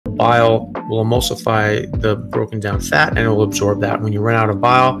bile will emulsify the broken down fat and it will absorb that. When you run out of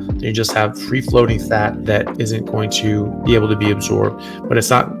bile, then you just have free floating fat that isn't going to be able to be absorbed, but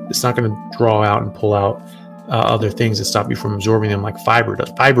it's not going to draw out and pull out other things that stop you from absorbing them like fiber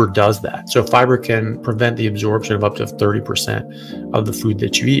does. Fiber does that. So fiber can prevent the absorption of up to 30% of the food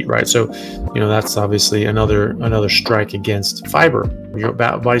that you eat, right? So, that's obviously another strike against fiber. Your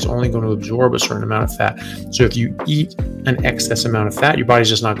body's only going to absorb a certain amount of fat. So if you eat an excess amount of fat, your body's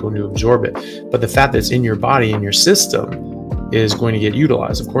just not going to absorb it. But the fat that's in your body, in your system, is going to get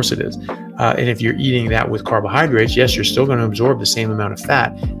utilized. Of course it is. And if you're eating that with carbohydrates, yes, you're still going to absorb the same amount of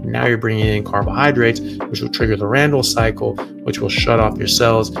fat. Now you're bringing in carbohydrates, which will trigger the Randall cycle, which will shut off your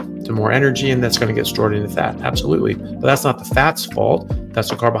cells to more energy, and that's going to get stored into fat. Absolutely. But that's not the fat's fault. That's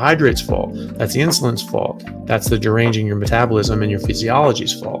the carbohydrate's fault. That's the insulin's fault. That's the deranging your metabolism and your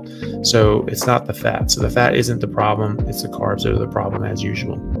physiology's fault. So it's not the fat. So the fat isn't the problem. It's the carbs that are the problem as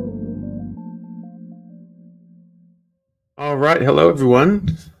usual. All right. Hello,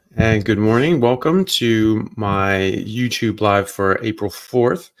 everyone, and good morning. Welcome to my YouTube live for April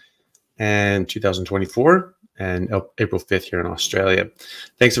 4th and 2024 and April 5th here in Australia.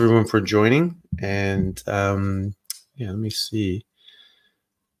 Thanks, everyone, for joining. And let me see.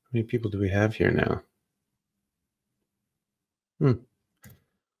 How many people do we have here now?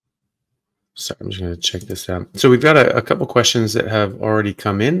 Sorry, I'm just going to check this out. So we've got a couple questions that have already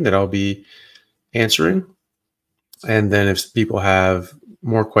come in that I'll be answering. And then if people have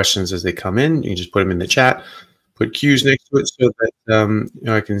more questions as they come in, you can just put them in the chat, put Q's next to it so that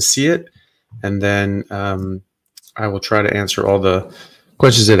I can see it. And then I will try to answer all the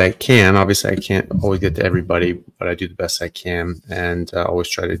questions that I can. Obviously, I can't always get to everybody, but I do the best I can. And always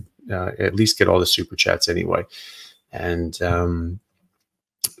try to at least get all the super chats anyway. And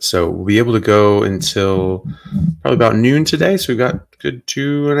so we'll be able to go until probably about noon today. So we've got a good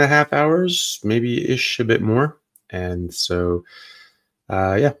 2.5 hours, maybe-ish, a bit more. And so,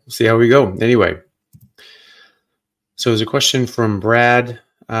 we'll see how we go. Anyway, so there's a question from Brad.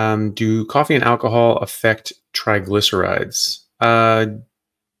 Do coffee and alcohol affect triglycerides?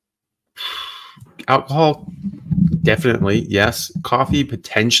 Alcohol, definitely, yes. Coffee,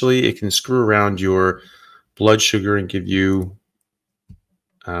 potentially. It can screw around your blood sugar and give you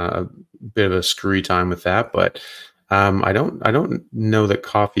a bit of a screwy time with that. But I don't know that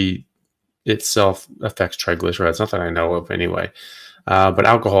coffee itself affects triglycerides, not that I know of anyway. But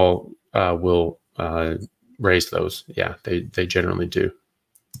alcohol will raise those. Yeah, they generally do.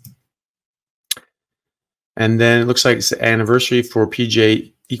 And then it looks like it's the anniversary for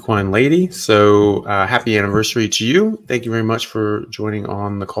PJ Equine Lady. So happy anniversary to you. Thank you very much for joining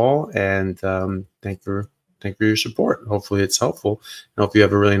on the call, and thank you for your support. Hopefully it's helpful. I hope you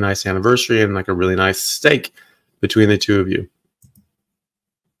have a really nice anniversary and like a really nice steak between the two of you.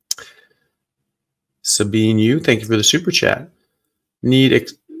 Sabine Yu, thank you for the super chat. Need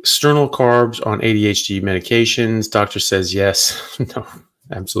external carbs on ADHD medications? Doctor says yes. No,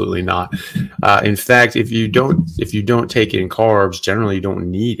 absolutely not. In fact, if you don't take in carbs, generally you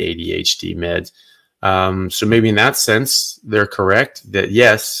don't need ADHD meds. So maybe in that sense, they're correct that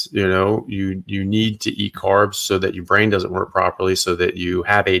yes, you need to eat carbs so that your brain doesn't work properly, so that you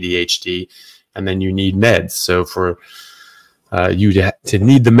have ADHD, and then you need meds. So for you to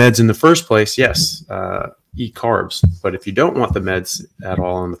need the meds in the first place, yes, eat carbs. But if you don't want the meds at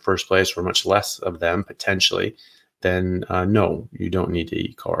all in the first place, or much less of them potentially, then no, you don't need to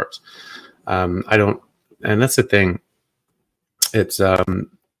eat carbs. I don't, and that's the thing. It's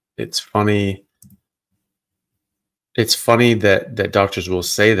funny. It's funny that doctors will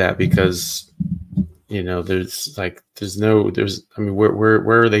say that, because where are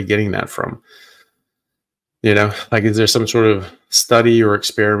they getting that from? Is there some sort of study or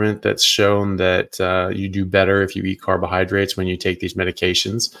experiment that's shown that you do better if you eat carbohydrates when you take these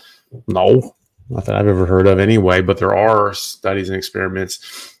medications? No, not that I've ever heard of anyway, but there are studies and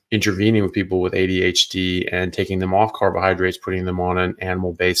experiments intervening with people with ADHD and taking them off carbohydrates, putting them on an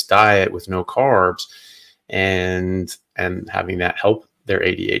animal-based diet with no carbs, and having that help their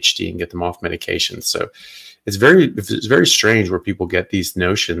ADHD and get them off medications. So it's very strange where people get these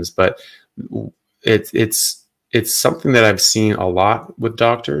notions, but it's something that I've seen a lot with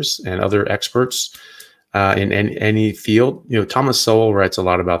doctors and other experts in any field. Thomas Sowell writes a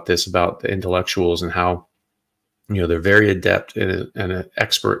lot about this, about the intellectuals and how they're very adept and an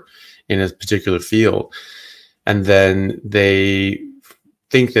expert in a particular field, and then they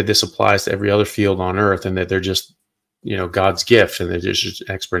think that this applies to every other field on earth, and that they're just God's gift, and they're just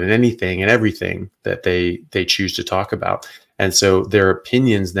expert in anything and everything that they choose to talk about. And so their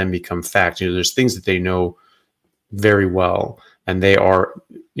opinions then become fact. There's things that they know very well, and they are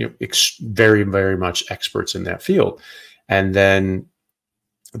very, very much experts in that field. And then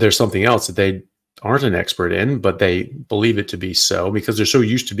there's something else that they aren't an expert in, but they believe it to be so because they're so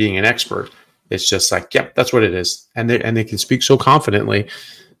used to being an expert. It's just like, yep, that's what it is. And they can speak so confidently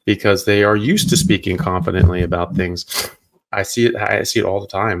because they are used to speaking confidently about things. I see it all the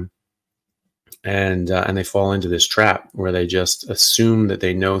time. And they fall into this trap where they just assume that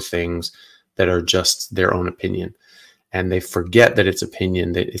they know things that are just their own opinion. And they forget that it's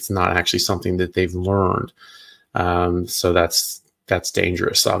opinion, that it's not actually something that they've learned. So that's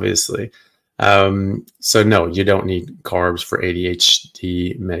dangerous, obviously. So no, you don't need carbs for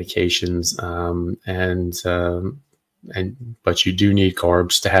ADHD medications. But you do need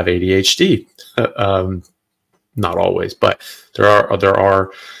carbs to have ADHD. Not always, but there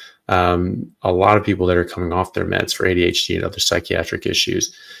are a lot of people that are coming off their meds for ADHD and other psychiatric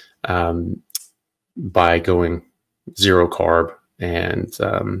issues by going zero carb and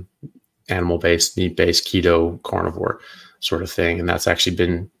animal-based, meat-based, keto, carnivore sort of thing. And that's actually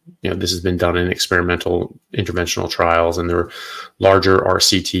been, this has been done in experimental interventional trials, and there are larger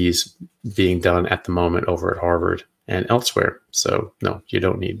RCTs being done at the moment over at Harvard and elsewhere. So no, you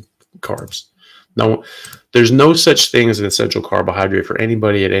don't need carbs. No, there's no such thing as an essential carbohydrate for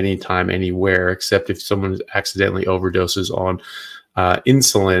anybody at any time, anywhere, except if someone accidentally overdoses on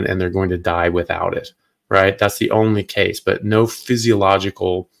insulin and they're going to die without it, right? That's the only case, but no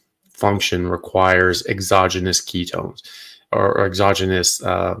physiological function requires exogenous ketones or exogenous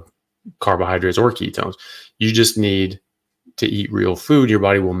carbohydrates or ketones. You just need to eat real food. Your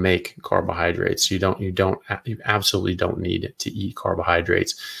body will make carbohydrates. You absolutely don't need to eat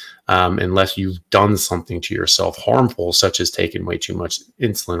carbohydrates unless you've done something to yourself harmful, such as taking way too much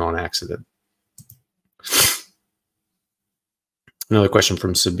insulin on accident. Another question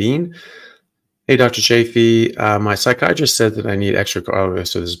from Sabine. Hey, Dr. Chaffee, my psychiatrist said that I need extra,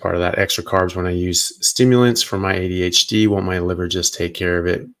 so this is part of that, extra carbs when I use stimulants for my ADHD. Won't my liver just take care of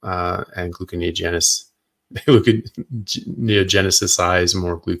it and gluconeogenesis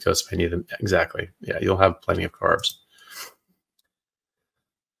more glucose if I need them? Exactly. Yeah, you'll have plenty of carbs.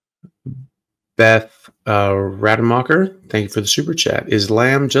 Beth Rademacher, thank you for the super chat. Is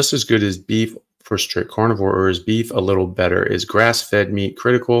lamb just as good as beef for strict carnivore, or is beef a little better? Is grass-fed meat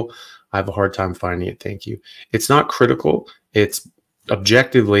critical? I have a hard time finding it. Thank you. It's not critical. It's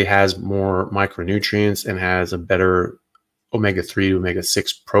objectively has more micronutrients and has a better omega-3 to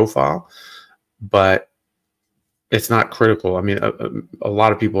omega-6 profile, but it's not critical. I mean, a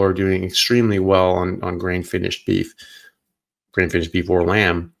lot of people are doing extremely well on grain-finished beef or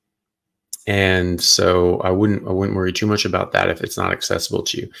lamb. And so I wouldn't worry too much about that if it's not accessible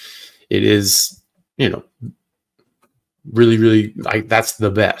to you. It is, really, really, that's the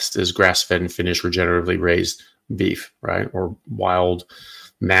best, is grass-fed and finished regeneratively raised beef, right? Or wild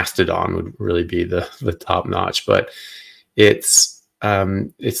mastodon would really be the top notch. But it's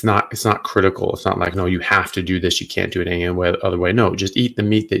not critical. It's not like, no, you have to do this, you can't do it any other way. No, just eat the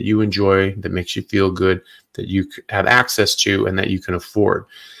meat that you enjoy, that makes you feel good, that you have access to, and that you can afford.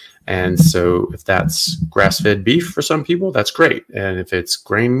 And so if that's grass-fed beef for some people, that's great. And if it's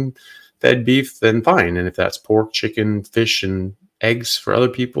grain-fed beef, then fine. And if that's pork, chicken, fish, and eggs for other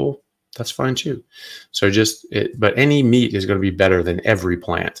people, that's fine too. So but any meat is going to be better than every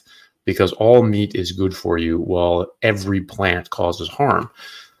plant, because all meat is good for you while every plant causes harm.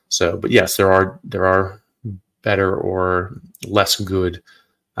 So, but yes, there are better or less good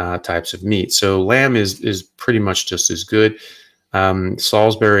types of meat. So lamb is pretty much just as good.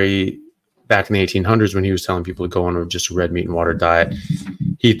 Salisbury, back in the 1800s, when he was telling people to go on just a red meat and water diet,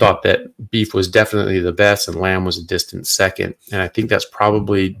 he thought that beef was definitely the best and lamb was a distant second. And I think that's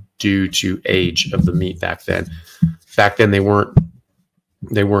probably due to age of the meat back then. Back then, they weren't.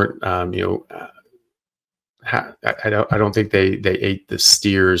 I don't think they ate the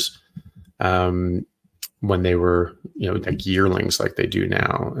steers when they were like yearlings like they do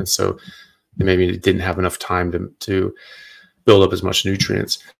now, and so maybe it didn't have enough time to build up as much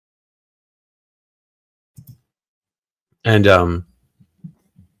nutrients. And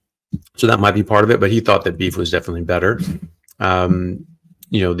so that might be part of it, but he thought that beef was definitely better. The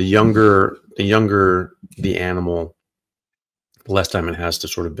younger the animal, the less time it has to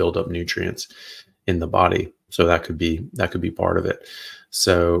sort of build up nutrients in the body. So that could be part of it.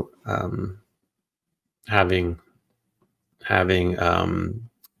 So having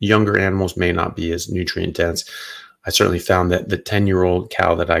younger animals may not be as nutrient dense. I certainly found that the 10-year-old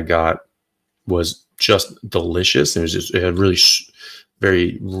cow that I got was just delicious. It had really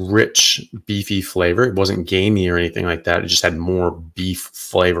very rich, beefy flavor. It wasn't gamey or anything like that. It just had more beef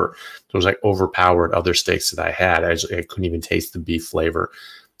flavor. It was like overpowered other steaks that I had. I couldn't even taste the beef flavor.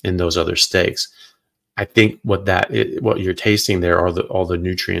 in those other steaks. I think what you're tasting there are all the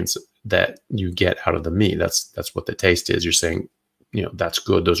nutrients that you get out of the meat. That's what the taste is. You're saying, you know, that's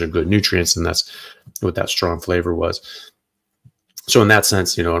good. Those are good nutrients, and that's what that strong flavor was. So in that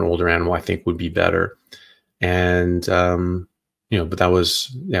sense, you know, an older animal I think would be better. And you know, but that was,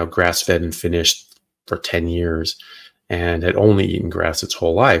 you know, grass fed and finished for 10 years and had only eaten grass its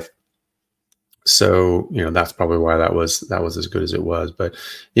whole life. So, you know, that's probably why that was as good as it was. But,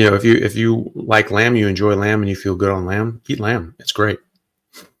 you know, if you like lamb, you enjoy lamb, and you feel good on lamb, eat lamb. It's great.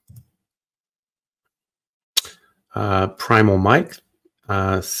 Primal Mike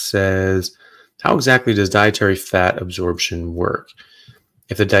says, how exactly does dietary fat absorption work?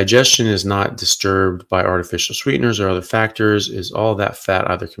 If the digestion is not disturbed by artificial sweeteners or other factors, is all that fat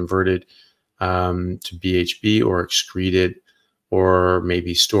either converted to BHB or excreted or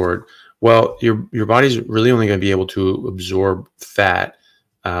maybe stored? Well, your body's really only going to be able to absorb fat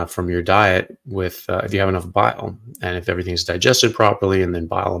from your diet with if you have enough bile, and if everything's digested properly, and then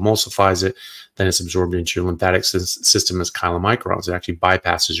bile emulsifies it, then it's absorbed into your lymphatic system as chylomicrons. It actually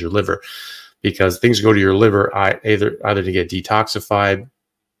bypasses your liver, because things go to your liver either to get detoxified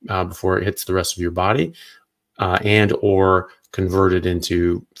before it hits the rest of your body, and or converted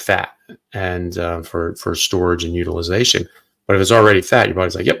into fat and for storage and utilization. But if it's already fat, your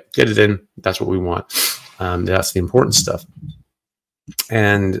body's like, yep, get it in. That's what we want. That's the important stuff.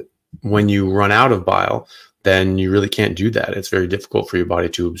 And when you run out of bile, then you really can't do that. It's very difficult for your body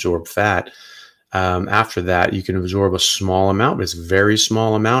to absorb fat. After that, you can absorb a small amount, but it's a very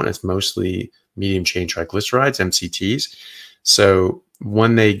small amount. It's mostly medium chain triglycerides, MCTs. So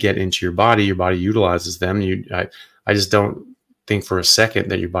when they get into your body utilizes them. I just don't think for a second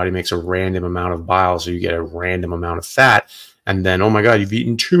that your body makes a random amount of bile, so you get a random amount of fat, and then, oh my God, you've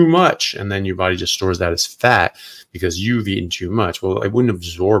eaten too much, and then your body just stores that as fat because you've eaten too much. Well, it wouldn't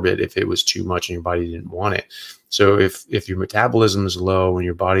absorb it if it was too much and your body didn't want it. So if your metabolism is low and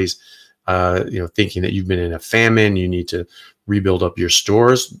your body's you know, thinking that you've been in a famine, you need to rebuild up your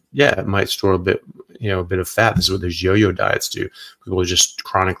stores, yeah, it might store a bit, you know, a bit of fat. This is what those yo-yo diets do. People are just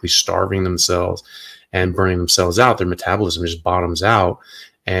chronically starving themselves and burning themselves out. Their metabolism just bottoms out,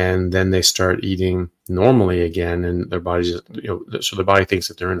 and then they start eating normally again, and their bodies, you know, so their body thinks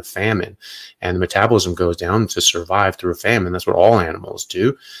that they're in a famine, and the metabolism goes down to survive through a famine. That's what all animals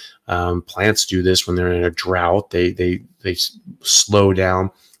do. Plants do this when they're in a drought. They slow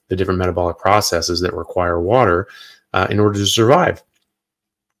down the different metabolic processes that require water in order to survive.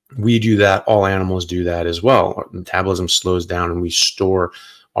 We do that. All animals do that as well. Our metabolism slows down, and we store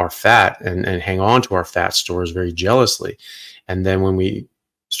our fat and hang on to our fat stores very jealously. And then when we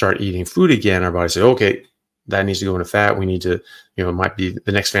start eating food again, our body says, okay, that needs to go into fat. We need to, you know, it might be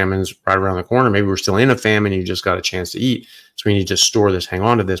the next famine's right around the corner. Maybe we're still in a famine. You just got a chance to eat. So we need to store this, hang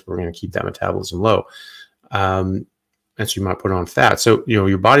on to this, but we're going to keep that metabolism low. And so you might put on fat. So, you know,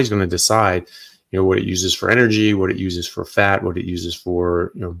 your body's going to decide, you know, what it uses for energy, what it uses for fat, what it uses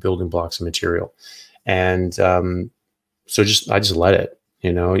for, you know, building blocks of material. And so I just let it,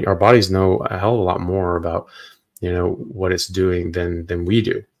 you know, our bodies know a hell of a lot more about, you know, what it's doing than we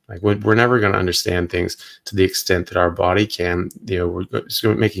do. Like we're never going to understand things to the extent that our body can. You know,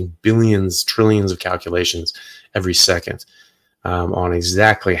 we're making billions, trillions of calculations every second on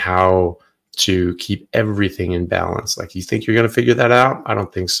exactly how to keep everything in balance. Like, you think you're going to figure that out? I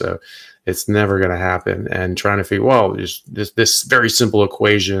don't think so. It's never going to happen. And trying to figure, well, just this very simple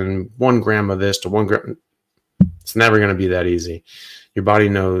equation, 1 gram of this to 1 gram, it's never going to be that easy. Your body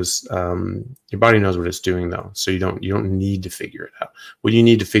knows what it's doing, though. So you don't need to figure it out. What you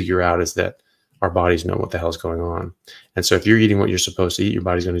need to figure out is that our bodies know what the hell's going on. And so if you're eating what you're supposed to eat, your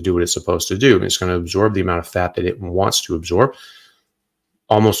body's going to do what it's supposed to do. And it's going to absorb the amount of fat that it wants to absorb.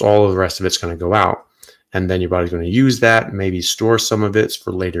 Almost all of the rest of it's going to go out. And then your body's going to use that, maybe store some of it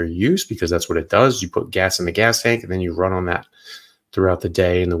for later use, because that's what it does. You put gas in the gas tank, and then you run on that throughout the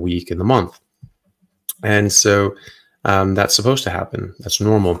day and the week and the month. And so that's supposed to happen. That's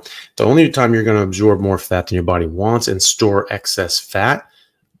normal. The only time you're going to absorb more fat than your body wants and store excess fat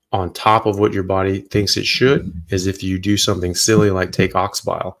on top of what your body thinks it should is if you do something silly like take ox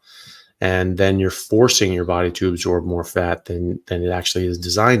bile. And then you're forcing your body to absorb more fat than it actually is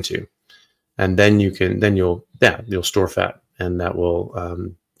designed to. And then you'll store fat, and that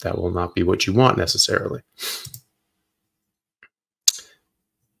will not be what you want necessarily.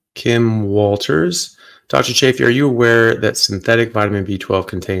 Kim Walters, Dr. Chaffee, are you aware that synthetic vitamin B12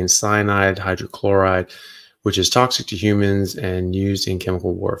 contains cyanide, hydrochloride, which is toxic to humans and used in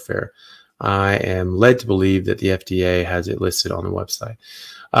chemical warfare? I am led to believe that the FDA has it listed on the website.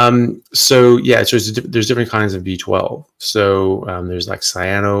 So yeah, so there's different kinds of B12. So there's like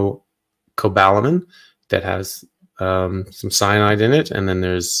cyanocobalamin that has some cyanide in it, and then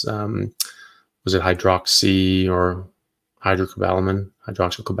there's was it hydroxy or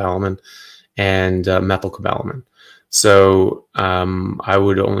hydroxycobalamin, and methylcobalamin. So I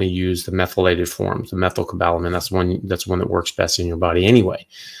would only use the methylated forms, the methylcobalamin. That's one that works best in your body anyway.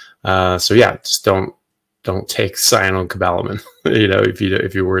 So yeah, just don't take cyanocobalamin, you know,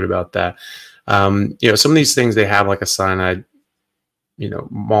 if you're worried about that. You know, some of these things, they have like a cyanide, you know,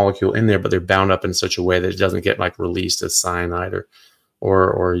 molecule in there, but they're bound up in such a way that it doesn't get like released as cyanide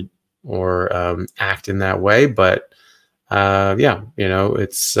or act in that way. But yeah, you know,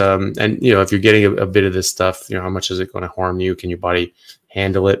 it's and you know, if you're getting a bit of this stuff, you know, how much is it going to harm you? Can your body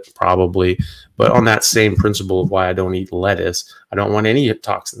handle it? Probably. But on that same principle of why I don't eat lettuce, I don't want any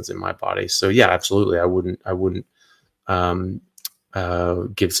toxins in my body. So yeah, absolutely, I wouldn't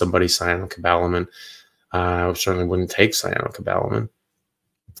give somebody cyanocobalamin. I certainly wouldn't take cyanocobalamin.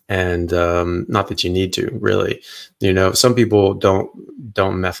 And not that you need to, really. You know, some people don't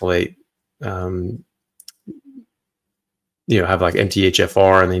methylate, you know, have like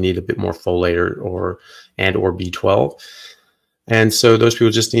MTHFR and they need a bit more folate or B12. And so those people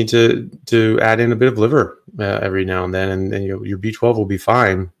just need to add in a bit of liver every now and then, and you know, your B12 will be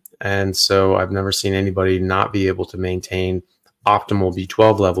fine. And so I've never seen anybody not be able to maintain optimal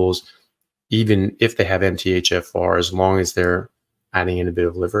B12 levels, even if they have MTHFR, as long as they're adding in a bit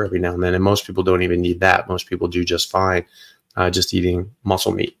of liver every now and then. And most people don't even need that. Most people do just fine, just eating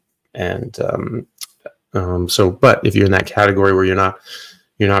muscle meat. And so, but if you're in that category where you're not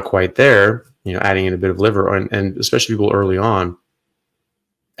quite there, you know, adding in a bit of liver, and especially people early on,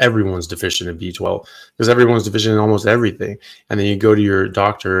 everyone's deficient in B12 because everyone's deficient in almost everything. And then you go to your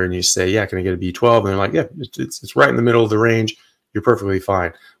doctor and you say, yeah, can I get a B12? And they're like, yeah, it's right in the middle of the range. You're perfectly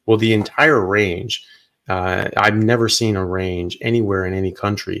fine. Well, the entire range, I've never seen a range anywhere in any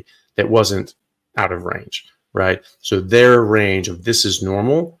country that wasn't out of range, right? So their range of this is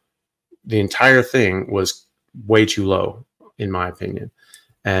normal, the entire thing was way too low, in my opinion.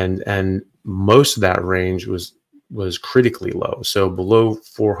 And most of that range was critically low. So below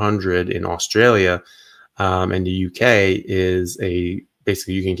 400 in Australia and the UK is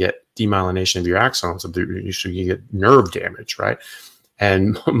basically you can get demyelination of your axons, so you get nerve damage, right?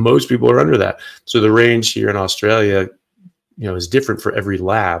 And most people are under that. So the range here in Australia, you know, is different for every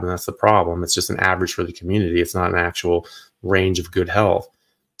lab, and that's the problem. It's just an average for the community. It's not an actual range of good health.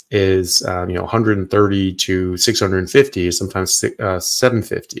 Is you know, 130 to 650, sometimes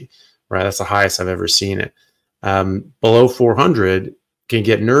 750, right? That's the highest I've ever seen it. Below 400 can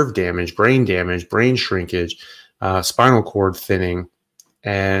get nerve damage, brain shrinkage, spinal cord thinning,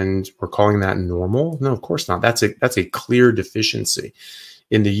 and we're calling that normal? No, of course not. That's a clear deficiency.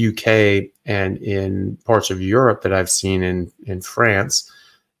 In the UK and in parts of Europe that I've seen in France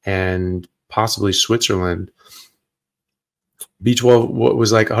and possibly Switzerland, B12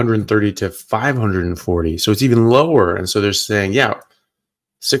 was like 130 to 540. So it's even lower. And so they're saying, yeah,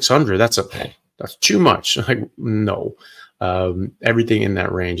 600, that's too much. Like, no, everything in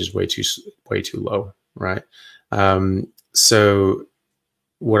that range is way too low, right? So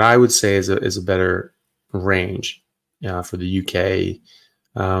what I would say is a better range for the UK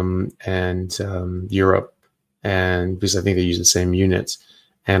and Europe, and because I think they use the same units,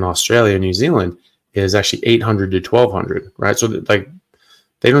 and Australia, New Zealand is actually 800 to 1200, right? So like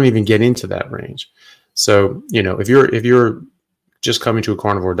they don't even get into that range. So, you know, if you're just coming to a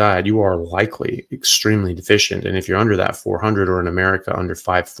carnivore diet, you are likely extremely deficient. And if you're under that 400, or in America under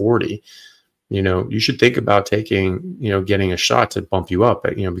 540, you know, you should think about taking, you know, getting a shot to bump you up,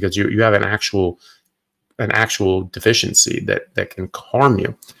 you know, because you have an actual deficiency that can harm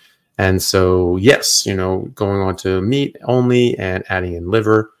you. And so, yes, you know, going on to meat only and adding in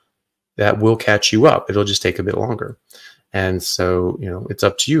liver, that will catch you up. It'll just take a bit longer. And so, you know, it's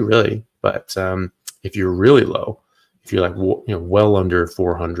up to you really. But if you're really low, if you're like, you know, well under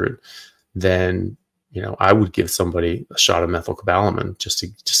 400, then, you know, I would give somebody a shot of methylcobalamin just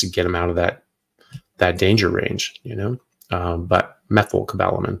to get them out of that danger range, you know, but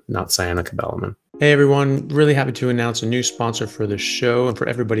methylcobalamin, not cyanocobalamin. Hey everyone, really happy to announce a new sponsor for the show and for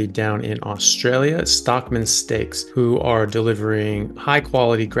everybody down in Australia, Stockman Steaks, who are delivering high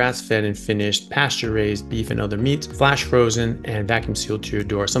quality grass-fed and finished pasture-raised beef and other meats, flash frozen and vacuum sealed to your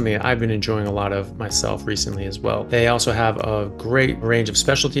door, something that I've been enjoying a lot of myself recently as well. They also have a great range of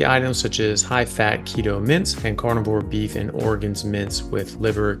specialty items such as high-fat keto mince and carnivore beef and organs mince with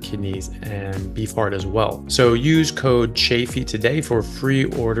liver, kidneys, and beef heart as well. So use code Chaffee today you for a free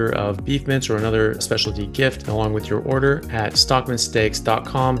order of beef mince or another specialty gift along with your order at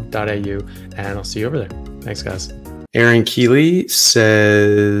stockmansteaks.com.au, and I'll see you over there. Thanks, guys. Aaron Keeley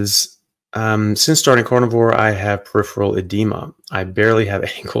says, since starting Carnivore, I have peripheral edema. I barely have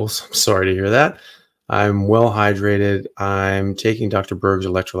ankles. I'm sorry to hear that. I'm well hydrated. I'm taking Dr. Berg's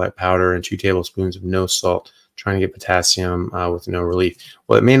electrolyte powder and 2 tablespoons of no salt, trying to get potassium with no relief.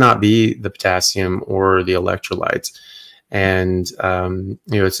 Well, it may not be the potassium or the electrolytes. And,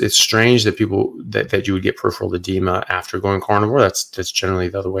 it's strange that that you would get peripheral edema after going carnivore. That's generally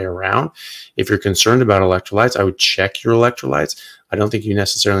the other way around. If you're concerned about electrolytes, I would check your electrolytes. I don't think you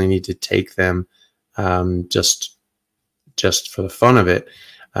necessarily need to take them just for the fun of it.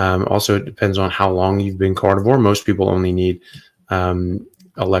 Also, it depends on how long you've been carnivore. Most people only need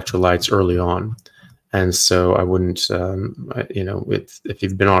electrolytes early on. And so I wouldn't, if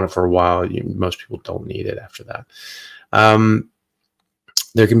you've been on it for a while, most people don't need it after that.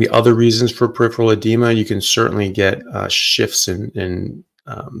 There can be other reasons for peripheral edema. You can certainly get shifts in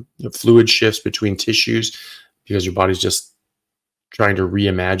fluid shifts between tissues because your body's just trying to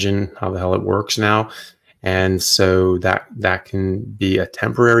reimagine how the hell it works now. And so that can be a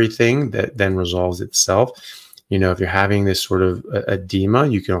temporary thing that then resolves itself. If you're having this sort of edema,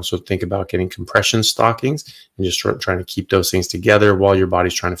 you can also think about getting compression stockings and just trying to keep those things together while your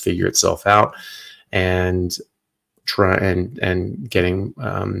body's trying to figure itself out, and getting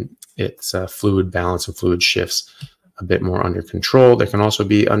its fluid balance and fluid shifts a bit more under control. There can also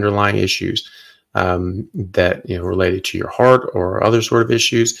be underlying issues that related to your heart or other sort of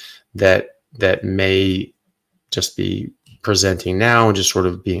issues that may just be presenting now and just sort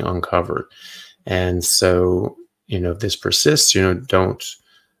of being uncovered. And so, if this persists, don't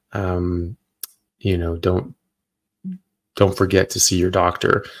forget to see your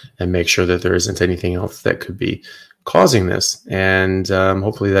doctor and make sure that there isn't anything else that could be causing this. And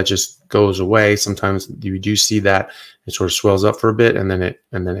hopefully that just goes away. Sometimes you do see that it sort of swells up for a bit and then it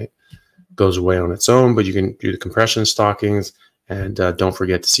goes away on its own, but you can do the compression stockings, and don't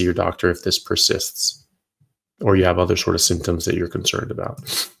forget to see your doctor if this persists or you have other sort of symptoms that you're concerned about.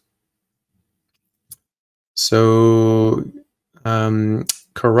 So Karame,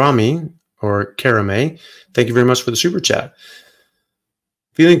 thank you very much for the super chat.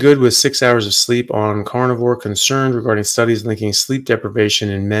 Feeling good with 6 hours of sleep on carnivore. Concerned regarding studies linking sleep deprivation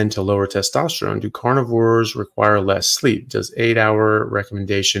in men to lower testosterone. Do carnivores require less sleep? Does 8-hour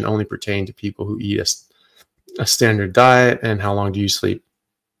recommendation only pertain to people who eat a standard diet? And how long do you sleep?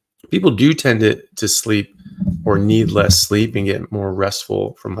 People do tend to sleep or need less sleep and get more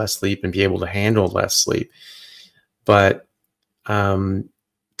restful from less sleep and be able to handle less sleep. But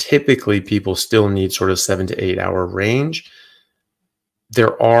typically people still need sort of 7 to 8 hour range.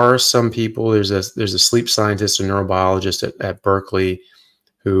 There are some people, there's a sleep scientist, a neurobiologist at Berkeley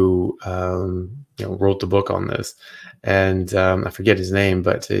who wrote the book on this, and I forget his name,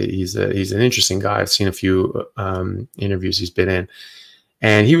 but he's an interesting guy. I've seen a few interviews he's been in,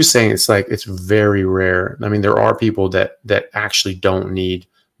 and he was saying it's very rare. I mean, there are people that actually don't need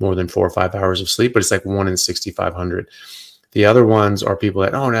more than 4 or 5 hours of sleep, but it's like 1 in 6,500. The other ones are people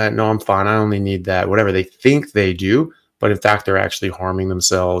that, oh no, I'm fine, I only need that, whatever they think they do, but in fact they're actually harming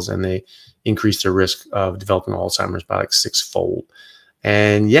themselves, and they increase their risk of developing Alzheimer's by like 6-fold.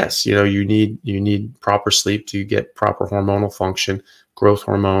 And yes, you need proper sleep to get proper hormonal function, growth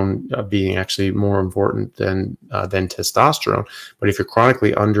hormone being actually more important than testosterone. But if you're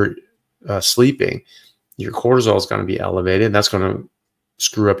chronically under sleeping, your cortisol is going to be elevated, and that's going to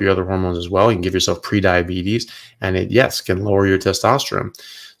screw up your other hormones as well. You can give yourself pre-diabetes, and it, yes, can lower your testosterone.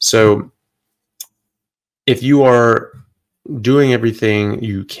 So if you are doing everything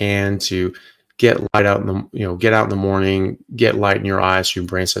you can to get light out in the, get out in the morning, get light in your eyes, so your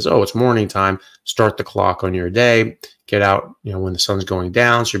brain says, oh, it's morning time, start the clock on your day, get out, when the sun's going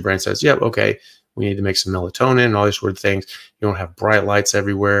down, so your brain says, yep, okay, we need to make some melatonin and all these sort of things. You don't have bright lights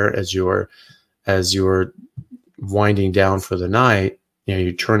everywhere as you're winding down for the night.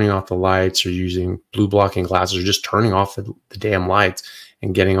 You're turning off the lights, or using blue blocking glasses, or just turning off the damn lights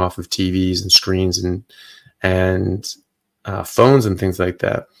and getting off of TVs and screens and phones and things like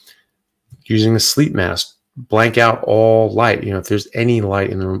that. Using a sleep mask, blank out all light. If there's any light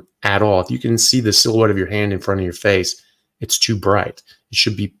in the room at all, if you can see the silhouette of your hand in front of your face, it's too bright. It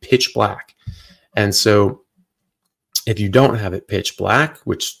should be pitch black. And so if you don't have it pitch black,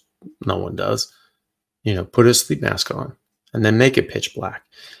 which no one does, put a sleep mask on and then make it pitch black.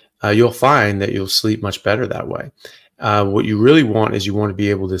 You'll find that you'll sleep much better that way. What you really want is you want to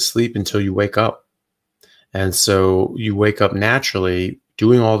be able to sleep until you wake up. And so you wake up naturally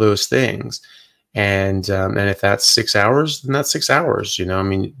doing all those things. And if that's 6 hours, then that's 6 hours. You know, I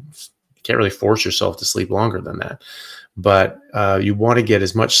mean, you can't really force yourself to sleep longer than that. But you want to get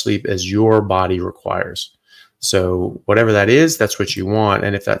as much sleep as your body requires. So whatever that is, that's what you want.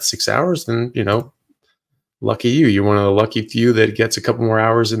 And if that's 6 hours, then, you know, lucky you. You're one of the lucky few that gets a couple more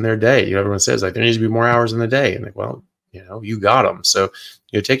hours in their day. You know, everyone says like there needs to be more hours in the day, and like, well, you know, you got them. So,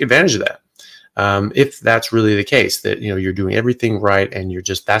 you know, take advantage of that. If that's really the case, that, you know, you're doing everything right and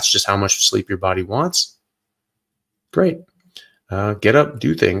that's just how much sleep your body wants, great. Get up,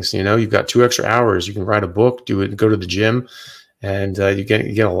 do things. You know, you've got 2 extra hours. You can write a book, do it, go to the gym, and you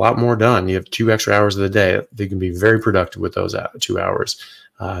get a lot more done. You have 2 extra hours of the day. You can be very productive with those 2 hours.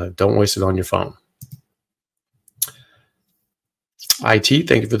 Don't waste it on your phone. IT,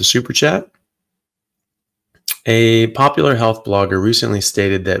 thank you for the super chat. A popular health blogger recently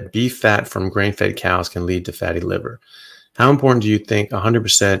stated that beef fat from grain-fed cows can lead to fatty liver. How important do you think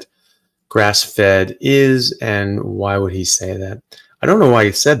 100% grass-fed is, and why would he say that? I don't know why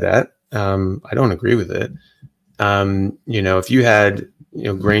he said that. I don't agree with it. You know, if you had, you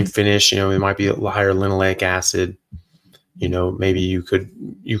know, grain finish, you know, it might be a higher linoleic acid. You know, maybe you could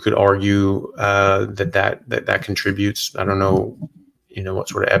argue that contributes. I don't know, you know, what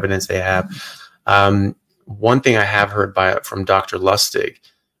sort of evidence they have. One thing I have heard from Dr. Lustig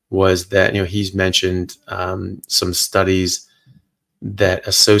was that, you know, he's mentioned some studies that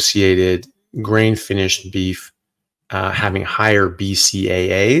associated grain finished beef having higher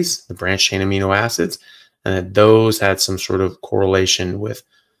BCAAs, the branched chain amino acids, and that those had some sort of correlation with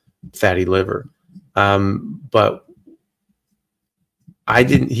fatty liver. But I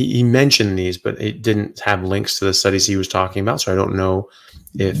didn't, he mentioned these, but it didn't have links to the studies he was talking about. So I don't know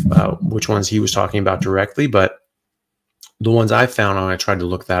if which ones he was talking about directly, but the ones I found when I tried to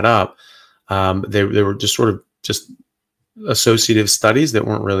look that up, they were just sort of just associative studies that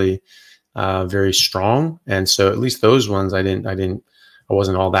weren't really very strong. And so at least those ones, I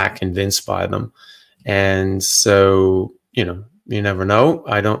wasn't all that convinced by them. And so, you know, you never know.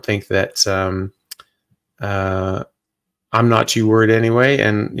 I don't think that, I'm not too worried anyway.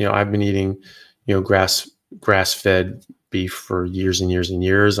 And, you know, I've been eating, you know, grass-fed beef for years and years and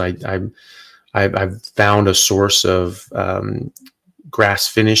years. I've found a source of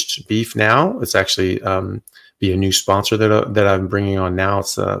grass-finished beef now. It's actually be a new sponsor that I'm bringing on now.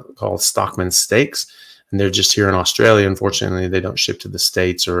 It's called Stockman Steaks, and they're just here in Australia. Unfortunately, they don't ship to the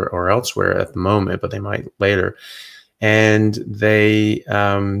States or elsewhere at the moment, but they might later. And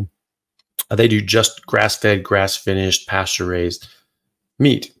they do just grass-fed, grass-finished, pasture-raised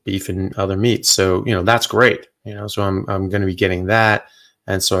meat, beef and other meats. So, you know, that's great. You know, so I'm going to be getting that.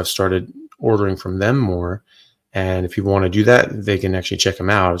 And so I've started ordering from them more. And if people want to do that, they can actually check them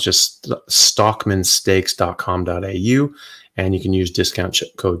out. It's just stockmansteaks.com.au, and you can use discount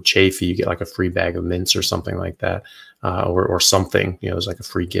code Chaffee. You get like a free bag of mince or something like that, or something. You know, there's like a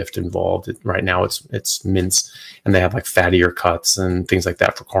free gift involved. Right now, it's mince, and they have like fattier cuts and things like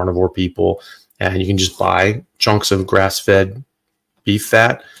that for carnivore people. And you can just buy chunks of grass-fed beef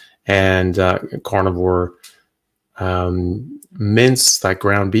fat and carnivore mince, like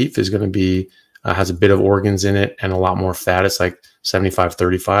ground beef, is going to be has a bit of organs in it and a lot more fat. It's like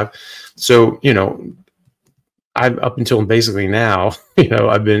 75-35. So, you know, up until basically now, you know,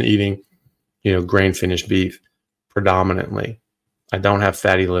 I've been eating, you know, grain finished beef predominantly. I don't have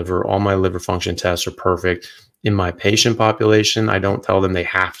fatty liver. All my liver function tests are perfect. In my patient population, I don't tell them they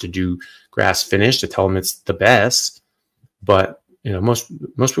have to do grass finished. I tell them it's the best, but, you know, most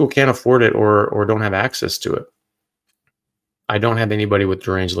people can't afford it or don't have access to it. I don't have anybody with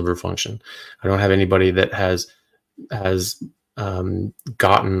deranged liver function. I don't have anybody that has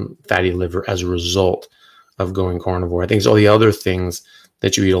gotten fatty liver as a result of going carnivore. I think it's all the other things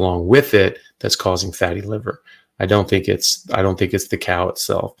that you eat along with it that's causing fatty liver. I don't think it's the cow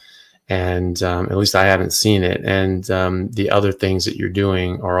itself, and at least I haven't seen it. And the other things that you're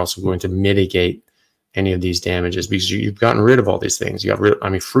doing are also going to mitigate any of these damages, because you've gotten rid of all these things. You got rid of, I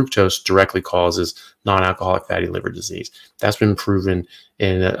mean, fructose directly causes non-alcoholic fatty liver disease. That's been proven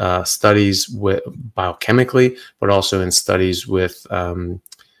in studies with biochemically, but also in studies with in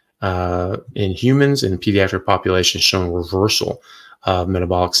humans, in pediatric populations, showing reversal of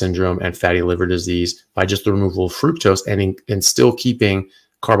metabolic syndrome and fatty liver disease by just the removal of fructose and still keeping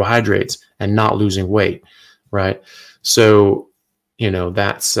carbohydrates and not losing weight, right? So, you know,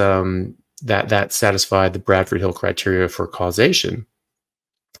 that's that satisfied the Bradford Hill criteria for causation.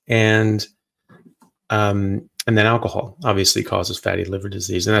 And then alcohol obviously causes fatty liver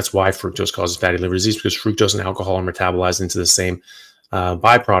disease. And that's why fructose causes fatty liver disease, because fructose and alcohol are metabolized into the same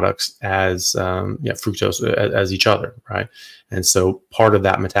byproducts as fructose as each other, right? And so part of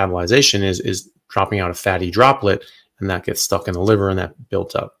that metabolization is dropping out a fatty droplet, and that gets stuck in the liver and that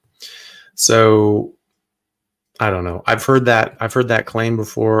built up. So I don't know. I've heard that claim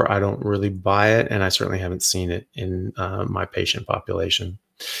before. I don't really buy it, and I certainly haven't seen it in my patient population.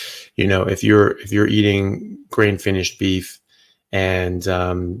 You know, if you're eating grain finished beef, and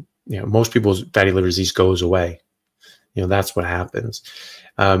you know, most people's fatty liver disease goes away. You know, that's what happens.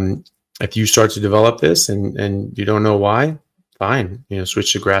 If you start to develop this and you don't know why, fine. You know,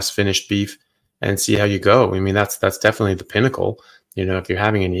 switch to grass finished beef and see how you go. I mean, that's definitely the pinnacle. You know, if you're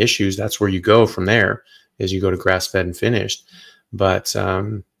having any issues, that's where you go from there, is you go to grass fed and finished. But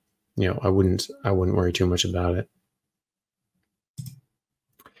you know, I wouldn't worry too much about it.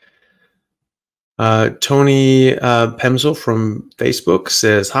 Tony Pemsel from Facebook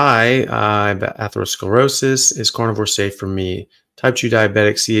says, hi, I have atherosclerosis. Is carnivore safe for me? Type 2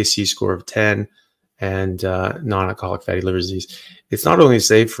 diabetic, CAC score of 10, and non-alcoholic fatty liver disease. It's not only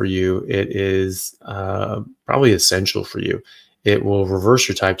safe for you, it is probably essential for you. It will reverse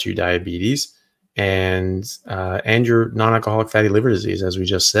your type 2 diabetes and your non-alcoholic fatty liver disease, as we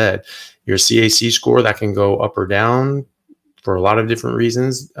just said. Your CAC score, that can go up or down for a lot of different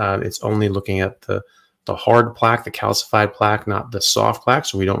reasons. It's only looking at the hard plaque, the calcified plaque, not the soft plaque.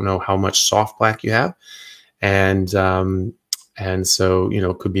 So we don't know how much soft plaque you have. And so, you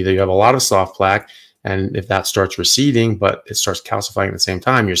know, it could be that you have a lot of soft plaque, and if that starts receding, but it starts calcifying at the same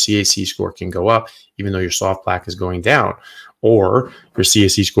time, your CAC score can go up, even though your soft plaque is going down. Or your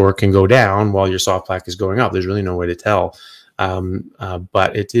CAC score can go down while your soft plaque is going up. There's really no way to tell.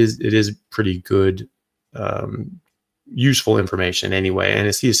 But it is pretty good, useful information anyway, and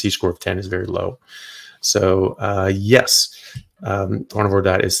a CAC score of 10 is very low. So yes, carnivore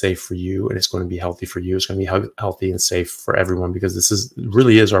diet is safe for you, and it's going to be healthy for you. It's going to be healthy and safe for everyone, because this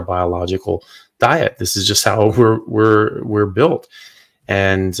really is our biological diet. This is just how we're built,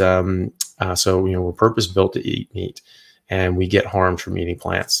 and so, you know, we're purpose built to eat meat, and we get harmed from eating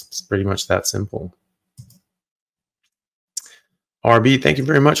plants. It's pretty much that simple. RB, thank you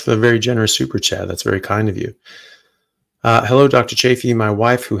very much for the very generous super chat. That's very kind of you. Hello, Dr. Chaffee. My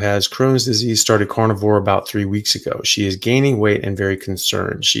wife, who has Crohn's disease, started carnivore about 3 weeks ago. She is gaining weight and very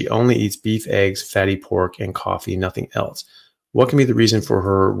concerned. She only eats beef, eggs, fatty pork, and coffee, nothing else. What can be the reason for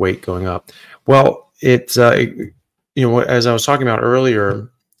her weight going up? Well, it's, you know, as I was talking about earlier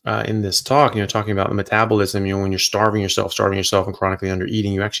in this talk, you know, talking about the metabolism, you know, when you're starving yourself and chronically under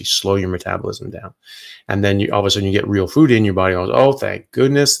eating, you actually slow your metabolism down. And then all of a sudden you get real food in your body. Goes, oh, thank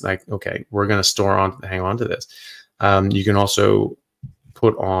goodness. Like, okay, we're going to hang on to this. You can also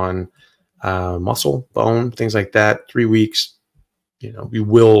put on muscle, bone, things like that. 3 weeks, you know, you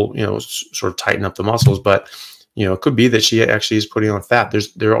will, you know, sort of tighten up the muscles, but, you know, it could be that she actually is putting on fat.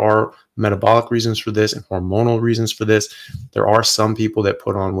 There are metabolic reasons for this and hormonal reasons for this. There are some people that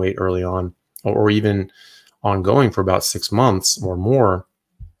put on weight early on, or even ongoing for about 6 months or more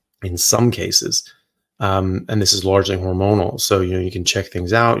in some cases. And this is largely hormonal. So, you know, you can check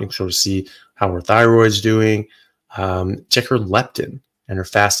things out. You can sort of see how her thyroid's doing. Check her leptin and her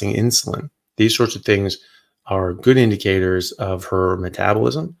fasting insulin. These sorts of things are good indicators of her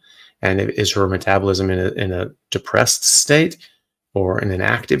metabolism. And is her metabolism in a depressed state or in an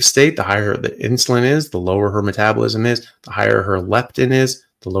active state? The higher the insulin is, the lower her metabolism is. The higher her leptin is,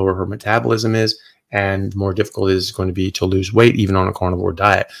 the lower her metabolism is. And the more difficult it is going to be to lose weight, even on a carnivore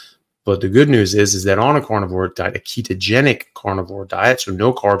diet. But the good news is that on a carnivore diet, a ketogenic carnivore diet, so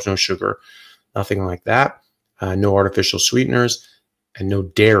no carbs, no sugar, nothing like that, no artificial sweeteners, and no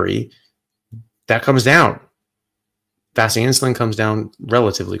dairy, that comes down. Fasting insulin comes down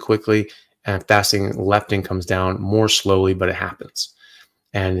relatively quickly, and fasting leptin comes down more slowly, but it happens.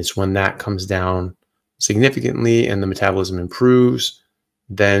 And it's when that comes down significantly and the metabolism improves,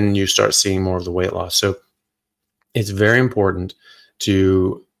 then you start seeing more of the weight loss. So it's very important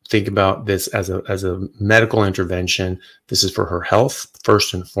to think about this as a medical intervention. This is for her health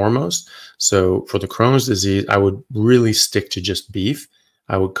first and foremost. So for the Crohn's disease, I would really stick to just beef.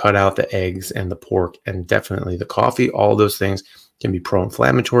 I would cut out the eggs and the pork and definitely the coffee. All those things can be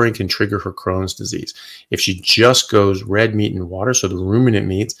pro-inflammatory and can trigger her Crohn's disease. If she just goes red meat and water, so the ruminant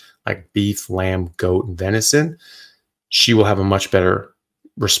meats like beef, lamb, goat, and venison, she will have a much better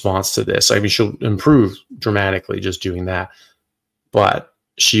response to this. I mean, she'll improve dramatically just doing that, but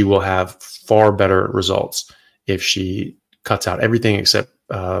she will have far better results if she cuts out everything except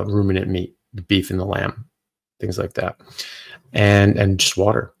ruminant meat, the beef and the lamb, things like that. And just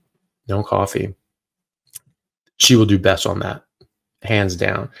water, no coffee. She will do best on that, hands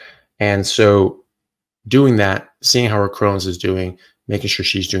down. And so doing that, seeing how her Crohn's is doing, making sure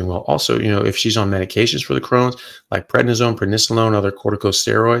she's doing well. Also, you know, if she's on medications for the Crohn's, like prednisone, prednisolone, other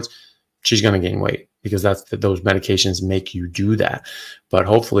corticosteroids, she's going to gain weight, because those medications make you do that. But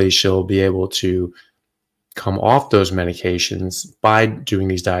hopefully she'll be able to come off those medications by doing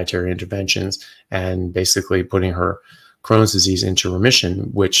these dietary interventions and basically putting her Crohn's disease into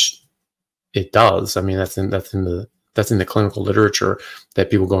remission, which it does. I mean, that's in the clinical literature, that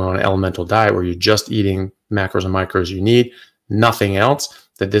people going on an elemental diet where you're just eating macros and micros you need, nothing else,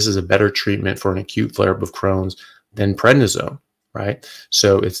 that this is a better treatment for an acute flare-up of Crohn's than prednisone, right?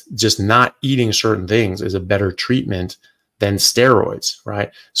 So it's just not eating certain things is a better treatment than steroids,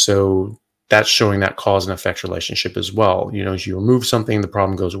 right? So that's showing that cause and effect relationship as well. You know, as you remove something, the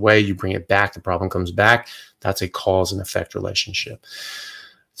problem goes away, you bring it back, the problem comes back. That's a cause and effect relationship.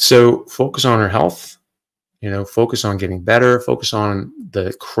 So focus on her health, you know, focus on getting better, focus on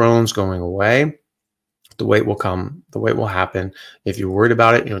the Crohn's going away. The weight will come, the weight will happen. If you're worried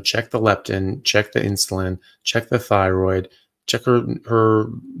about it, you know, check the leptin, check the insulin, check the thyroid, check her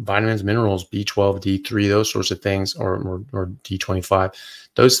vitamins, minerals, B12, D3, those sorts of things, or D25.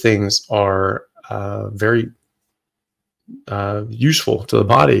 Those things are very useful to the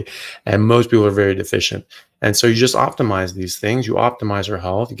body, and most people are very deficient. And so you just optimize these things. You optimize her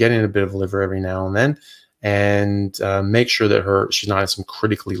health. You get in a bit of liver every now and then, and make sure that she's not in some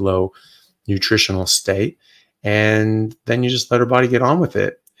critically low nutritional state. And then you just let her body get on with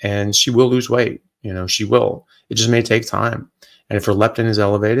it, and she will lose weight. You know, she will. It just may take time. And if her leptin is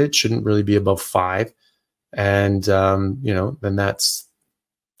elevated, it shouldn't really be above 5. And, you know, then that's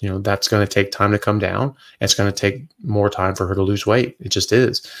going to take time to come down. It's going to take more time for her to lose weight. It just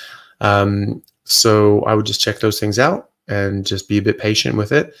is. So I would just check those things out and just be a bit patient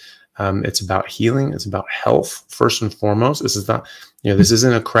with it. It's about healing. It's about health first and foremost. This is not, you know, this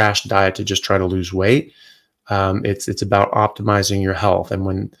isn't a crash diet to just try to lose weight. It's about optimizing your health. And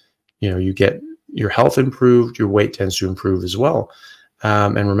when, you know, you get your health improved, your weight tends to improve as well.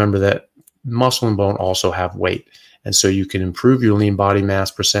 And remember that muscle and bone also have weight. And so you can improve your lean body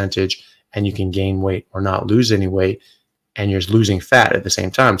mass percentage, and you can gain weight or not lose any weight, and you're losing fat at the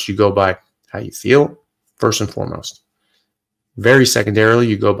same time. So you go by how you feel first and foremost. Very secondarily,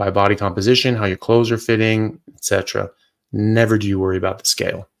 you go by body composition, how your clothes are fitting, etc. Never do you worry about the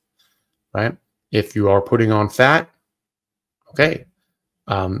scale, right? If you are putting on fat, okay,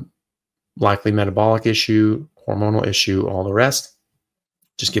 likely metabolic issue, hormonal issue, all the rest,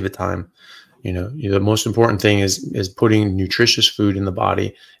 just give it time. You know, the most important thing is putting nutritious food in the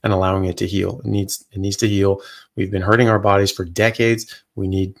body and allowing it to heal. It needs to heal. We've been hurting our bodies for decades. We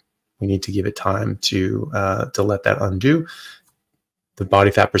need to give it time to let that undo. The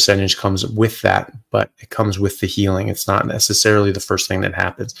body fat percentage comes with that, but it comes with the healing. It's not necessarily the first thing that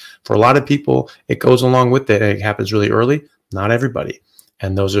happens. For a lot of people, it goes along with it, and it happens really early. Not everybody.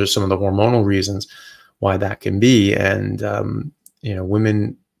 And those are some of the hormonal reasons why that can be. And, you know,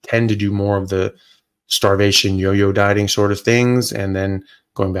 women tend to do more of the starvation, yo-yo dieting sort of things, and then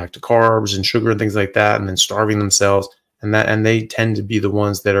going back to carbs and sugar and things like that, and then starving themselves. And they tend to be the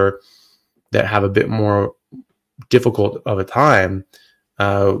ones that have a bit more difficult of a time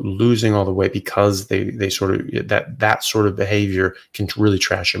losing all the weight, because they sort of that sort of behavior can really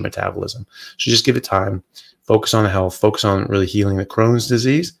trash your metabolism. So just give it time. Focus on the health. Focus on really healing the Crohn's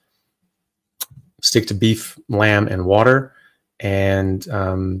disease. Stick to beef, lamb, and water. And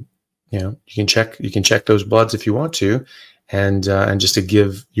you know, you can check those bloods if you want to, and just to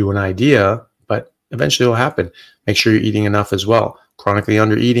give you an idea. But eventually it'll happen. Make sure you're eating enough as well. Chronically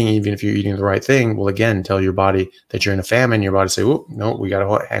under eating, even if you're eating the right thing, will again tell your body that you're in a famine. Your body say, "Oh no, we got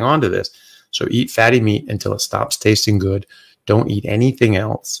to hang on to this." So eat fatty meat until it stops tasting good. Don't eat anything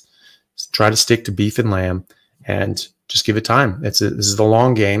else. Try to stick to beef and lamb, and just give it time. This is the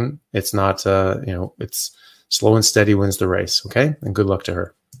long game. It's not you know, it's slow and steady wins the race. Okay, and good luck to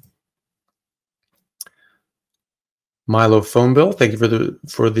her. Milo Phone Bill, thank you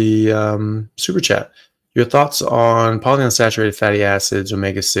for the super chat. Your thoughts on polyunsaturated fatty acids,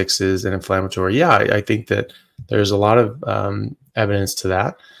 omega-6s, and inflammatory? Yeah, I think that there's a lot of evidence to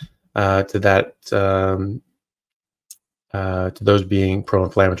that, to those being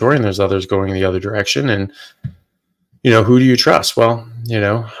pro-inflammatory, and there's others going in the other direction. And you know, who do you trust? Well, you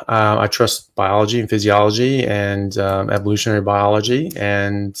know, I trust biology and physiology and evolutionary biology,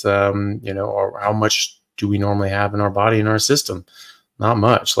 and you know, or how much do we normally have in our body, in our system? Not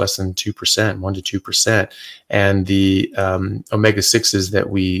much, less than 2%, 1 to 2%. And the omega-6s that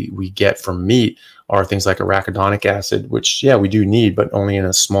we get from meat are things like arachidonic acid, which, yeah, we do need, but only in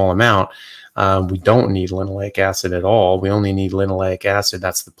a small amount. We don't need linoleic acid at all. We only need linoleic acid.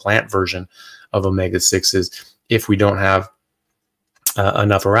 That's the plant version of omega-6s. If we don't have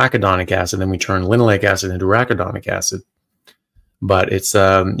enough arachidonic acid, then we turn linoleic acid into arachidonic acid. but it's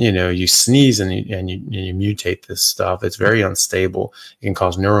you know, you sneeze and you mutate this stuff. It's very unstable. It can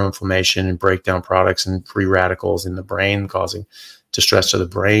cause neuroinflammation and break down products and free radicals in the brain, causing distress to the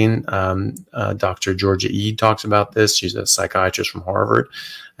brain. Dr. Georgia Ede talks about this. She's a psychiatrist from Harvard,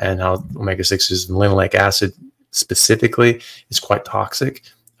 and how omega-6s and linoleic acid specifically is quite toxic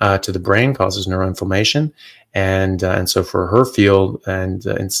to the brain, causes neuroinflammation. And so for her field and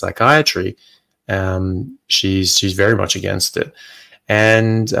in psychiatry, she's very much against it.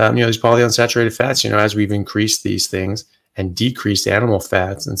 And you know, these polyunsaturated fats, you know, as we've increased these things and decreased animal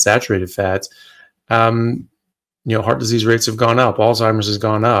fats and saturated fats, you know, heart disease rates have gone up, Alzheimer's has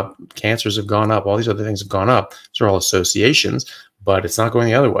gone up, cancers have gone up, all these other things have gone up. These are all associations, but it's not going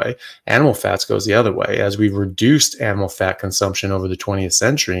the other way. Animal fats goes the other way. As we've reduced animal fat consumption over the 20th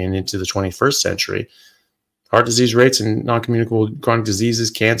century and into the 21st century, heart disease rates and non-communicable chronic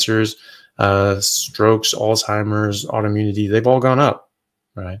diseases, cancers, strokes, Alzheimer's, autoimmunity, they've all gone up,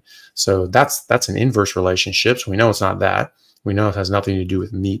 right? So that's an inverse relationship. So we know it's not that. We know it has nothing to do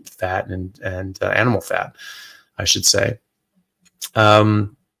with meat, fat, and animal fat, I should say.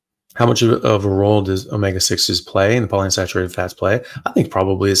 How much of a role does omega-6s play and the polyunsaturated fats play? I think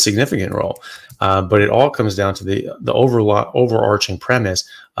probably a significant role. But it all comes down to the overarching premise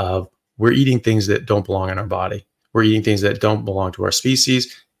of we're eating things that don't belong in our body. We're eating things that don't belong to our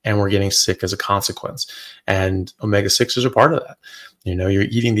species, and we're getting sick as a consequence. And omega-6s are part of that. You know, you're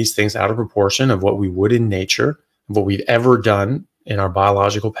eating these things out of proportion of what we would in nature, what we've ever done in our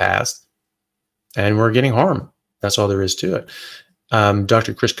biological past, and we're getting harm. That's all there is to it.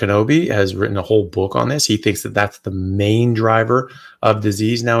 Dr. Chris Kenobi has written a whole book on this. He thinks that that's the main driver of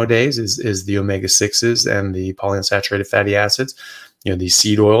disease nowadays is the omega-6s and the polyunsaturated fatty acids. You know, these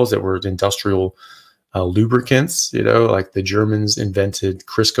seed oils that were industrial lubricants, you know, like the Germans invented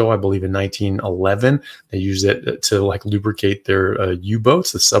Crisco, I believe, in 1911. They used it to like lubricate their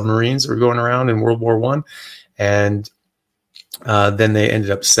U-boats, the submarines that were going around in World War I. And then they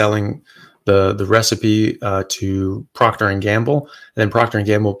ended up selling the recipe to Procter & Gamble. And then Procter &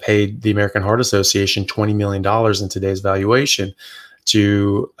 Gamble paid the American Heart Association $20 million in today's valuation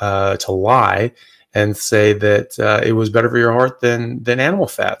to lie and say that it was better for your heart than animal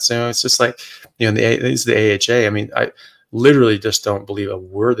fats. So it's just like, you know, it's the AHA. I mean, I literally just don't believe a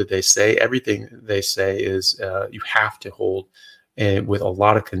word that they say. Everything they say is you have to hold with a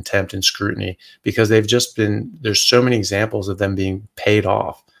lot of contempt and scrutiny, because they've just been, there's so many examples of them being paid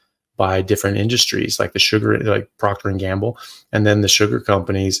off by different industries, like the sugar, like Procter & Gamble, and then the sugar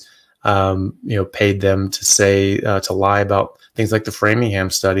companies, you know, paid them to say, to lie about things like the Framingham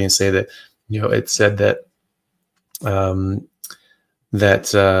study and say that, you know, it said that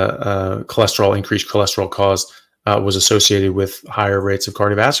cholesterol, increased cholesterol was associated with higher rates of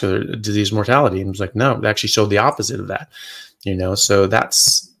cardiovascular disease mortality. And it was like, no, it actually showed the opposite of that, you know. So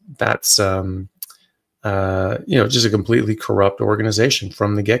that's you know, just a completely corrupt organization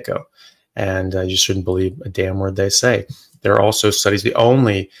from the get-go. And you shouldn't believe a damn word they say. There are also studies, the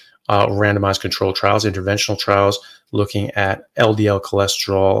only randomized controlled trials, interventional trials, looking at LDL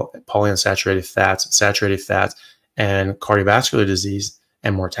cholesterol, polyunsaturated fats, saturated fats, and cardiovascular disease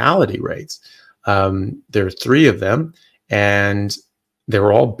and mortality rates. There are 3 of them, and they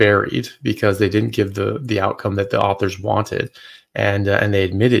were all buried because they didn't give the outcome that the authors wanted. And they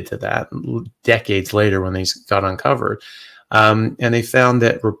admitted to that decades later when these got uncovered. And they found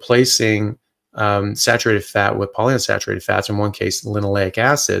that replacing saturated fat with polyunsaturated fats, in one case linoleic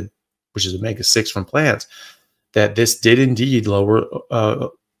acid, which is omega-6 from plants, that this did indeed lower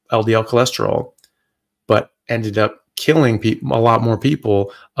LDL cholesterol, but ended up killing a lot more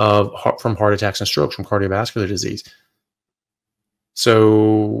people from heart attacks and strokes, from cardiovascular disease. So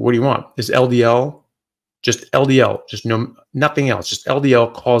what do you want? Is LDL, just LDL, just nothing else, just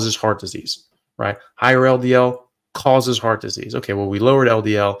LDL causes heart disease, right? Higher LDL causes heart disease. Okay, well, we lowered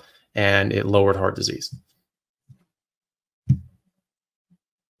LDL and it lowered heart disease.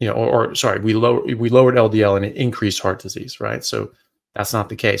 You know, or sorry, we lowered LDL and it increased heart disease, right? So that's not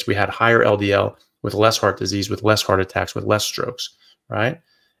the case. We had higher LDL with less heart disease, with less heart attacks, with less strokes, right?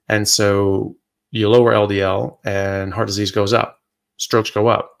 And so you lower LDL and heart disease goes up, strokes go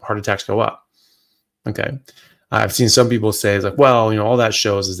up, heart attacks go up. Okay. I've seen some people say, it's like, well, you know, all that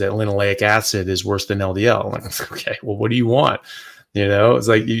shows is that linoleic acid is worse than LDL. I'm like, okay, well, what do you want? You know, it's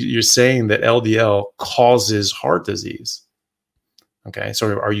like you're saying that LDL causes heart disease. Okay,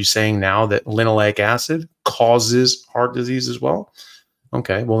 so are you saying now that linoleic acid causes heart disease as well?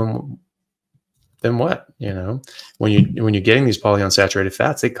 Okay, well, then what? You know, when you're getting these polyunsaturated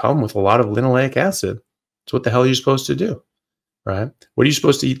fats, they come with a lot of linoleic acid. So what the hell are you supposed to do, right? What are you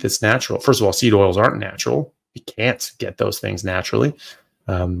supposed to eat that's natural? First of all, seed oils aren't natural. We can't get those things naturally.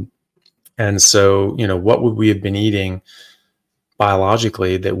 And so, what would we have been eating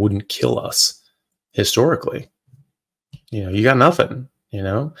biologically that wouldn't kill us historically? You got nothing,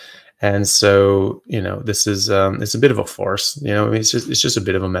 And so, this is, it's a bit of a farce, it's just a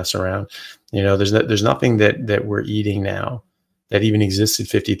bit of a mess around. There's nothing that we're eating now that even existed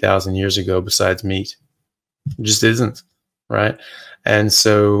 50,000 years ago besides meat. It just isn't, right? And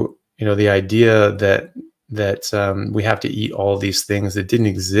so, the idea that we have to eat all these things that didn't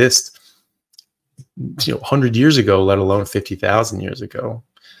exist 100 years ago, let alone 50,000 years ago,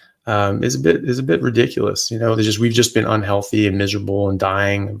 is a bit ridiculous. We've just been unhealthy and miserable and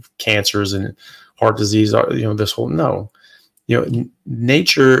dying of cancers and heart disease. This whole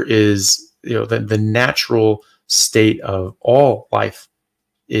nature is the natural state of all life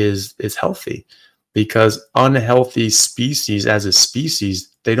is healthy, because unhealthy species as a species,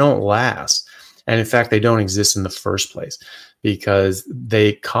 they don't last. And in fact, they don't exist in the first place, because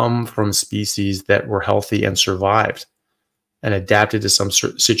they come from species that were healthy and survived and adapted to some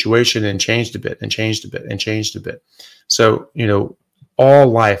situation and changed a bit and changed a bit and changed a bit. So, all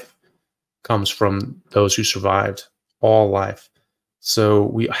life comes from those who survived, all life. So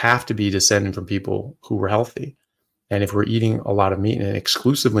we have to be descended from people who were healthy. And if we're eating a lot of meat and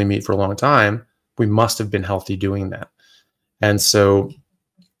exclusively meat for a long time, we must have been healthy doing that. And so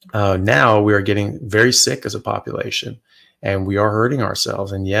now we are getting very sick as a population, and we are hurting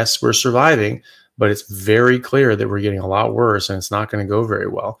ourselves. And yes, we're surviving, but it's very clear that we're getting a lot worse, and it's not going to go very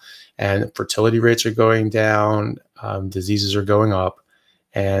well. And fertility rates are going down, diseases are going up.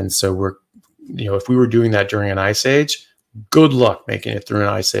 And so we're, if we were doing that during an ice age, good luck making it through an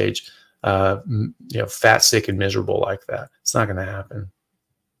ice age, fat, sick, and miserable like that. It's not going to happen.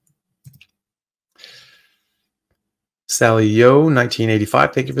 Sally Yo,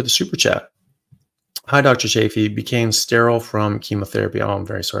 1985, thank you for the super chat. Hi, Dr. Chaffee. Became sterile from chemotherapy. Oh, I'm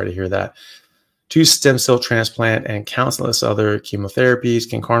very sorry to hear that. 2 stem cell transplant and countless other chemotherapies.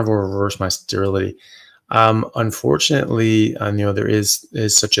 Can carnivore reverse my sterility? Unfortunately, there is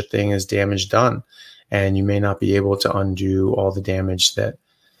such a thing as damage done, and you may not be able to undo all the damage that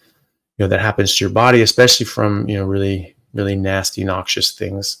that happens to your body, especially from really, really nasty, noxious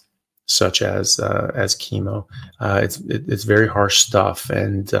things such as chemo. It's very harsh stuff,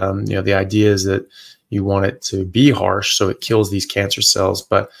 and the idea is that you want it to be harsh so it kills these cancer cells,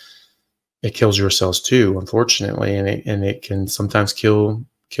 but it kills your cells too, unfortunately, and it can sometimes kill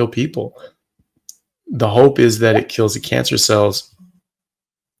people. The hope is that it kills the cancer cells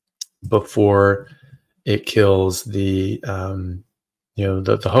before it kills the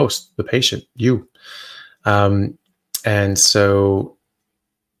the host, the patient, you. And so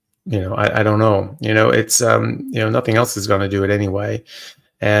I don't know. It's nothing else is going to do it anyway,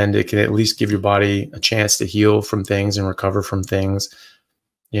 and it can at least give your body a chance to heal from things and recover from things.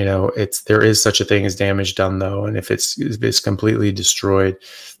 There is such a thing as damage done, though, and if it's completely destroyed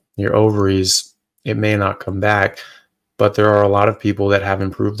your ovaries, it may not come back. But there are a lot of people that have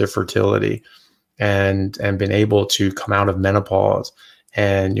improved their fertility and been able to come out of menopause,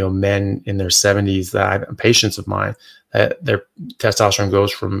 and men in their 70s, that patients of mine, that their testosterone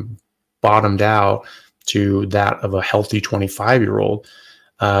goes from bottomed out to that of a healthy 25-year-old.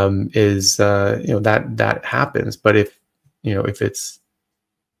 That happens. But if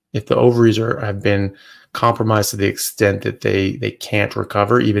the ovaries have been compromised to the extent that they can't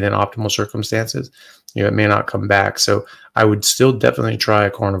recover, even in optimal circumstances, it may not come back. So I would still definitely try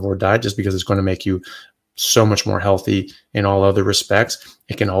a carnivore diet, just because it's going to make you so much more healthy in all other respects.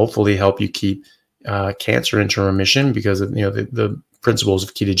 It can hopefully help you keep cancer into remission, because of the principles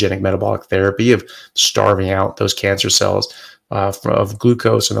of ketogenic metabolic therapy, of starving out those cancer cells of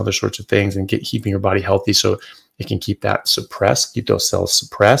glucose and other sorts of things, and keeping your body healthy so it can keep that suppressed, keep those cells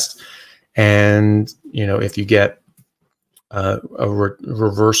suppressed. And if you get a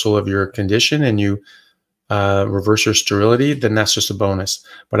reversal of your condition and you reverse your sterility, then that's just a bonus.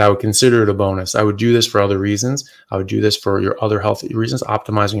 But I would consider it a bonus. I would do this for other reasons. I would do this for your other healthy reasons,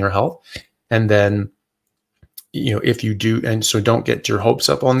 optimizing your health. And then, if you do, and so don't get your hopes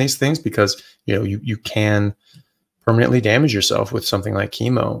up on these things, because, you can permanently damage yourself with something like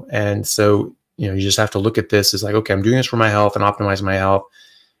chemo. And so, you just have to look at this as like, okay, I'm doing this for my health and optimizing my health,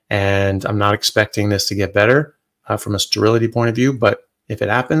 and I'm not expecting this to get better from a sterility point of view. But if it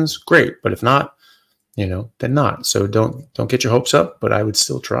happens, great. But if not, then not. So don't get your hopes up, but I would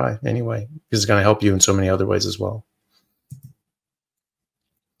still try anyway, because it's going to help you in so many other ways as well.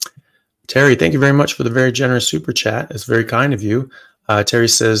 Terry, thank you very much for the very generous super chat. It's very kind of you. Terry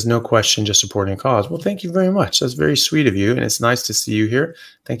says, no question, just supporting a cause. Well, thank you very much. That's very sweet of you, and it's nice to see you here.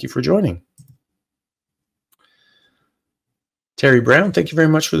 Thank you for joining. Terry Brown, thank you very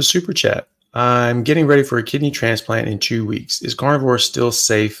much for the super chat. I'm getting ready for a kidney transplant in 2 weeks. Is carnivore still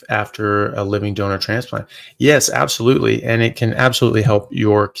safe after a living donor transplant? Yes, absolutely. And it can absolutely help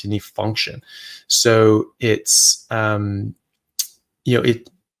your kidney function. So it's,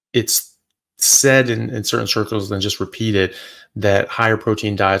 it's said in certain circles and just repeated that higher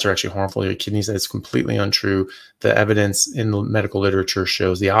protein diets are actually harmful to your kidneys. That's completely untrue. The evidence in the medical literature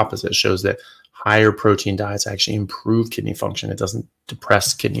shows the opposite, shows that higher protein diets actually improve kidney function. It doesn't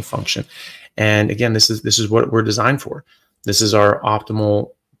depress kidney function. And again, this is what we're designed for. This is our optimal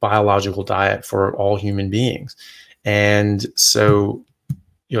biological diet for all human beings. And so,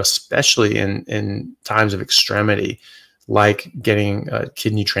 especially in times of extremity, like getting a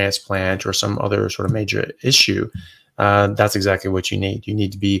kidney transplant or some other sort of major issue, that's exactly what you need. You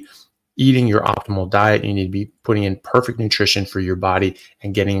need to be eating your optimal diet. You need to be putting in perfect nutrition for your body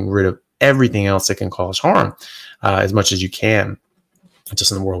and getting rid of everything else that can cause harm as much as you can.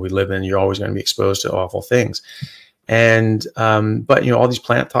 Just in the world we live in, you're always going to be exposed to awful things. And but all these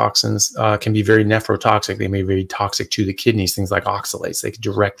plant toxins can be very nephrotoxic. They may be very toxic to the kidneys. Things like oxalates, they can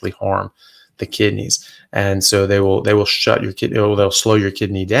directly harm the kidneys, and so they will shut your kidney. They'll slow your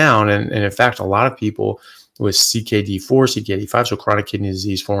kidney down. And in fact, a lot of people with CKD4, CKD5, so chronic kidney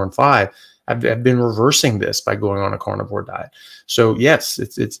disease 4 and 5, have been reversing this by going on a carnivore diet. So yes,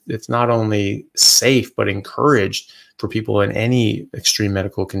 it's not only safe but encouraged for people in any extreme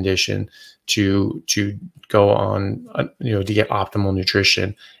medical condition to go on, to get optimal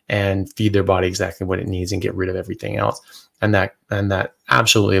nutrition and feed their body exactly what it needs and get rid of everything else. And that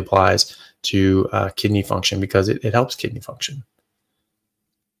absolutely applies to kidney function, because it helps kidney function.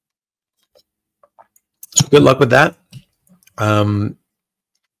 So good luck with that.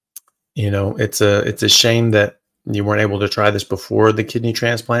 It's a shame that you weren't able to try this before the kidney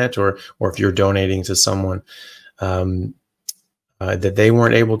transplant, or if you're donating to someone that they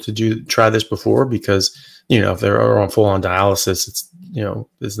weren't able to try this before, because if they're on full-on dialysis,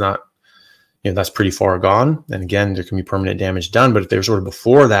 it's not, that's pretty far gone. And again, there can be permanent damage done. But if they're sort of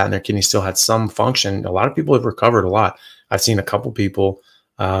before that and their kidney still had some function, a lot of people have recovered a lot. I've seen a couple people,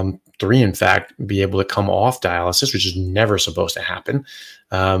 3 in fact, be able to come off dialysis, which is never supposed to happen.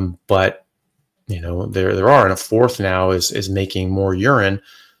 But there are, and a 4th now is making more urine.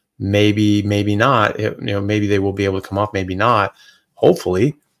 Maybe not. Maybe they will be able to come off. Maybe not.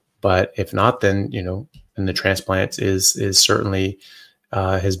 Hopefully, but if not, then then the transplant is certainly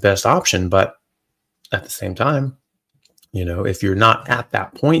his best option. But at the same time, if you're not at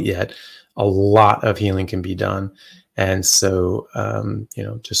that point yet, a lot of healing can be done. And so,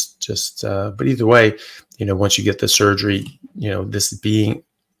 but either way, once you get the surgery, this being,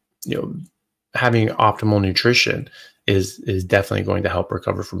 having optimal nutrition is definitely going to help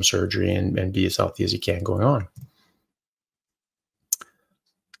recover from surgery and be as healthy as you can going on.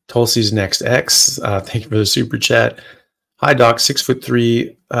 Tulsi's Next X, thank you for the super chat. Hi, Doc,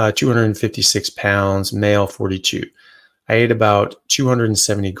 6'3", 256 pounds, male, 42. I ate about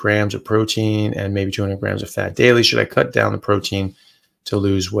 270 grams of protein and maybe 200 grams of fat daily. Should I cut down the protein to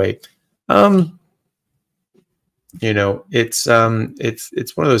lose weight? It's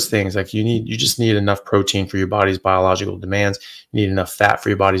one of those things, like you just need enough protein for your body's biological demands. You need enough fat for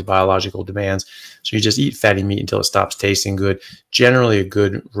your body's biological demands. So you just eat fatty meat until it stops tasting good. Generally, a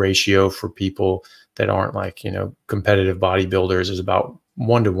good ratio for people that aren't like, competitive bodybuilders is about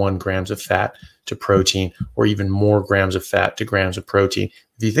 1 to 1 grams of fat to protein, or even more grams of fat to grams of protein.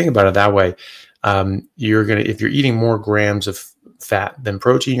 If you think about it that way, if you're eating more grams of fat than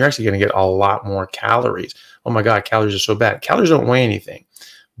protein, you're actually going to get a lot more calories. Oh my God, calories are so bad. Calories don't weigh anything.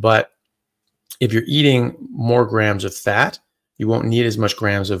 But if you're eating more grams of fat, you won't need as much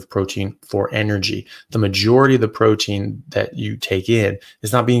grams of protein for energy. The majority of the protein that you take in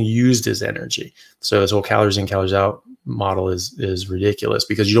is not being used as energy. So this whole calories in, calories out model is ridiculous,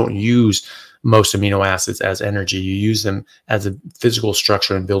 because you don't use most amino acids as energy. You use them as a physical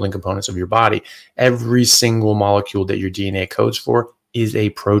structure and building components of your body. Every single molecule that your DNA codes for is a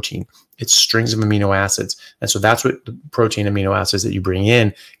protein. It's strings of amino acids. And so that's what the protein amino acids that you bring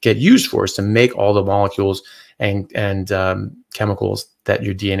in get used for, is to make all the molecules and chemicals that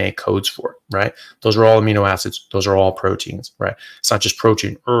your DNA codes for, right? Those are all amino acids. Those are all proteins, right? It's not just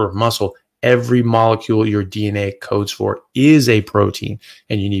protein, muscle. Every molecule your DNA codes for is a protein,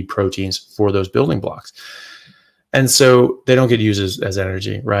 and you need proteins for those building blocks. And so they don't get used as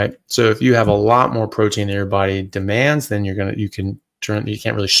energy, right? So if you have a lot more protein than your body demands, then you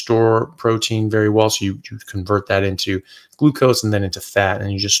can't really store protein very well. So you convert that into glucose and then into fat,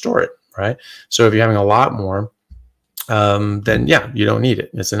 and you just store it, right? So if you're having a lot more, then yeah, you don't need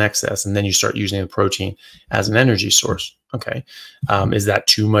it. It's an excess. And then you start using the protein as an energy source. Okay. Is that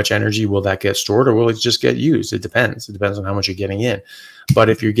too much energy? Will that get stored or will it just get used? It depends. It depends on how much you're getting in. But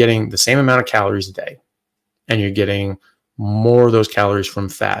if you're getting the same amount of calories a day and you're getting more of those calories from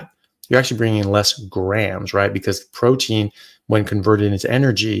fat, you're actually bringing in less grams, right? Because protein, when converted into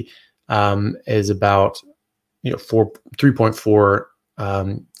energy, is about 3.4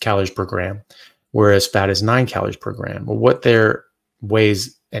 calories per gram, whereas fat is 9 calories per gram. Well, what there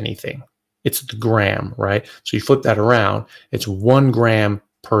weighs anything? It's the gram, right? So you flip that around, it's 1 gram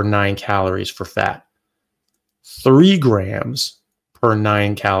per 9 calories for fat, 3 grams per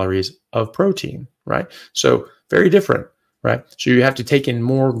 9 calories of protein, right? So very different, right? So you have to take in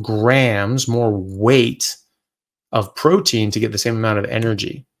more grams, more weight of protein to get the same amount of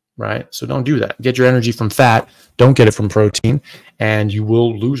energy, right? So don't do that. Get your energy from fat. Don't get it from protein, and you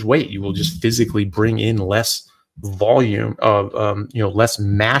will lose weight. You will just physically bring in less volume of, less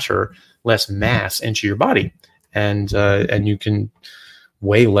matter, less mass into your body, and you can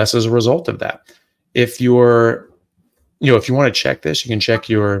weigh less as a result of that. If you're, if you want to check this, you can check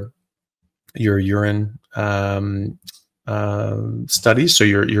your urine studies, so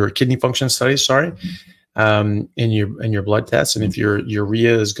your kidney function studies, sorry, in your blood tests. And if your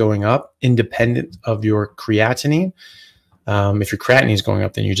urea is going up independent of your creatinine, if your creatinine is going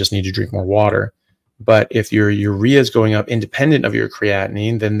up, then you just need to drink more water. But if your urea is going up independent of your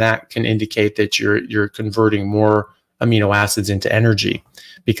creatinine, then that can indicate that you're converting more amino acids into energy,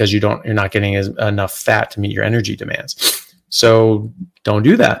 because you're not getting enough fat to meet your energy demands. So don't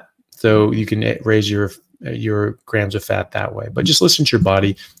do that. So you can raise your grams of fat that way. But just listen to your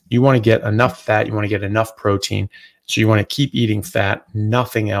body. You want to get enough fat. You want to get enough protein. So you want to keep eating fat,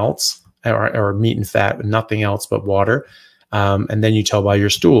 nothing else, or meat and fat, nothing else but water. And then you tell by your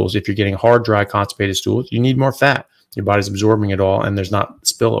stools. If you're getting hard, dry, constipated stools, you need more fat. Your body's absorbing it all, and there's not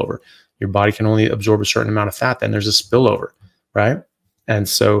spillover. Your body can only absorb a certain amount of fat, then there's a spillover, right? And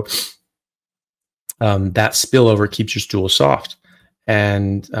so that spillover keeps your stool soft.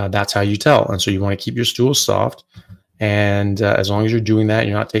 And that's how you tell. And so you want to keep your stool soft. And as long as you're doing that,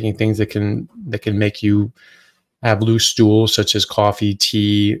 you're not taking things that can make you have loose stools, such as coffee,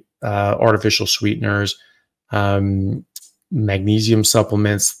 tea, artificial sweeteners, magnesium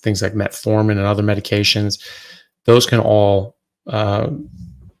supplements, things like metformin and other medications. Those can all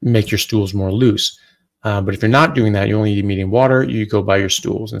make your stools more loose. But if you're not doing that, you only eat meat and water, you go by your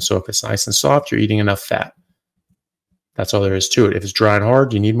stools. And so if it's nice and soft, you're eating enough fat. That's all there is to it. If it's dry and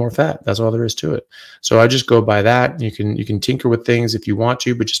hard, you need more fat. That's all there is to it. So I just go by that. You can tinker with things if you want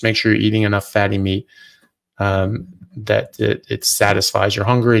to, but just make sure you're eating enough fatty meat that it satisfies your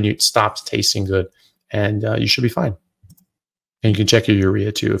hunger and it stops tasting good, and you should be fine. And you can check your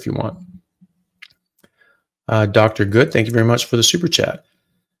urea too if you want. Dr. Good, thank you very much for the super chat.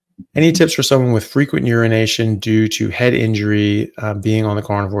 Any tips for someone with frequent urination due to head injury being on the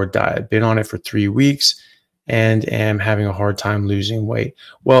carnivore diet? Been on it for 3 weeks and am having a hard time losing weight.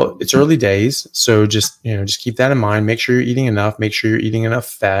 Well, it's early days, so just keep that in mind. Make sure you're eating enough. Make sure you're eating enough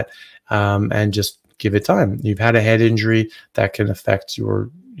fat, and just give it time. You've had a head injury that can affect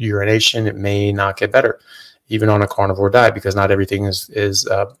your urination. It may not get better, even on a carnivore diet, because not everything is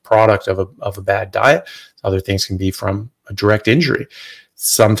a product of a bad diet. Other things can be from a direct injury.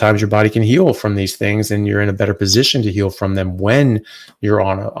 Sometimes your body can heal from these things, and you're in a better position to heal from them when you're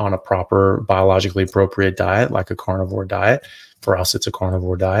on a proper biologically appropriate diet, like a carnivore diet. For us, it's a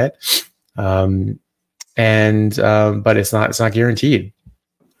carnivore diet, but it's not guaranteed.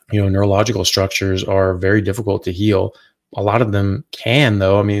 Neurological structures are very difficult to heal. A lot of them can,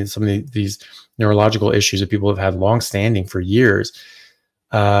 though. I mean, some of these neurological issues that people have had long-standing for years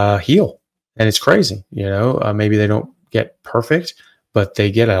heal, and it's crazy. Maybe they don't get perfect, but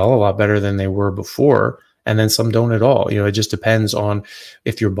they get a hell of a lot better than they were before. And then some don't at all. It just depends on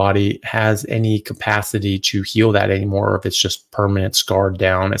if your body has any capacity to heal that anymore, or if it's just permanent scarred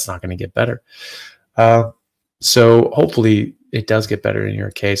down, it's not going to get better. So hopefully it does get better in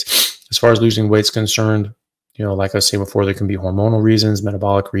your case. As far as losing weight's concerned, like I was saying before, there can be hormonal reasons,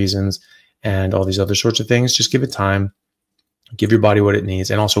 metabolic reasons, and all these other sorts of things. Just give it time, give your body what it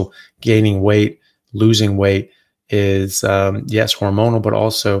needs. And also gaining weight, losing weight is, yes, hormonal, but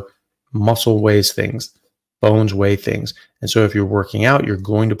also muscle weighs things, bones weigh things. And so if you're working out, you're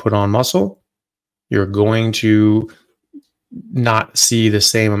going to put on muscle. You're going to not see the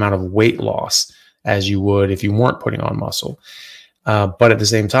same amount of weight loss as you would if you weren't putting on muscle. But at the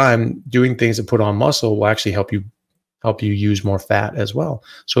same time, doing things to put on muscle will actually help you use more fat as well.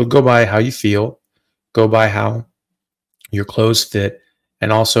 So go by how you feel, go by how your clothes fit,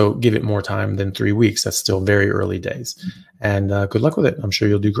 and also give it more time than 3 weeks. That's still very early days. And good luck with it. I'm sure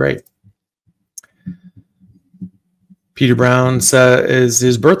you'll do great. Peter Brown is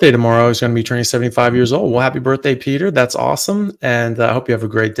his birthday tomorrow. He's going to be turning 75 years old. Well, happy birthday, Peter. That's awesome. And I hope you have a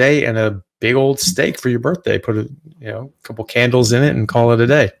great day and a big old steak for your birthday. Put a couple candles in it and call it a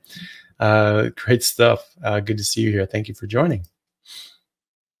day. Great stuff. Good to see you here. Thank you for joining.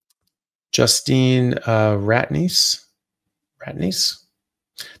 Justine Ratniece.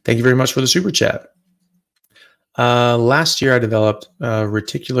 Thank you very much for the super chat. Last year, I developed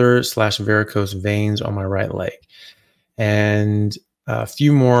reticular/varicose veins on my right leg and a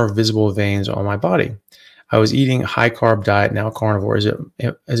few more visible veins on my body. I was eating a high-carb diet, now carnivore. Is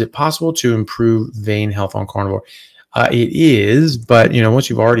it possible to improve vein health on carnivore? It is, but once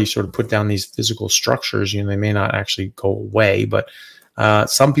you've already sort of put down these physical structures, they may not actually go away. But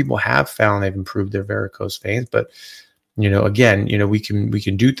some people have found they've improved their varicose veins. But again, we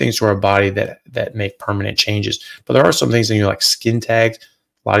can do things to our body that make permanent changes. But there are some things like skin tags.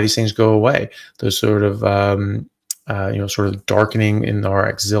 A lot of these things go away. Those sort of sort of darkening in our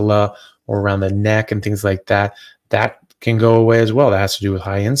axilla or around the neck and things like that, that can go away as well. That has to do with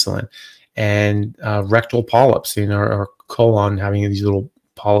high insulin. And rectal polyps, our colon having these little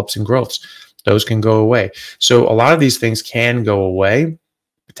polyps and growths, those can go away. So a lot of these things can go away,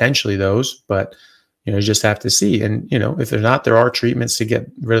 potentially those, but you just have to see. And if they're not, there are treatments to get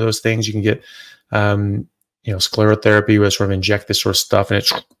rid of those things. You can get sclerotherapy, where sort of inject this sort of stuff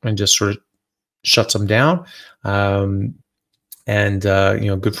and just sort of shuts them down. A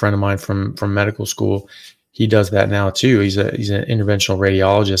good friend of mine from medical school, he does that now too. He's an interventional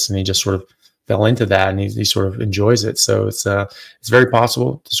radiologist, and he just sort of fell into that, and he sort of enjoys it. So it's very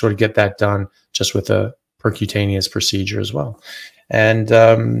possible to sort of get that done just with a percutaneous procedure as well. And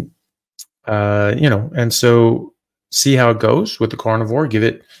and so see how it goes with the carnivore. Give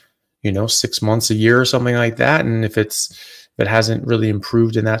it 6 months, a year, or something like that. And if it hasn't really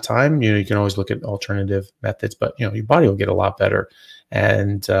improved in that time, you can always look at alternative methods. But your body will get a lot better,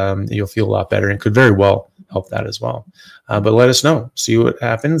 and you'll feel a lot better, and could very well help that as well. But let us know, see what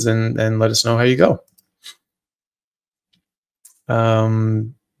happens, and let us know how you go.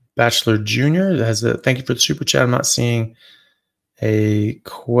 Bachelor Junior thank you for the super chat. I'm not seeing a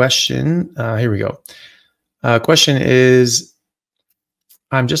question. Here we go. Question is,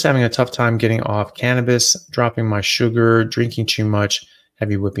 I'm just having a tough time getting off cannabis, dropping my sugar, drinking too much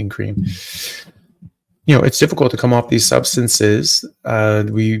heavy whipping cream. It's difficult to come off these substances.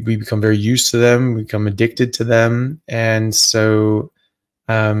 We become very used to them. We become addicted to them. And so,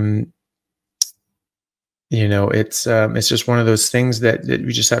 it's just one of those things that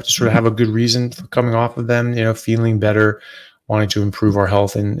we just have to sort of have a good reason for coming off of them, feeling better, wanting to improve our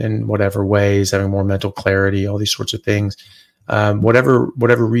health in whatever ways, having more mental clarity, all these sorts of things.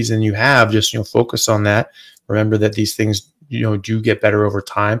 Whatever reason you have, just focus on that. Remember that these things do get better over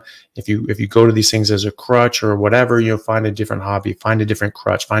time. If you go to these things as a crutch or whatever, find a different hobby, find a different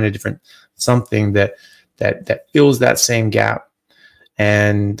crutch, find a different something that fills that same gap,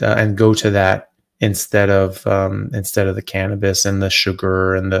 and go to that instead of the cannabis and the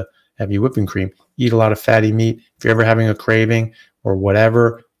sugar and the heavy whipping cream. Eat a lot of fatty meat. If you're ever having a craving or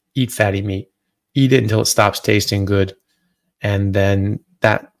whatever, eat fatty meat. Eat it until it stops tasting good. And then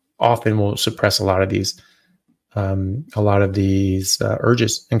that often will suppress a lot of these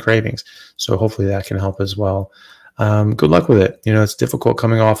urges and cravings. So hopefully that can help as well. Good luck with it. It's difficult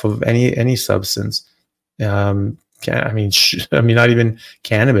coming off of any substance. Not even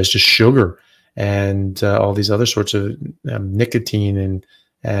cannabis, just sugar and all these other sorts of nicotine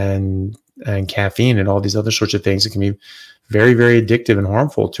and caffeine and all these other sorts of things. It can be very, very addictive and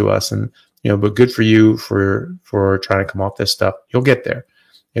harmful to us. And but good for you for trying to come off this stuff. You'll get there.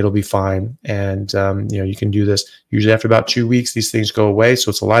 It'll be fine. And, you can do this. Usually after about 2 weeks, these things go away. So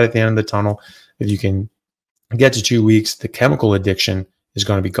it's a light at the end of the tunnel. If you can get to 2 weeks, the chemical addiction is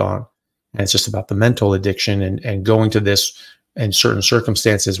going to be gone. And it's just about the mental addiction and going to this in certain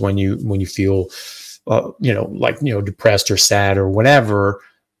circumstances when you feel, depressed or sad or whatever,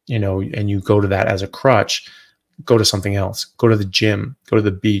 and you go to that as a crutch. Go to something else. Go to the gym. Go to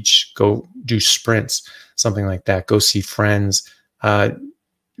the beach. Go do sprints, something like that. Go see friends.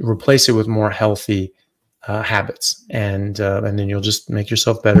 Replace it with more healthy habits, and then you'll just make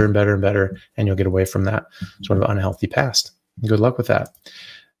yourself better and better and better, and you'll get away from that sort of unhealthy past. Good luck with that.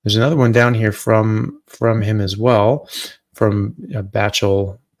 There's another one down here from him as well, from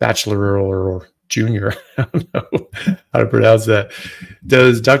Bachelor or Junior. I don't know how to pronounce that.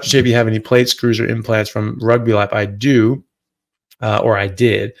 Does Dr. JB have any plate screws or implants from rugby life? I do. or I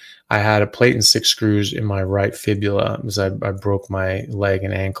did. I had a plate and 6 screws in my right fibula because I broke my leg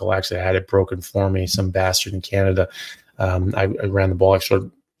and ankle. Actually, I had it broken for me. Some bastard in Canada. I ran the ball, sort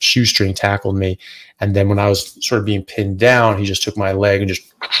of shoestring tackled me. And then when I was sort of being pinned down, he just took my leg and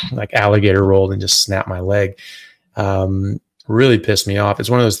just like alligator rolled and just snapped my leg. Really pissed me off. It's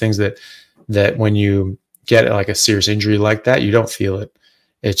one of those things that when you get like a serious injury like that, you don't feel it.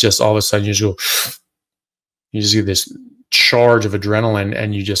 It's just all of a sudden you just get this charge of adrenaline,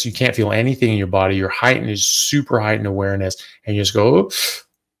 and you can't feel anything in your body. Your heightened is super heightened awareness, and you just go, oh,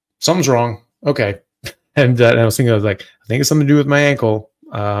 something's wrong. Okay. And I was thinking, I think it's something to do with my ankle,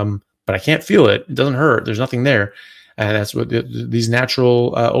 but I can't feel it. It doesn't hurt. There's nothing there. And that's what these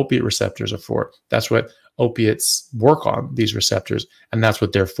natural opiate receptors are for. That's what opiates work on, these receptors, and that's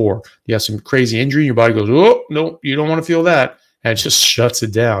what they're for. You have some crazy injury, your body goes, oh, no, you don't want to feel that, and it just shuts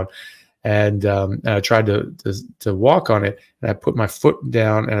it down. And I tried to walk on it, and I put my foot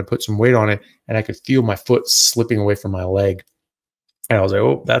down and I put some weight on it, and I could feel my foot slipping away from my leg. And I was like,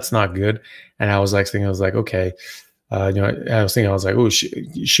 oh, that's not good. And I was like thinking, okay, I was like, oh,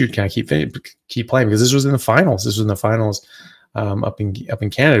 shoot, can I keep playing? Because this was in the finals. This was in the finals up in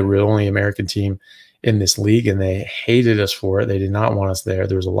Canada. We were the only American team in this league, and they hated us for it. They did not want us there.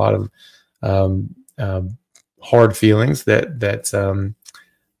 There was a lot of hard feelings that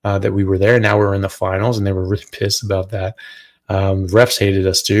we were there. Now we're in the finals, and they were really pissed about that. Refs hated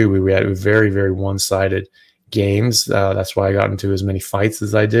us too. We had very, very one-sided games. That's why I got into as many fights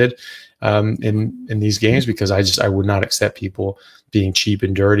as I did in these games, because I would not accept people being cheap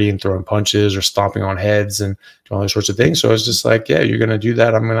and dirty and throwing punches or stomping on heads and doing all those sorts of things. So I was just like, yeah, you're going to do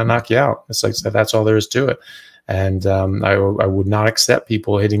that, I'm going to knock you out. It's like, that's all there is to it. And I would not accept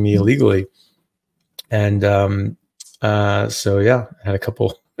people hitting me illegally. And so yeah, I had a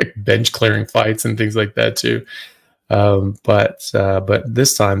couple like bench clearing fights and things like that too. But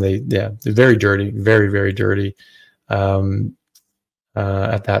this time they're very dirty, very, very dirty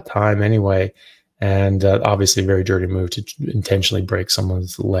at that time anyway. And obviously a very dirty move to intentionally break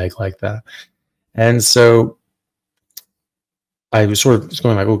someone's leg like that. And so I was sort of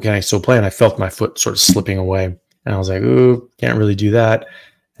going like, oh, can I still play? And I felt my foot sort of slipping away. And I was like, ooh, can't really do that.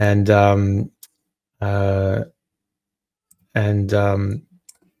 And so,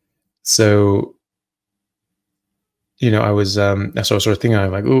 I was, so I was sort of thinking,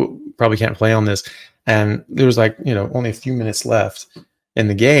 I'm like, ooh, probably can't play on this. And there was like, only a few minutes left in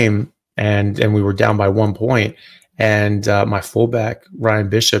the game, and we were down by 1 point. And my fullback, Ryan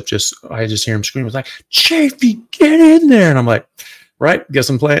Bishop, I just hear him scream. It's like, Chaffee, get in there. And I'm like, right, guess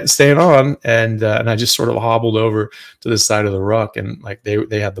I'm staying on. And I just sort of hobbled over to the side of the ruck, and like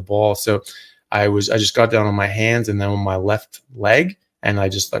they had the ball. So I just got down on my hands and then on my left leg, and I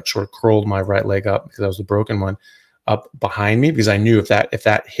just like sort of curled my right leg up, because that was the broken one, up behind me, because I knew if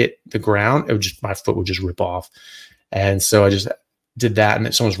that hit the ground, my foot would just rip off. And so I just did that,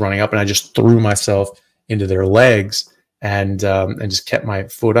 and someone was running up, and I just threw myself into their legs and just kept my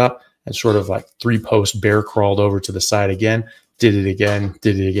foot up and sort of like 3-post bear crawled over to the side again, did it again,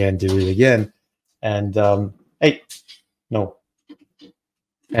 did it again, did it again. And hey, no.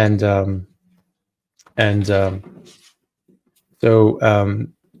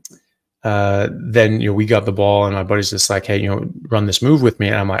 Then we got the ball, and my buddy's just like, hey, run this move with me.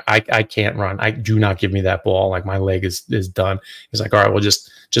 And I'm like, I can't run. Do not give me that ball. Like, my leg is done. He's like, all right, well, just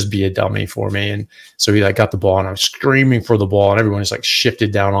be a dummy for me. And so he like got the ball, and I was screaming for the ball, and everyone just like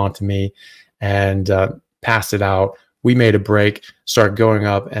shifted down onto me and passed it out. We made a break, started going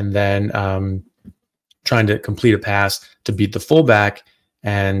up, and then trying to complete a pass to beat the fullback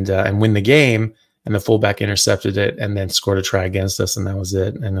and win the game. And the fullback intercepted it and then scored a try against us, and that was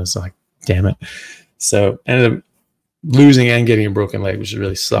it. And it was like, damn it. So ended up losing and getting a broken leg, which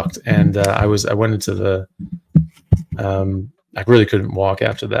really sucked. And I went into the I really couldn't walk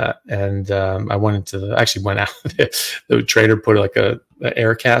after that. And I went out. The trainer put like an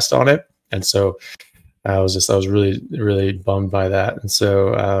air cast on it, and so I was really, really bummed by that. And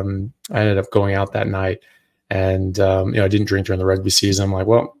so I ended up going out that night. And, I didn't drink during the rugby season. I'm like,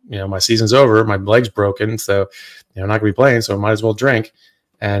 well, my season's over. My leg's broken. So, I'm not gonna be playing. So I might as well drink.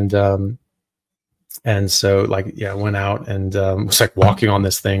 And so like, yeah, I went out and was like walking on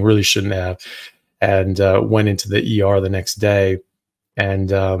this thing, really shouldn't have. And went into the ER the next day. And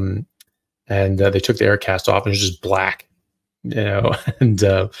they took the air cast off, and it was just black, and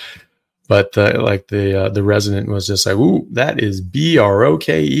but the resident was just like, ooh, that is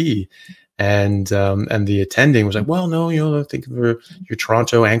BROKE. And the attending was like, well, no, think of your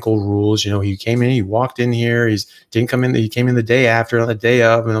Toronto ankle rules. He came in, he walked in here, didn't come in, he came in the day after, on the day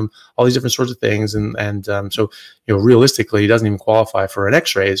of, and all these different sorts of things. And so, realistically, he doesn't even qualify for an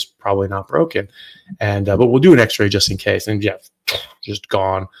X-ray. Is probably not broken. And, but we'll do an X-ray just in case. And yeah, just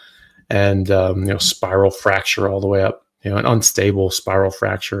gone. And, spiral fracture all the way up, an unstable spiral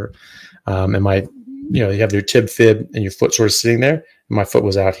fracture. And you have your tib fib and your foot sort of sitting there. And my foot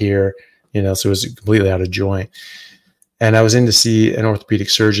was out here. So it was completely out of joint. And I was in to see an orthopedic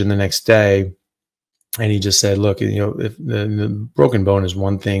surgeon the next day, and he just said, look, if the broken bone is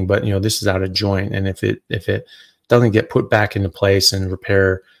one thing, but this is out of joint, and if it doesn't get put back into place and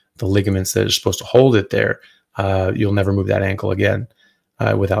repair the ligaments that are supposed to hold it there, you'll never move that ankle again.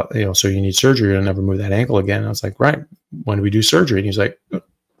 Without, so you need surgery to never move that ankle again. And I was like, right, when do we do surgery? And he's like,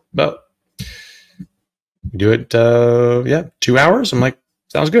 well, we do it, 2 hours. I'm like,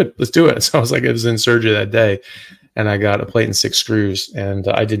 sounds good. Let's do it. So I was in surgery that day, and I got a plate and 6 screws, and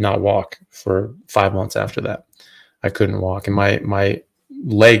I did not walk for 5 months after that. I couldn't walk, and my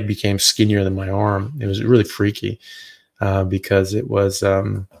leg became skinnier than my arm. It was really freaky because it was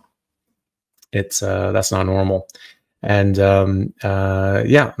that's not normal. And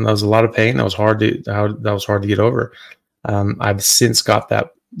that was a lot of pain. That was hard to get over. I've since got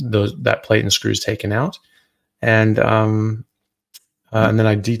that plate and screws taken out, and then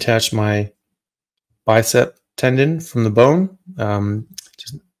I detached my bicep tendon from the bone.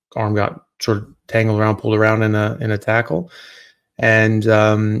 Just arm got sort of tangled around, pulled around in a tackle, and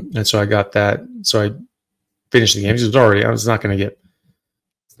so I got that. So I finished the game. It's not going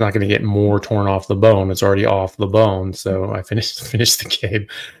to get more torn off the bone. It's already off the bone. So I finished the game,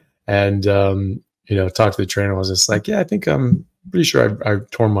 and talked to the trainer. I was just like, yeah, I think I'm pretty sure I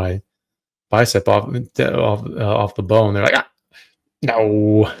tore my bicep off the bone. They're like,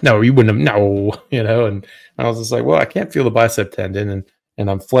 no, you wouldn't have, and I was just like, well, I can't feel the bicep tendon, and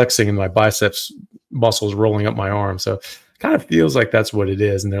I'm flexing, and my biceps muscles rolling up my arm. So it kind of feels like that's what it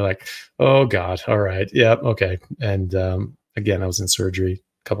is. And they're like, oh God, all right. Yeah. Okay. And, again, I was in surgery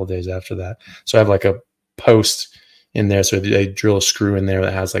a couple of days after that. So I have like a post in there. So they drill a screw in there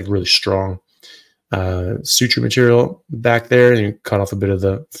that has like really strong, suture material back there, and you cut off a bit of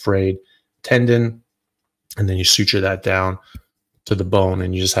the frayed tendon, and then you suture that down to the bone,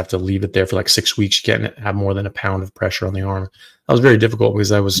 and you just have to leave it there for like 6 weeks. You can't have more than a pound of pressure on the arm. That was very difficult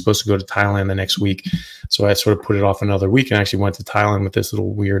because I was supposed to go to Thailand the next week. So I sort of put it off another week, and actually went to Thailand with this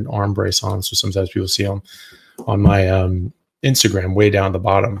little weird arm brace on. So sometimes people see on my Instagram, way down the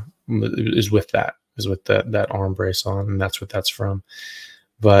bottom is with that arm brace on, and that's what that's from.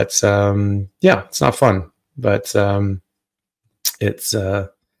 But yeah, it's not fun, but it's it's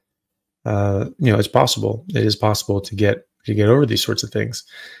possible. It is possible to get over these sorts of things.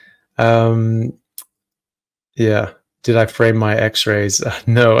 Yeah. Did I frame my x-rays?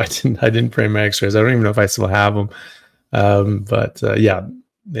 No, I didn't frame my x-rays. I don't even know if I still have them. But yeah,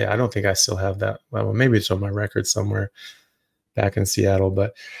 I don't think I still have that. Well, maybe it's on my record somewhere back in Seattle,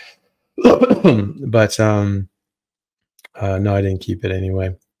 but no, I didn't keep it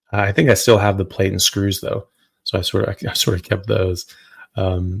anyway. I think I still have the plate and screws though. So I sort of kept those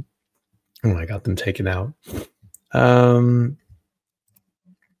when I got them taken out.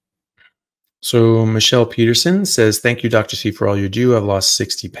 So Michelle Peterson says, thank you, Dr. C, for all you do. I've lost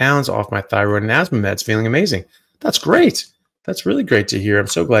 60 pounds off my thyroid and asthma meds, feeling amazing. That's great. That's really great to hear. I'm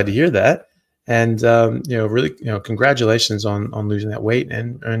so glad to hear that. And, really, congratulations on losing that weight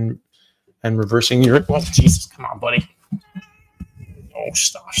and reversing your, well, Jesus, come on, buddy. Oh,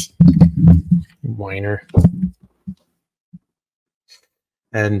 stop. Whiner.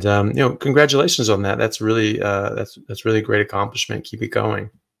 And, congratulations on that. That's really, that's really a great accomplishment. Keep it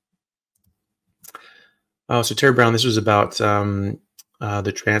going. Oh, so Terry Brown, this was about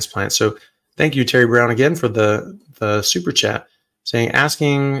the transplant. So thank you, Terry Brown, again for the super chat,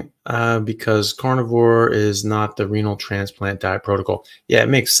 asking because carnivore is not the renal transplant diet protocol. Yeah, it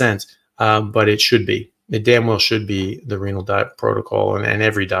makes sense, but it should be. It damn well should be the renal diet protocol and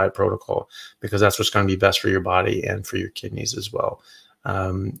every diet protocol, because that's what's going to be best for your body and for your kidneys as well,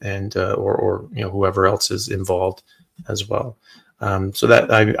 or whoever else is involved as well. So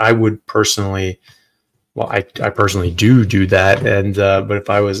that I would personally. Well, I personally do that, and but if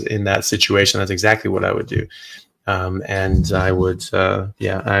I was in that situation, that's exactly what I would do, and I would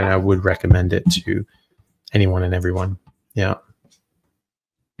I would recommend it to anyone and everyone. Yeah.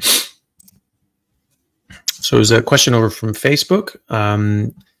 So there's a question over from Facebook.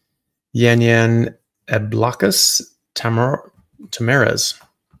 Yan Eblakas Tamaras.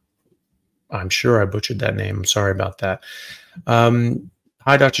 I'm sure I butchered that name. I'm sorry about that.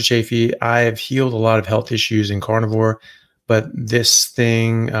 Hi, Dr. Chaffee. I have healed a lot of health issues in carnivore, but this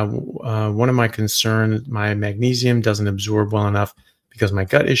thing, one of my concerns, my magnesium doesn't absorb well enough because my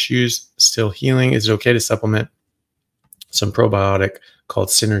gut issues still healing. Is it okay to supplement some probiotic called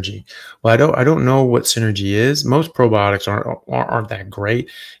Synergy? Well, I don't know what Synergy is. Most probiotics aren't that great.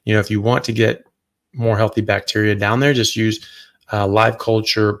 You know, if you want to get more healthy bacteria down there, just use live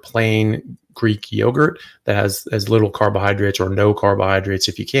culture plain Greek yogurt that has as little carbohydrates or no carbohydrates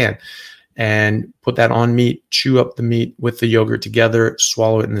if you can, and put that on meat, chew up the meat with the yogurt together,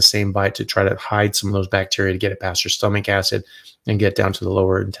 swallow it in the same bite to try to hide some of those bacteria to get it past your stomach acid and get down to the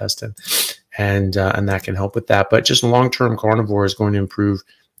lower intestine. And that can help with that. But just long-term carnivore is going to improve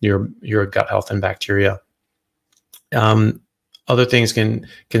your gut health and bacteria. Other things can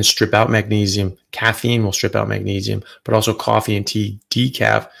strip out magnesium. Caffeine will strip out magnesium, but also coffee and tea,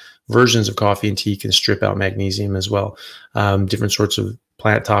 decaf versions of coffee and tea can strip out magnesium as well. Different sorts of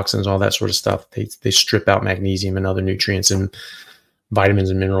plant toxins, all that sort of stuff. They strip out magnesium and other nutrients and vitamins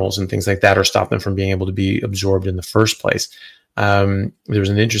and minerals and things like that, or stop them from being able to be absorbed in the first place. There was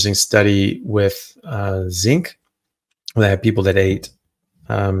an interesting study with zinc. They had people that ate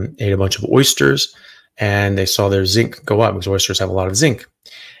a bunch of oysters, and they saw their zinc go up because oysters have a lot of zinc.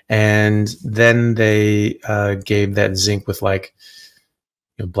 And then they gave that zinc with like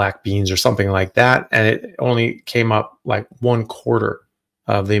black beans or something like that, and it only came up like 1/4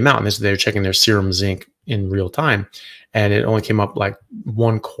 of the amount. And they're checking their serum zinc in real time, and it only came up like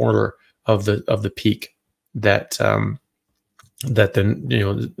 1/4 of the peak that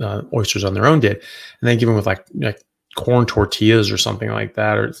the oysters on their own did. And then given with like corn tortillas or something like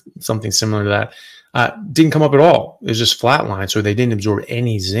that, or something similar to that, didn't come up at all. It was just flatline. So they didn't absorb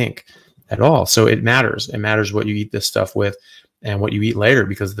any zinc at all. So it matters. It matters what you eat this stuff with and what you eat later,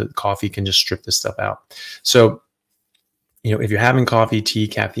 because the coffee can just strip this stuff out. So, if you're having coffee, tea,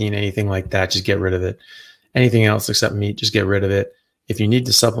 caffeine, anything like that, just get rid of it. Anything else except meat, just get rid of it. If you need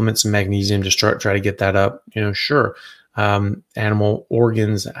to supplement some magnesium, just try to get that up. Sure. Animal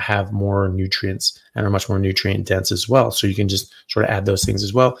organs have more nutrients and are much more nutrient dense as well. So you can just sort of add those things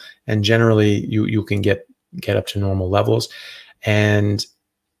as well. And generally you can get up to normal levels. And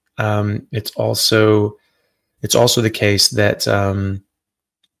it's also the case that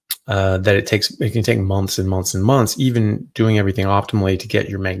that it can take months and months and months, even doing everything optimally, to get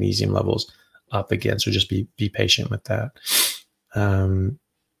your magnesium levels up again. So just be patient with that.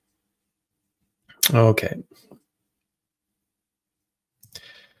 Okay.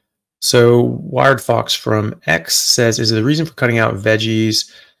 So Wired Fox from X says, is it the reason for cutting out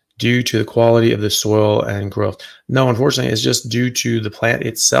veggies due to the quality of the soil and growth? No, unfortunately, it's just due to the plant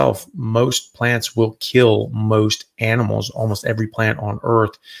itself. Most plants will kill most animals. Almost every plant on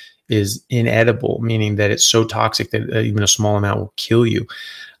Earth is inedible, meaning that it's so toxic that even a small amount will kill you.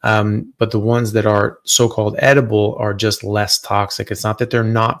 But the ones that are so-called edible are just less toxic. It's not that they're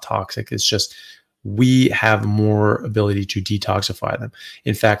not toxic. It's just we have more ability to detoxify them.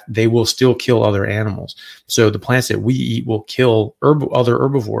 In fact, they will still kill other animals. So the plants that we eat will kill other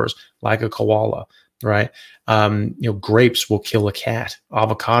herbivores, like a koala, right? Grapes will kill a cat.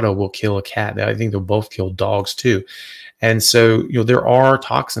 Avocado will kill a cat. I think they'll both kill dogs too. And so, there are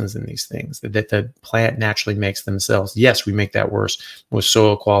toxins in these things that the plant naturally makes themselves. Yes, we make that worse with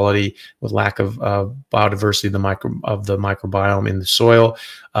soil quality, with lack of biodiversity of the microbiome in the soil,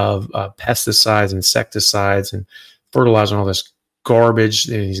 of pesticides, insecticides, and fertilizer, and all this garbage,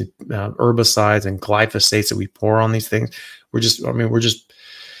 these herbicides and glyphosates that we pour on these things. We're just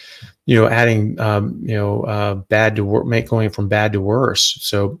adding, bad to worse, going from bad to worse.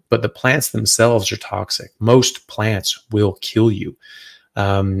 So, but the plants themselves are toxic. Most plants will kill you.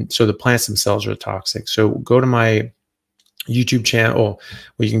 So the plants themselves are toxic. So go to my YouTube channel.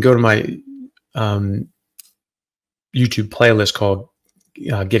 Well, you can go to my YouTube playlist called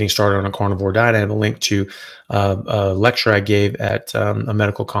Getting Started on a Carnivore Diet. I have a link to a lecture I gave at a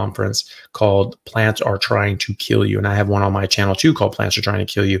medical conference called Plants Are Trying to Kill You. And I have one on my channel too called Plants Are Trying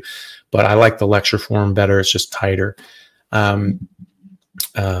to Kill You. But I like the lecture form better. It's just tighter. It's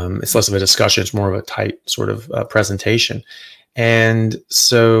less of a discussion. It's more of a tight sort of presentation. And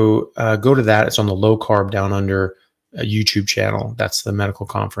so go to that. It's on the Low Carb Down Under YouTube channel. That's the medical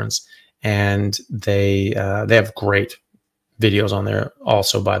conference. And they have great videos on there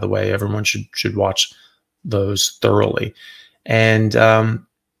also, by the way. Everyone should watch those thoroughly. And yeah,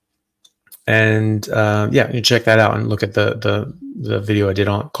 you check that out and look at the video I did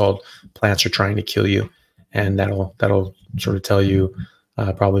called Plants Are Trying to Kill You. And that'll sort of tell you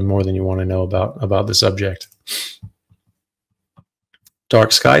probably more than you want to know about the subject.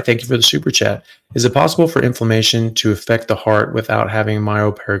 Dark Sky, thank you for the super chat. Is it possible for inflammation to affect the heart without having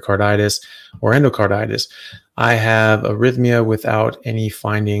myopericarditis or endocarditis? I have arrhythmia without any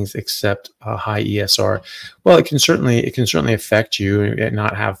findings except a high ESR. Well, it can certainly affect you and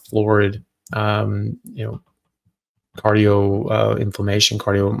not have florid, cardio inflammation,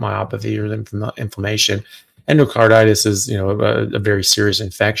 cardiomyopathy, or inflammation. Endocarditis is a very serious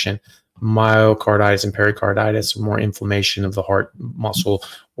infection. Myocarditis and pericarditis are more inflammation of the heart muscle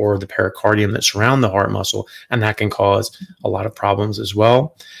or the pericardium that surround the heart muscle, and that can cause a lot of problems as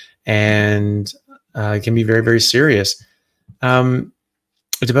well, and it can be very, very serious. It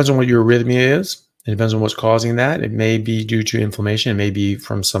depends on what your arrhythmia is. It depends on what's causing that. It may be due to inflammation. It may be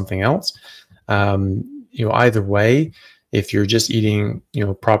from something else. Either way, if you're just eating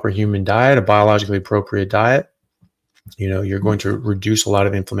proper human diet, a biologically appropriate diet, you're going to reduce a lot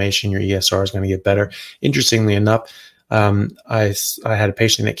of inflammation. Your ESR is going to get better. Interestingly enough, I had a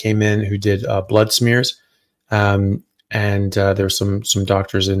patient that came in who did blood smears, and there were some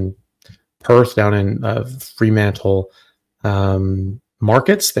doctors in Perth down in Fremantle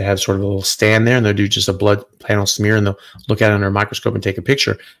markets. They have sort of a little stand there, and they'll do just a blood panel smear, and they'll look at it under a microscope and take a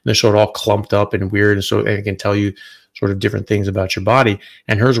picture. And they show it all clumped up and weird, and so it can tell you sort of different things about your body.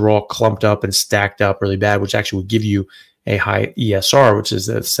 And hers were all clumped up and stacked up really bad, which actually would give you a high ESR, which is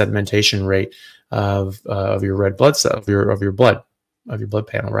the sedimentation rate of your red blood cell, of your blood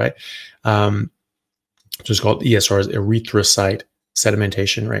panel, right? Which is called ESR, is erythrocyte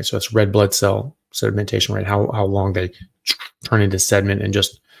sedimentation rate. So it's red blood cell sedimentation rate, how long they turn into sediment and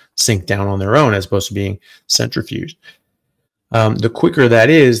just sink down on their own as opposed to being centrifuged. The quicker that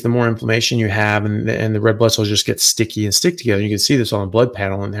is, the more inflammation you have, and the red blood cells just get sticky and stick together. You can see this on the blood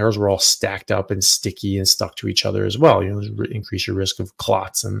panel, and hairs were all stacked up and sticky and stuck to each other as well. Increase your risk of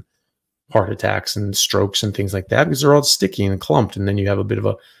clots and heart attacks and strokes and things like that because they're all sticky and clumped, and then you have a bit of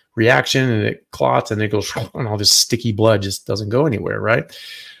a reaction and it clots and it goes, and all this sticky blood just doesn't go anywhere, right?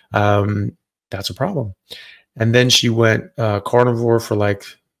 That's a problem. And then she went carnivore for like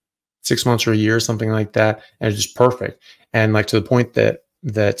 6 months or a year, something like that, and it's just perfect. And like to the point that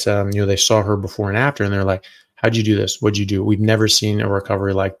they saw her before and after, and they're like, "How'd you do this? What'd you do? We've never seen a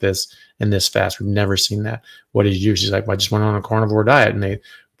recovery like this and this fast. We've never seen that. What did you do?" She's like, "Well, I just went on a carnivore diet," and they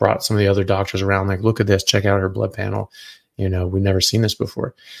brought some of the other doctors around, like, "Look at this, check out her blood panel. We've never seen this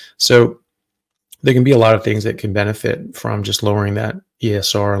before." So there can be a lot of things that can benefit from just lowering that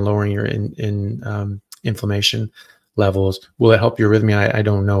ESR and lowering your inflammation levels. Will it help your arrhythmia? I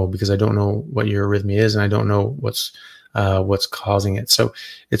don't know, because I don't know what your arrhythmia is, and I don't know what's causing it. So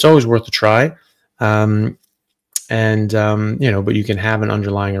it's always worth a try. But you can have an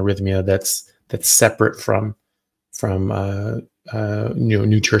underlying arrhythmia that's separate from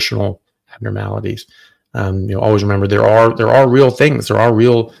nutritional abnormalities. Always remember there are real things. There are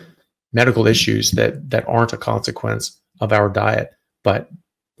real medical issues that aren't a consequence of our diet, but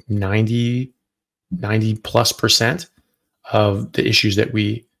 90+% of the issues that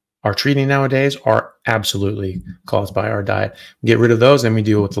we are treating nowadays are absolutely caused by our diet. We get rid of those, and we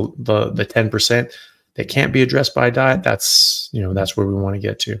deal with the 10% that can't be addressed by diet. That's where we want to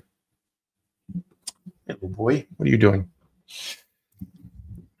get to. Little boy, what are you doing?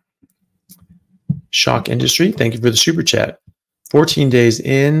 Shock Industry, thank you for the super chat. 14 days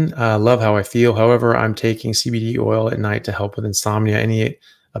in, love how I feel. However, I'm taking CBD oil at night to help with insomnia. Any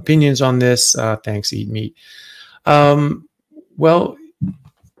opinions on this? Thanks, eat meat. Well,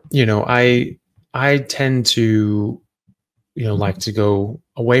 I tend to, like to go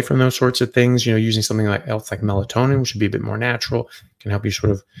away from those sorts of things, using something else like melatonin, which would be a bit more natural, can help you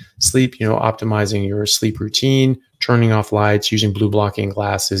sort of sleep, optimizing your sleep routine, turning off lights, using blue blocking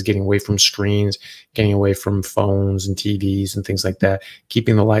glasses, getting away from screens, getting away from phones and TVs and things like that,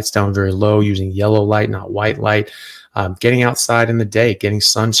 keeping the lights down very low, using yellow light, not white light, getting outside in the day, getting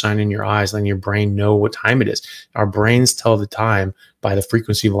sunshine in your eyes, letting your brain know what time it is. Our brains tell the time by the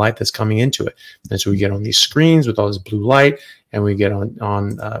frequency of light that's coming into it. And so we get on these screens with all this blue light, and we get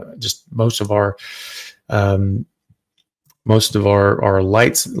on just most of our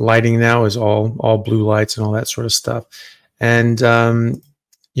lighting now is all blue lights and all that sort of stuff. And it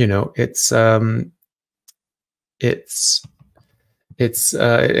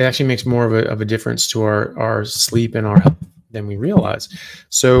actually makes more of a difference to our sleep and our health than we realize.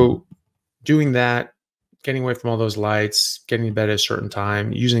 So doing that, getting away from all those lights, getting to bed at a certain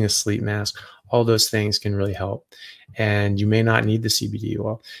time, using a sleep mask, all those things can really help. And you may not need the CBD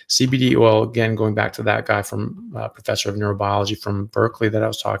oil. CBD oil, again, going back to that guy from professor of neurobiology from Berkeley that I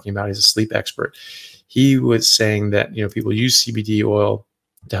was talking about, he's a sleep expert. He was saying that people use CBD oil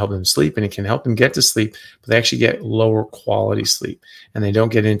to help them sleep, and it can help them get to sleep, but they actually get lower quality sleep, and they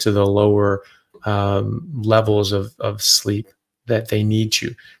don't get into the lower levels of sleep that they need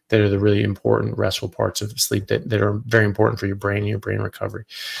to, that are the really important restful parts of sleep that are very important for your brain and your brain recovery.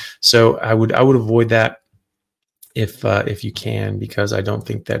 So I would avoid that if you can, because I don't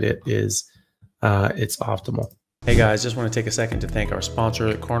think that it is it's optimal. Hey guys, just want to take a second to thank our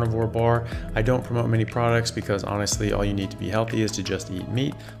sponsor, Carnivore Bar. I don't promote many products because honestly, all you need to be healthy is to just eat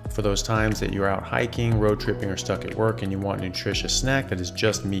meat. For those times that you're out hiking, road tripping, or stuck at work and you want a nutritious snack that is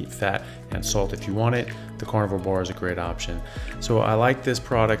just meat, fat, and salt if you want it, the Carnivore Bar is a great option. So I like this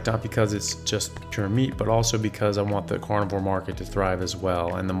product not because it's just pure meat, but also because I want the carnivore market to thrive as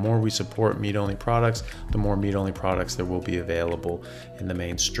well. And the more we support meat-only products, the more meat-only products there will be available in the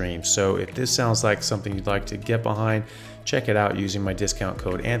mainstream. So if this sounds like something you'd like to get behind, check it out using my discount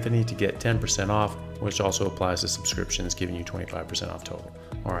code Anthony to get 10% off, which also applies to subscriptions, giving you 25% off total.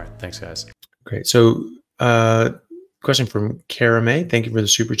 All right, thanks guys. Great. So question from Karame, thank you for the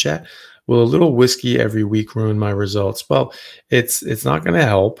super chat. Will a little whiskey every week ruin my results? Well, it's not going to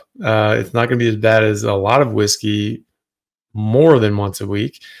help. It's not going to be as bad as a lot of whiskey more than once a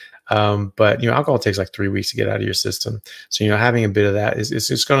week. But alcohol takes like 3 weeks to get out of your system. So having a bit of that is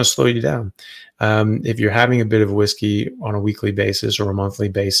just going to slow you down. If you're having a bit of whiskey on a weekly basis or a monthly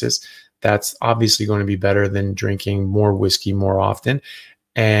basis, that's obviously going to be better than drinking more whiskey more often,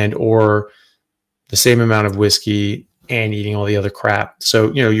 or the same amount of whiskey and eating all the other crap.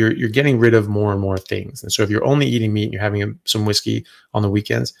 So you're getting rid of more and more things. And so if you're only eating meat and you're having some whiskey on the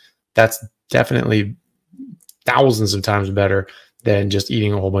weekends, that's definitely thousands of times better than just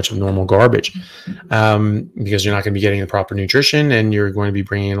eating a whole bunch of normal garbage, because you're not going to be getting the proper nutrition and you're going to be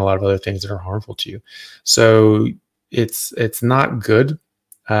bringing in a lot of other things that are harmful to you. So it's not good.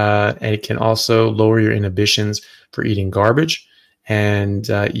 And it can also lower your inhibitions for eating garbage and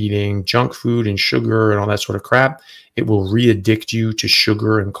eating junk food and sugar and all that sort of crap. It will re-addict you to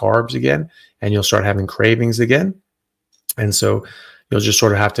sugar and carbs again, and you'll start having cravings again. And so you'll just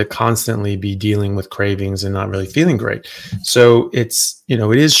sort of have to constantly be dealing with cravings and not really feeling great. So it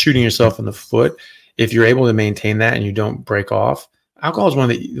is shooting yourself in the foot if you're able to maintain that and you don't break off. Alcohol is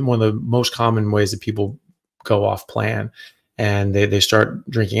one of the most common ways that people go off plan, and they start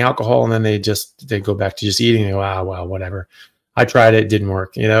drinking alcohol and then they go back to just eating. They go, well, whatever. I tried it, didn't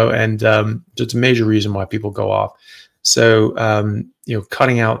work, and so it's a major reason why people go off. So,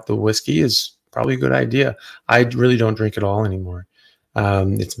 cutting out the whiskey is probably a good idea. I really don't drink at all anymore.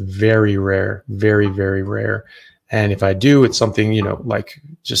 It's very rare, very, very rare. And if I do, it's something, like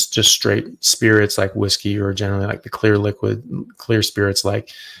just straight spirits like whiskey, or generally like the clear spirits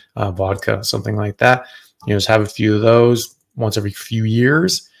like vodka, something like that. Just have a few of those once every few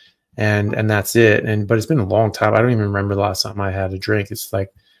years, and that's it. But it's been a long time. I don't even remember the last time I had a drink. It's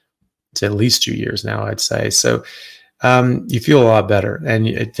at least 2 years now, I'd say. So you feel a lot better, and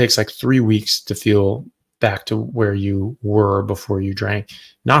it takes like 3 weeks to feel back to where you were before you drank.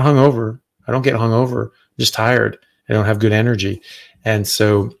 Not hungover. I don't get hungover. I'm just tired. I don't have good energy. And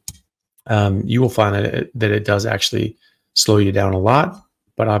so you will find that it does actually slow you down a lot.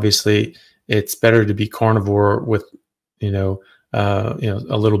 But obviously, it's better to be carnivore with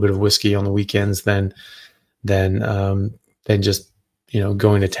a little bit of whiskey on the weekends than just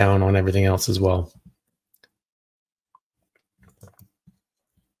going to town on everything else as well.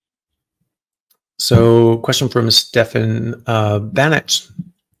 So, question from Stefan Banach.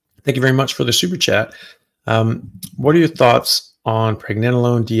 Thank you very much for the super chat. What are your thoughts on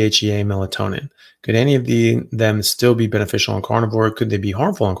pregnenolone, DHEA, melatonin? Could any of them still be beneficial on carnivore? Could they be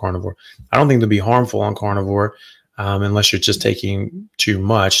harmful on carnivore? I don't think they'll be harmful on carnivore unless you're just taking too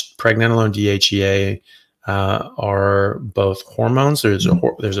much. Pregnenolone, DHEA are both hormones. There's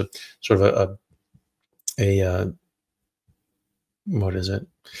a sort of a what is it?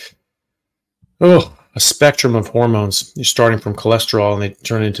 A spectrum of hormones. You're starting from cholesterol, and they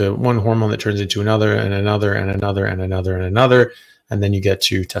turn into one hormone that turns into another and another and another and another and another. And then you get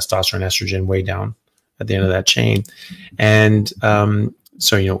to testosterone, estrogen way down at the end of that chain. And so,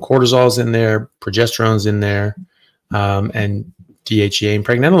 cortisol's in there, progesterone's in there, and DHEA and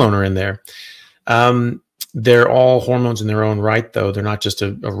pregnenolone are in there. They're all hormones in their own right, though. They're not just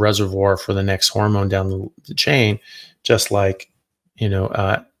a reservoir for the next hormone down the chain, just like,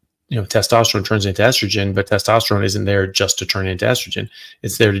 testosterone turns into estrogen, but testosterone isn't there just to turn into estrogen.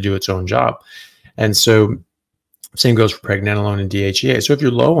 It's there to do its own job. And so same goes for pregnenolone and DHEA. So if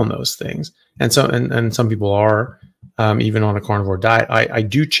you're low on those things, and some people are, even on a carnivore diet, I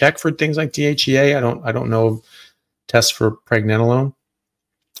do check for things like DHEA. I don't know of tests for pregnenolone,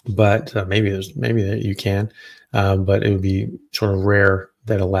 but maybe you can, but it would be sort of rare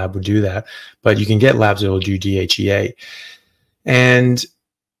that a lab would do that, but you can get labs that will do DHEA. And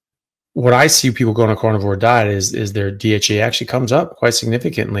what I see people go on a carnivore diet is their DHEA actually comes up quite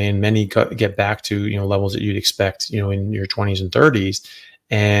significantly, and many get back to, you know, levels that you'd expect, you know, in your 20s and 30s.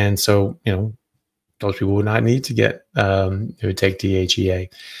 And so, you know, those people would not need to get would take DHEA.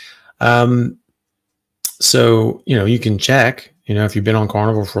 So, you know, you can check, you know, if you've been on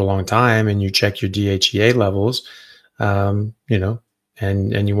carnivore for a long time and you check your DHEA levels, you know,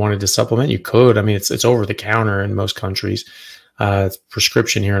 and you wanted to supplement, you could. I mean, it's over the counter in most countries. It's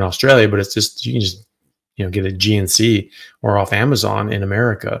prescription here in Australia, but it's just, you can just, you know, get a GNC or off Amazon in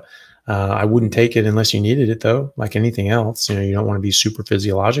America. I wouldn't take it unless you needed it, though. Like anything else, you know, you don't want to be super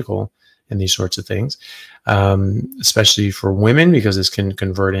physiological in these sorts of things, especially for women, because this can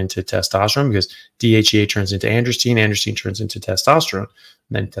convert into testosterone, because DHEA turns into androstenedione, androstenedione turns into testosterone, and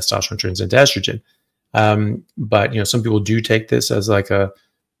then testosterone turns into estrogen. But, you know, some people do take this as like a,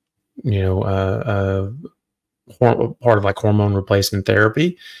 you know, part of like hormone replacement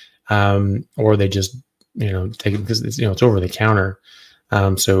therapy, or they just, you know, take it because it's, you know, it's over the counter.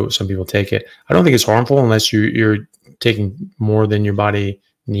 So some people take it. I don't think it's harmful unless you're taking more than your body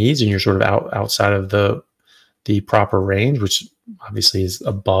needs and you're sort of outside of the proper range, which obviously is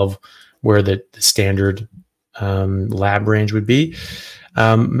above where the standard lab range would be.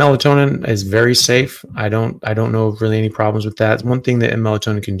 Melatonin is very safe. I don't know of really any problems with that. One thing that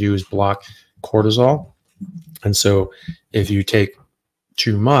melatonin can do is block cortisol. And so if you take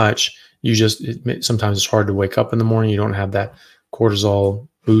too much, sometimes it's hard to wake up in the morning. You don't have that cortisol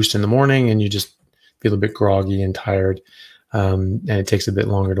boost in the morning, and you just feel a bit groggy and tired. And it takes a bit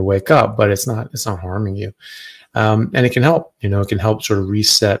longer to wake up, but it's not harming you. And it can help, you know, it can help sort of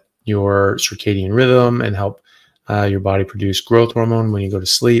reset your circadian rhythm and help your body produce growth hormone when you go to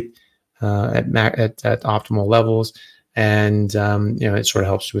sleep at optimal levels. And, you know, it sort of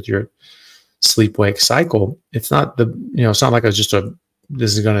helps with your sleep-wake cycle. It's not it's not like this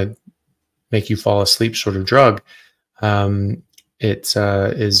is going to make you fall asleep sort of drug. It's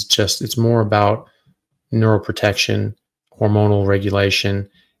more about neuroprotection, hormonal regulation,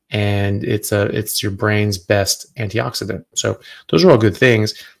 and it's your brain's best antioxidant. So those are all good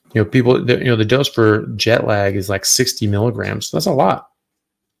things. You know, the dose for jet lag is like 60 milligrams. So that's a lot.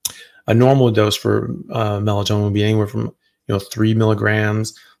 A normal dose for melatonin would be anywhere from, you know, 3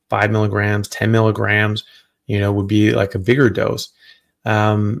 milligrams, 5 milligrams, 10 milligrams, you know, would be like a bigger dose.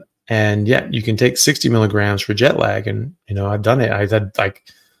 And yeah, you can take 60 milligrams for jet lag. And, you know, I've done it. I've had like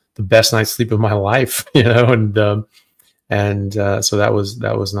the best night's sleep of my life, you know, and so that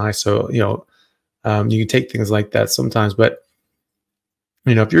was nice. So, you know, you can take things like that sometimes, but,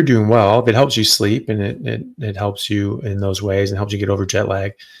 you know, if you're doing well, if it helps you sleep and it helps you in those ways and helps you get over jet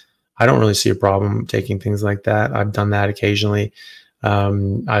lag, I don't really see a problem taking things like that. I've done that occasionally.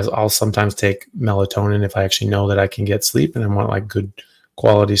 I'll sometimes take melatonin if I actually know that I can get sleep and I want like good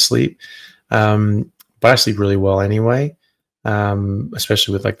quality sleep. But I sleep really well anyway,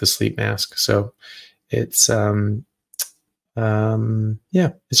 especially with like the sleep mask. So it's, yeah,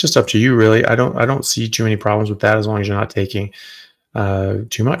 it's just up to you really. I don't see too many problems with that as long as you're not taking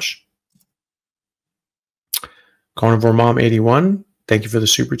too much. Carnivore Mom 81, thank you for the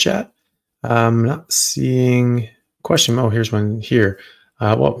super chat. I'm not seeing question. Oh, here's one here.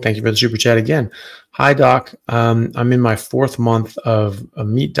 Well, thank you for the super chat again. Hi, Doc. I'm in my 4th month of a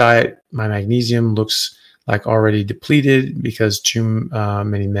meat diet. My magnesium looks like already depleted because too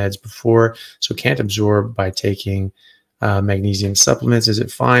many meds before, so can't absorb by taking magnesium supplements. Is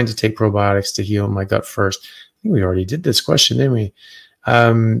it fine to take probiotics to heal my gut first? I think we already did this question, didn't we?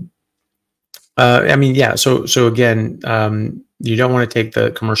 I mean, yeah. So again, you don't want to take the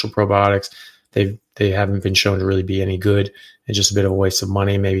commercial probiotics. They haven't been shown to really be any good. It's just a bit of a waste of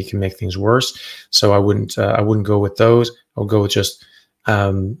money. Maybe it can make things worse. So I wouldn't go with those. I'll go with just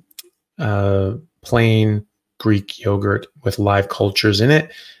plain Greek yogurt with live cultures in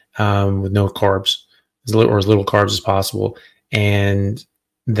it, with no carbs, or as little carbs as possible. And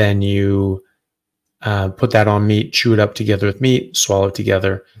then you put that on meat, chew it up together with meat, swallow it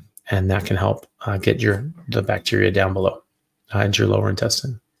together, and that can help get the bacteria down below into your lower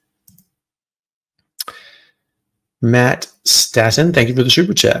intestine. Matt Stassen, thank you for the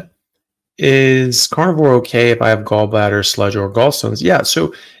super chat. Is carnivore okay if I have gallbladder sludge or gallstones? Yeah,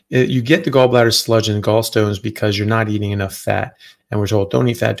 so you get the gallbladder sludge and gallstones because you're not eating enough fat. And we're told, don't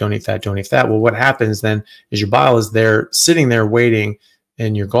eat fat, don't eat fat, don't eat fat. Well, what happens then is your bile is there, sitting there waiting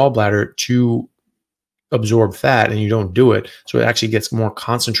in your gallbladder to absorb fat, and you don't do it. So it actually gets more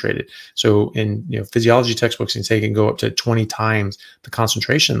concentrated. So in physiology textbooks, they say it can go up to 20 times the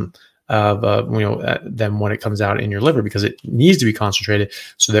concentration than when it comes out in your liver, because it needs to be concentrated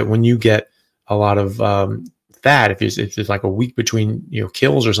so that when you get a lot of fat, if it's like a week between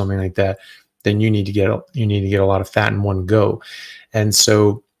kills or something like that, then you need to get a lot of fat in one go. And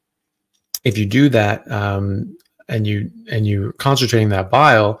so if you do that, and you're concentrating that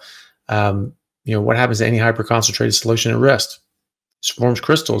bile, what happens to any hyperconcentrated solution at rest? It forms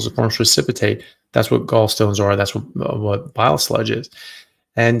crystals, it forms precipitate. That's what gallstones are. That's what bile sludge is.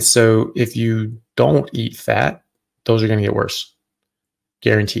 And so if you don't eat fat, those are going to get worse,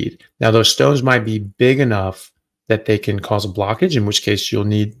 guaranteed. Now, those stones might be big enough that they can cause a blockage, in which case you'll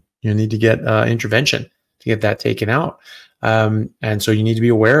need to get intervention to get that taken out. And so you need to be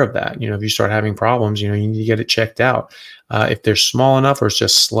aware of that. If you start having problems, you need to get it checked out. If they're small enough or it's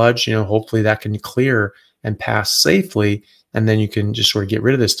just sludge, hopefully that can clear and pass safely. And then you can just sort of get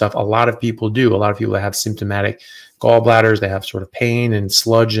rid of this stuff. A lot of people do. A lot of people that have symptomatic gallbladders, they have sort of pain and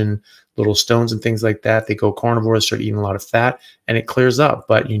sludge and little stones and things like that. They go carnivore, they start eating a lot of fat, and it clears up.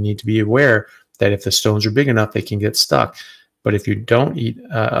 But you need to be aware that if the stones are big enough, they can get stuck. But if you don't eat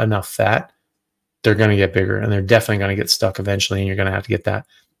enough fat, they're going to get bigger, and they're definitely going to get stuck eventually, and you're going to have to get that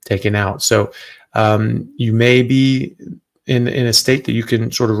taken out. So you may be in a state that you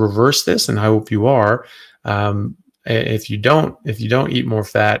can sort of reverse this, and I hope you are. If you don't eat more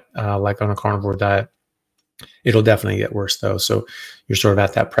fat, like on a carnivore diet, it'll definitely get worse though. So you're sort of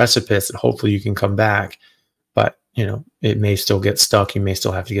at that precipice, and hopefully you can come back, but it may still get stuck. You may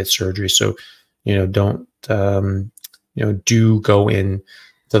still have to get surgery. So, don't, do go in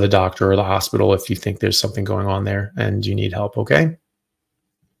to the doctor or the hospital if you think there's something going on there and you need help. Okay.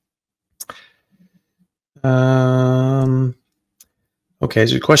 Okay.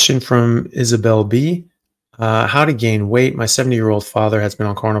 So a question from Isabel B. How to gain weight. My 70-year-old father has been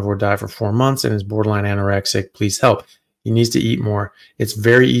on carnivore diet for 4 months and is borderline anorexic. Please help. He needs to eat more. It's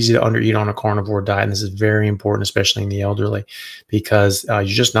very easy to undereat on a carnivore diet, and this is very important, especially in the elderly, because you're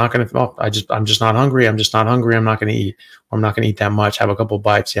just not going to. Oh, I'm just not hungry. I'm just not hungry. I'm not going to eat. Or I'm not going to eat that much. Have a couple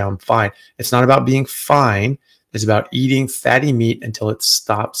bites. Yeah, I'm fine. It's not about being fine. It's about eating fatty meat until it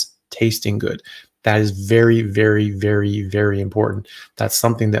stops tasting good. That is very, very, very, very important. That's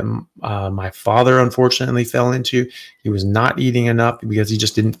something that my father unfortunately fell into. He was not eating enough because he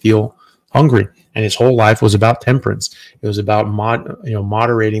just didn't feel hungry, and his whole life was about temperance. It was about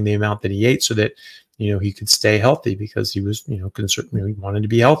moderating the amount that he ate so that he could stay healthy, because he was concerned. He wanted to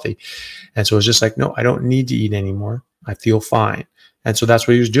be healthy, and so it's just like, no, I don't need to eat anymore. I feel fine. And so that's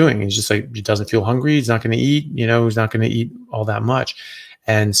what he was doing. He's just like, he doesn't feel hungry. He's not going to eat. He's not going to eat all that much,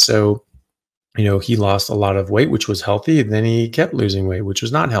 and so. He lost a lot of weight, which was healthy, and then he kept losing weight, which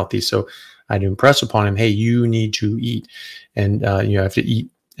was not healthy. So I had to impress upon him, hey, you need to eat, and you have to eat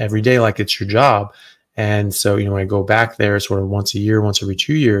every day like it's your job. And so, when I go back there sort of once a year, once every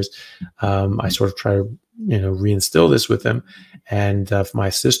 2 years, I sort of try to, reinstill this with him. And if my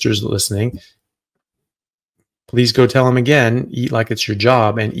sister's listening, please go tell him again, eat like it's your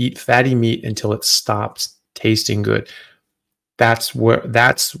job and eat fatty meat until it stops tasting good. That's what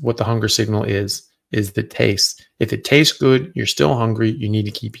the hunger signal is the taste. If it tastes good, you're still hungry, you need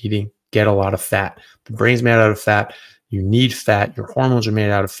to keep eating, get a lot of fat. The brain's made out of fat. You need fat. Your hormones are made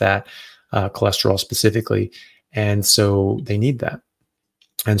out of fat, cholesterol specifically. And so they need that.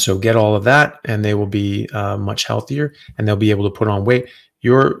 And so get all of that, and they will be much healthier, and they'll be able to put on weight.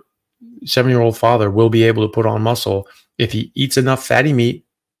 Your 70-year-old father will be able to put on muscle if he eats enough fatty meat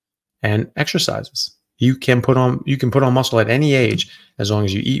and exercises. You can put on muscle at any age as long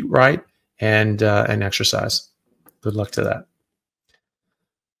as you eat right and exercise. Good luck to that.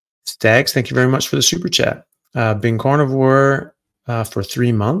 Stags, thank you very much for the super chat. Been carnivore for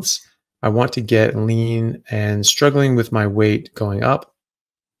 3 months. I want to get lean and struggling with my weight going up.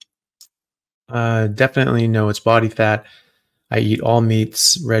 Definitely know it's body fat. I eat all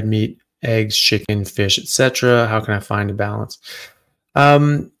meats, red meat, eggs, chicken, fish, etc. How can I find a balance?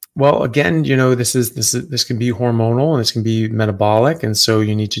 Well, again, this can be hormonal, and this can be metabolic, and so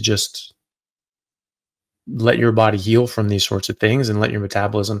you need to just let your body heal from these sorts of things and let your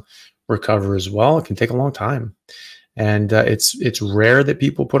metabolism recover as well. It can take a long time, and it's rare that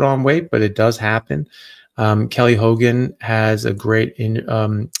people put on weight, but it does happen. Kelly Hogan has a great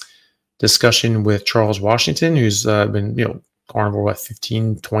discussion with Charles Washington, who's been carnivore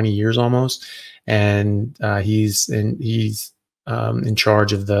 15, 20 years almost, and he's in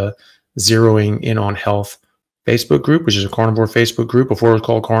charge of the Zeroing In on Health Facebook group, which is a carnivore Facebook group. Before it was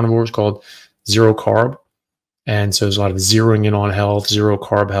called Carnivore, it was called Zero Carb. And so there's a lot of Zeroing In on Health, Zero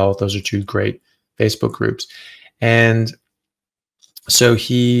Carb Health. Those are two great Facebook groups. And So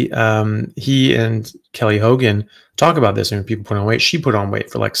he and Kelly Hogan talk about this, and people put on weight. She put on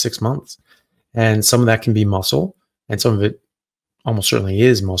weight for like 6 months, and some of that can be muscle, and some of it almost certainly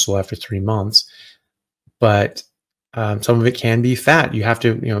is muscle after 3 months. But some of it can be fat. You have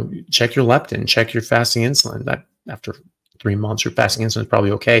to, check your leptin, check your fasting insulin. That after 3 months, your fasting insulin is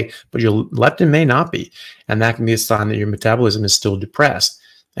probably okay, but your leptin may not be, and that can be a sign that your metabolism is still depressed.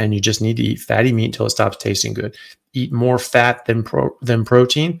 And you just need to eat fatty meat until it stops tasting good. Eat more fat than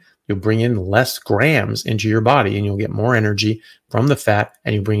protein. You'll bring in less grams into your body, and you'll get more energy from the fat,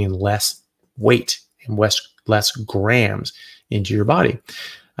 and you bring in less weight and less grams into your body.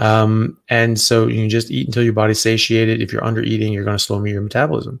 And so you can just eat until your body's satiated. If you're under eating, you're going to slow your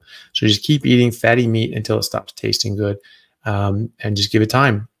metabolism. So just keep eating fatty meat until it stops tasting good, and just give it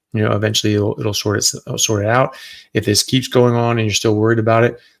time. Eventually it'll sort it out. If this keeps going on and you're still worried about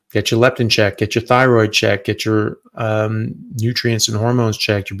it, get your leptin checked, get your thyroid checked, get your nutrients and hormones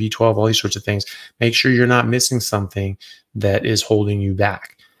checked, your B12, all these sorts of things. Make sure you're not missing something that is holding you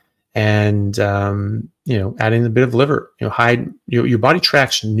back. And adding a bit of liver. Your body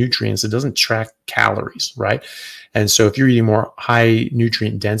tracks nutrients; it doesn't track calories, right? And so if you're eating more high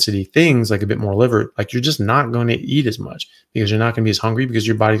nutrient density things, like a bit more liver, like you're just not going to eat as much, because you're not going to be as hungry, because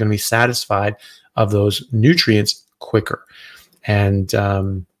your body's going to be satisfied of those nutrients quicker. And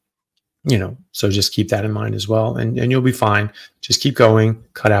so just keep that in mind as well, and you'll be fine. Just keep going.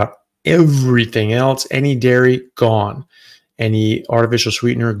 Cut out everything else. Any dairy, gone. Any artificial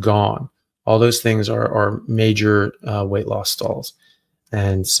sweetener, gone. All those things are major weight loss stalls,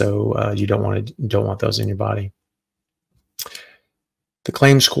 and so you don't want those in your body. The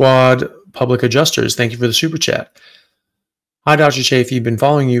Claim Squad Public Adjusters, thank you for the super chat. Hi, Dr. Chaffee, been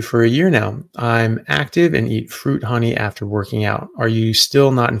following you for a year now. I'm active and eat fruit honey after working out. Are you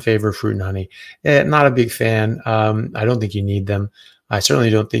still not in favor of fruit and honey? Not a big fan. I don't think you need them. I certainly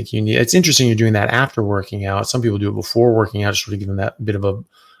don't think you need. It's interesting you're doing that after working out. Some people do it before working out, just sort of give them that bit of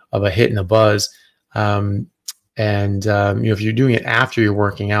a hit and a buzz. If you're doing it after you're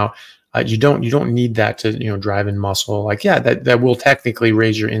working out, you don't need that to drive in muscle. Like, yeah, that will technically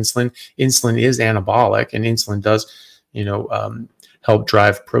raise your insulin. Insulin is anabolic, and insulin does help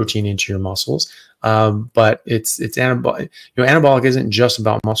drive protein into your muscles. But it's anabolic. Anabolic isn't just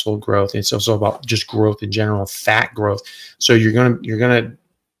about muscle growth. It's also about just growth in general, fat growth. So you're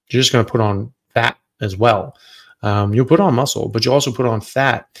just gonna put on fat as well. You'll put on muscle, but you also put on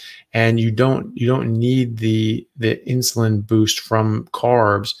fat, and you don't need the insulin boost from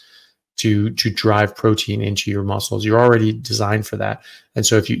carbs to drive protein into your muscles. You're already designed for that. And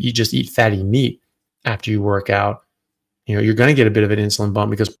so if you just eat fatty meat after you work out, you're going to get a bit of an insulin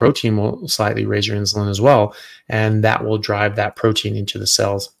bump, because protein will slightly raise your insulin as well, and that will drive that protein into the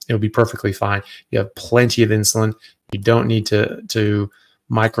cells. It'll be perfectly fine. You have plenty of insulin. You don't need to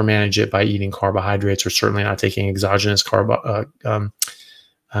micromanage it by eating carbohydrates, or certainly not taking exogenous insulin,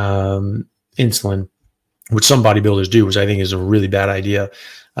 which some bodybuilders do, which I think is a really bad idea.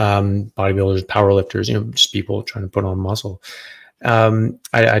 Bodybuilders, powerlifters, just people trying to put on muscle.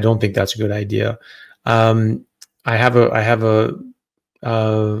 I don't think that's a good idea. I have a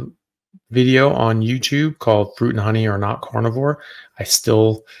video on YouTube called "Fruit and Honey Are Not Carnivore." I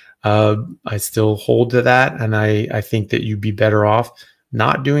still hold to that, and I think that you'd be better off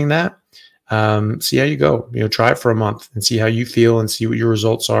not doing that. See how you go. Try it for a month and see how you feel, and see what your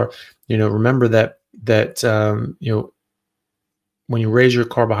results are. Remember that when you raise your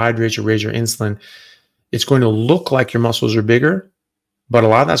carbohydrates, you raise your insulin, it's going to look like your muscles are bigger, but a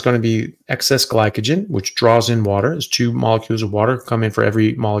lot of that's going to be excess glycogen, which draws in water. There's 2 molecules of water come in for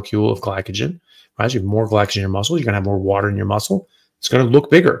every molecule of glycogen. Right? So you have more glycogen in your muscle, you're going to have more water in your muscle. It's going to look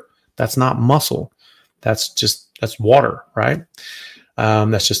bigger. That's not muscle. That's water, right?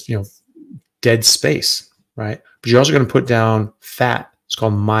 That's just, dead space, right? But you're also going to put down fat. It's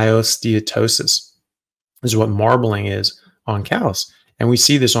called myosteatosis. This is what marbling is on cows. And we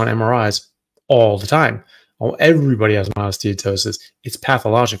see this on MRIs all the time. Everybody has myosteatosis. It's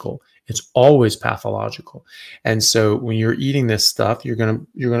pathological. It's always pathological. And so when you're eating this stuff, you're gonna,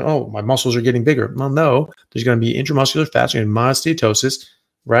 oh, my muscles are getting bigger. Well, no, there's gonna be intramuscular fat, so myosteatosis,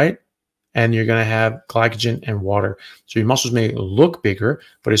 right? And you're gonna have glycogen and water. So your muscles may look bigger,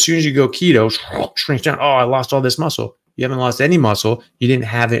 but as soon as you go keto, shrinks down. Oh, I lost all this muscle. You haven't lost any muscle. You didn't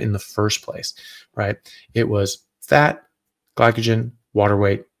have it in the first place, right? It was fat, glycogen, water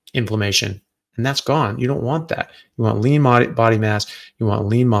weight, inflammation. And that's gone. You don't want that. You want lean body mass. You want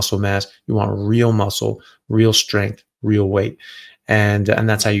lean muscle mass. You want real muscle, real strength, real weight. And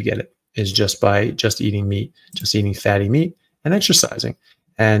that's how you get it, is just by eating meat, just eating fatty meat and exercising.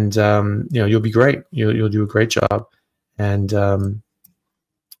 And, you'll be great. You'll do a great job. And,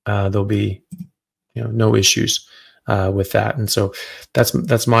 there'll be, no issues with that. And so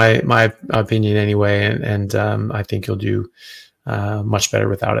that's my opinion anyway. And I think you'll do much better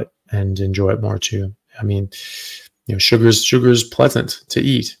without it and enjoy it more too. I mean, sugar's pleasant to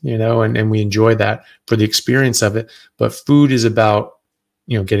eat, and we enjoy that for the experience of it. But food is about,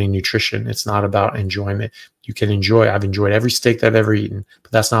 getting nutrition. It's not about enjoyment. You can I've enjoyed every steak that I've ever eaten,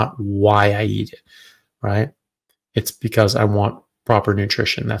 but that's not why I eat it, right? It's because I want proper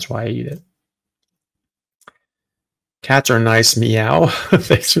nutrition. That's why I eat it. Cats are nice, meow.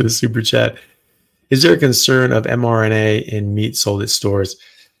 Thanks for the super chat. Is there a concern of mRNA in meat sold at stores?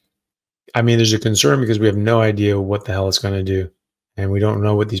 I mean, there's a concern because we have no idea what the hell it's going to do. And we don't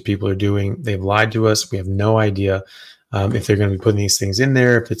know what these people are doing. They've lied to us. We have no idea if they're going to be putting these things in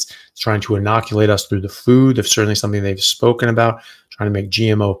there, if it's trying to inoculate us through the food. That's certainly something they've spoken about, trying to make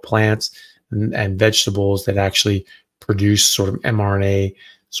GMO plants and vegetables that actually produce sort of mRNA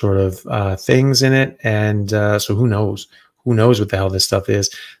sort of things in it. And so who knows? Who knows what the hell this stuff is?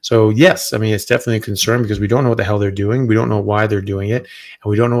 So yes, I mean, it's definitely a concern because we don't know what the hell they're doing. We don't know why they're doing it.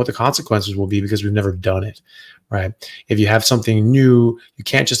 And we don't know what the consequences will be because we've never done it, right? If you have something new, you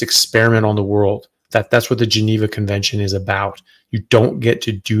can't just experiment on the world. That's what the Geneva Convention is about. You don't get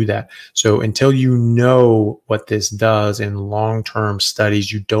to do that. So until you know what this does in long-term studies,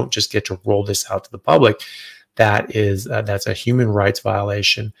 you don't just get to roll this out to the public. That's a human rights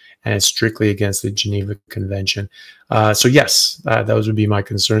violation, and it's strictly against the Geneva Convention. So yes, those would be my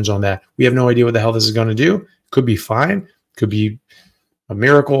concerns on that. We have no idea what the hell this is going to do. Could be fine. Could be a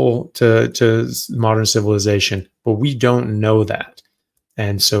miracle to modern civilization, but we don't know that.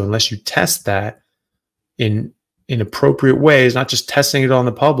 And so unless you test that in appropriate ways, not just testing it on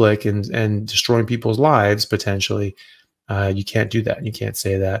the public and destroying people's lives potentially, you can't do that. You can't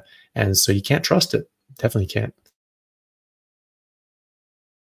say that. And so you can't trust it. Definitely can't.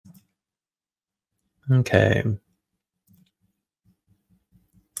 Okay.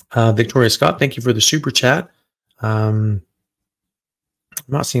 Victoria Scott, thank you for the super chat. I'm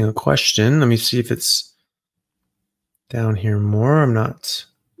not seeing a question. Let me see if it's down here more. I'm not.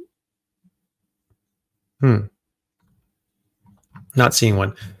 Not seeing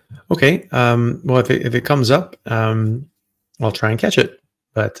one. Okay. Well, if it comes up, I'll try and catch it.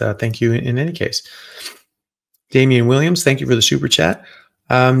 But thank you in any case. Damian Williams, thank you for the super chat.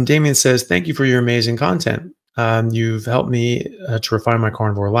 Damian says, thank you for your amazing content. You've helped me to refine my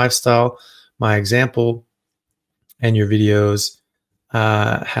carnivore lifestyle. My example and your videos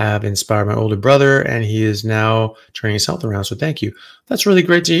have inspired my older brother, and he is now turning his health around. So thank you. That's really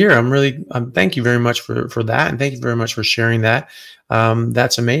great to hear. Thank you very much for that. And thank you very much for sharing that.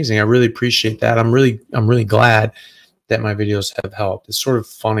 That's amazing. I really appreciate that. I'm really glad that my videos have helped. It's sort of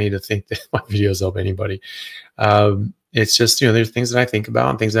funny to think that my videos help anybody. It's just, there's things that I think about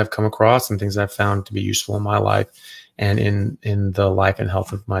and things that I've come across and things that I've found to be useful in my life and in the life and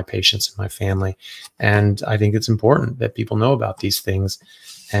health of my patients and my family. And I think it's important that people know about these things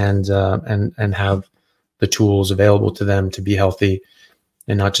and have the tools available to them to be healthy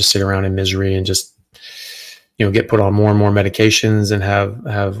and not just sit around in misery and just, get put on more and more medications and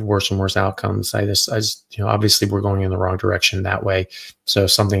have worse and worse outcomes. I just, obviously we're going in the wrong direction that way. So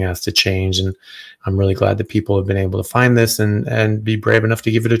something has to change. And I'm really glad that people have been able to find this and be brave enough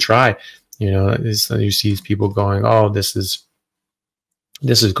to give it a try. You see these people going, oh, this is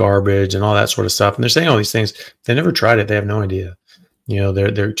garbage and all that sort of stuff. And they're saying all these things. They never tried it. They have no idea.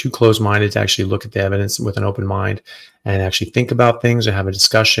 They're too closed-minded to actually look at the evidence with an open mind and actually think about things or have a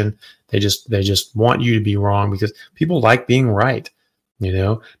discussion. They just want you to be wrong because people like being right.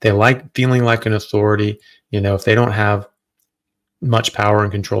 They like feeling like an authority. If they don't have much power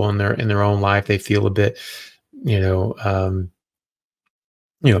and control in their own life, they feel a bit,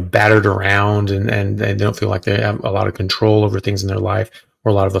 battered around and they don't feel like they have a lot of control over things in their life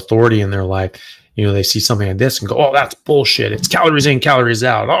or a lot of authority in their life. They see something like this and go, oh, that's bullshit. It's calories in, calories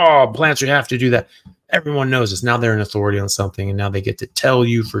out. Oh, plants, you have to do that. Everyone knows this. Now they're an authority on something and now they get to tell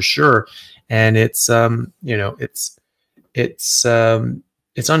you for sure. And it's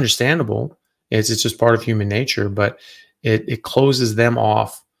understandable. It's just part of human nature, but it closes them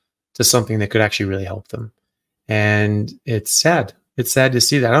off to something that could actually really help them. And it's sad. It's sad to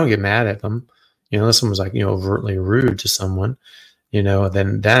see that. I don't get mad at them. Unless someone's like, overtly rude to someone,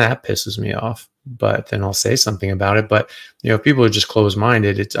 then that pisses me off. But then I'll say something about it. But if people are just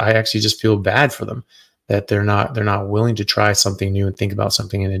closed-minded, I actually just feel bad for them that they're not willing to try something new and think about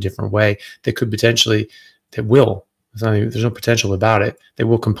something in a different way that could potentially, that will. There's no potential about it. They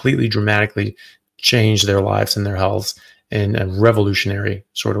will completely dramatically change their lives and their healths in a revolutionary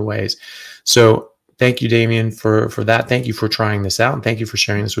sort of ways. So thank you, Damien, for that. Thank you for trying this out, and thank you for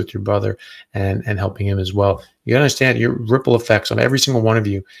sharing this with your brother and helping him as well. You understand your ripple effects on every single one of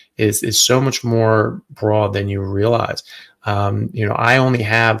you is so much more broad than you realize. You know, I only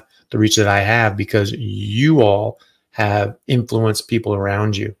have the reach that I have because you all have influenced people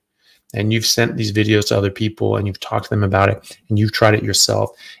around you, and you've sent these videos to other people, and you've talked to them about it, and you've tried it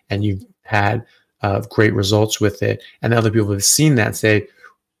yourself, and you've had great results with it, and other people have seen that and say,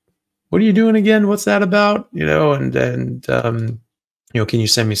 what are you doing again? What's that about? You know, and you know, can you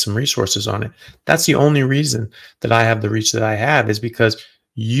send me some resources on it? That's the only reason that I have the reach that I have, is because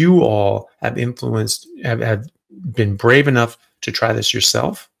you all have influenced, have been brave enough to try this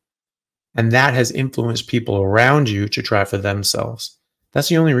yourself. And that has influenced people around you to try for themselves. That's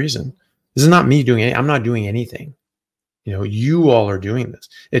the only reason. This is not me doing it. I'm not doing anything. You know, you all are doing this.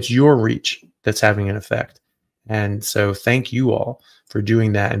 It's your reach that's having an effect. And so thank you all for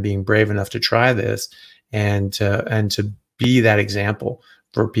doing that and being brave enough to try this, and to be that example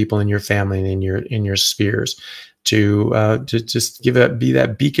for people in your family and in your spheres, to just be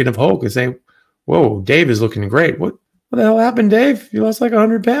that beacon of hope and say, whoa, Dave is looking great. What the hell happened, Dave? You lost like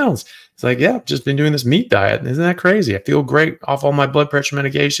 100 pounds. It's like, yeah, I've just been doing this meat diet. Isn't that crazy? I feel great off all my blood pressure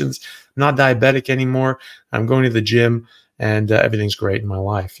medications. I'm not diabetic anymore. I'm going to the gym, and everything's great in my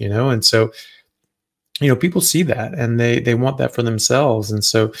life, you know? And so, you know, people see that, and they want that for themselves. And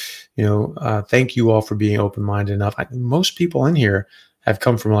so, you know, thank you all for being open-minded enough. Most people in here have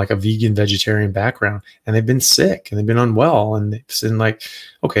come from like a vegan, vegetarian background, and they've been sick and they've been unwell, and they've been like,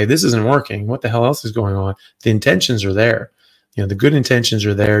 okay, this isn't working. What the hell else is going on? The intentions are there. You know, the good intentions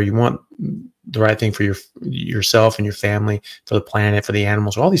are there. You want the right thing for yourself and your family, for the planet, for the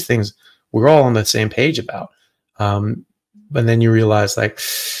animals, all these things we're all on the same page about. But then you realize, like,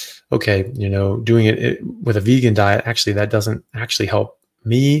 okay, you know, doing it with a vegan diet, actually, that doesn't actually help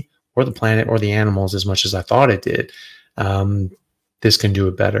me or the planet or the animals as much as I thought it did. This can do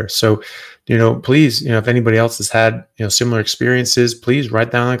it better. So, you know, please, you know, if anybody else has had, you know, similar experiences, please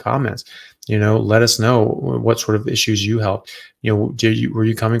write down in the comments. You know, let us know what sort of issues you helped. You know, were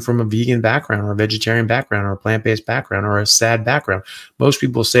you coming from a vegan background or a vegetarian background or a plant-based background or a SAD background? Most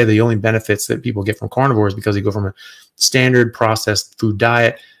people say the only benefits that people get from carnivore is because they go from a standard processed food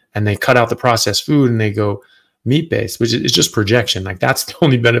diet and they cut out the processed food and they go meat-based, which is just projection. Like, that's the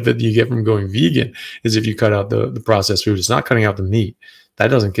only benefit that you get from going vegan, is if you cut out the processed food. It's not cutting out the meat. That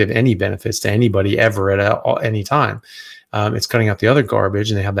doesn't give any benefits to anybody ever at any time. It's cutting out the other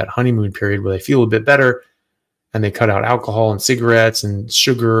garbage, and they have that honeymoon period where they feel a bit better, and they cut out alcohol and cigarettes and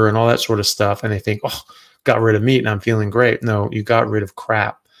sugar and all that sort of stuff, and they think, oh, got rid of meat and I'm feeling great. No, you got rid of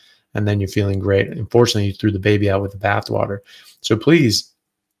crap, and then you're feeling great. Unfortunately, you threw the baby out with the bathwater. So please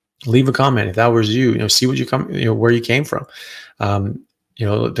leave a comment if that was you. You know, see what you come, you know, where you came from. You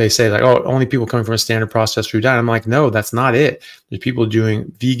know, they say like, oh, only people coming from a standard processed food diet. I'm like, no, that's not it. There's people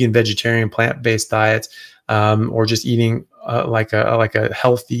doing vegan, vegetarian, plant-based diets, or just eating like a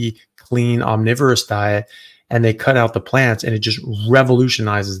healthy, clean, omnivorous diet, and they cut out the plants, and it just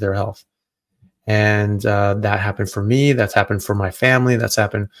revolutionizes their health. And that happened for me. That's happened for my family. That's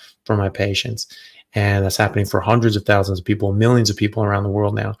happened for my patients. And that's happening for hundreds of thousands of people, millions of people around the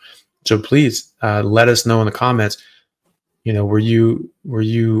world now. So please let us know in the comments, you know, were you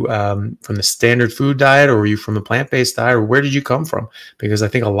from the standard food diet, or were you from the plant-based diet, or where did you come from? Because I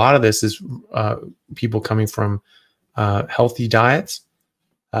think a lot of this is people coming from healthy diets,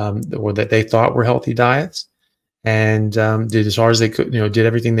 or that they thought were healthy diets, and did as hard as they could, you know, did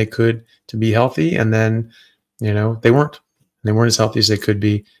everything they could to be healthy. And then, you know, they weren't as healthy as they could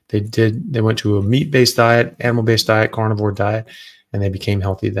be. They went to a meat-based diet, animal-based diet, carnivore diet, and they became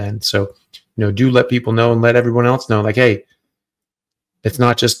healthy then. So, you know, do let people know and let everyone else know, like, hey, it's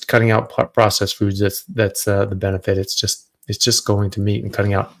not just cutting out processed foods that's the benefit. It's just going to meat and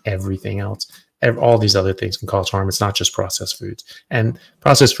cutting out everything else. All these other things can cause harm. It's not just processed foods. And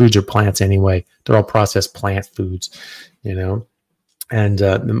processed foods are plants anyway. They're all processed plant foods, you know. And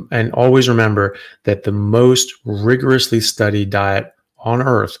always remember that the most rigorously studied diet on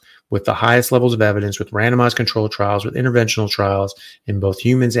earth, with the highest levels of evidence, with randomized controlled trials, with interventional trials in both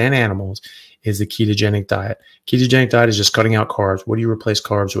humans and animals, is the ketogenic diet. Ketogenic diet is just cutting out carbs. What do you replace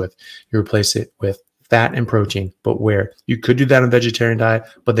carbs with? You replace it with fat and protein. But where? You could do that on a vegetarian diet,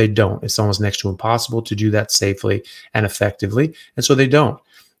 but they don't. It's almost next to impossible to do that safely and effectively. And so they don't.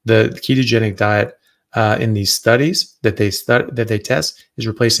 The ketogenic diet in these studies that they test is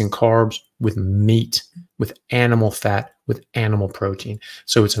replacing carbs with meat, with animal fat, with animal protein.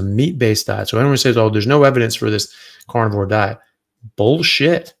 So it's a meat-based diet. So anyone says, oh, there's no evidence for this carnivore diet.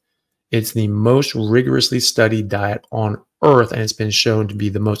 Bullshit. It's the most rigorously studied diet on earth, and it's been shown to be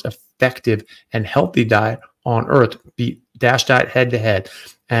the most effective and healthy diet on earth. Beat DASH diet head to head,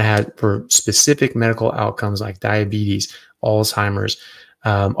 and had for specific medical outcomes like diabetes, Alzheimer's,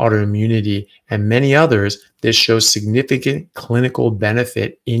 autoimmunity, and many others. This shows significant clinical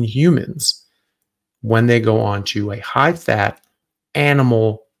benefit in humans when they go on to a high-fat,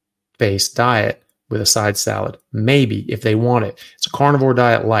 animal-based diet with a side salad. Maybe if they want it. It's a carnivore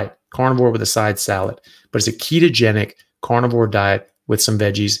diet light, carnivore with a side salad, but it's a ketogenic carnivore diet with some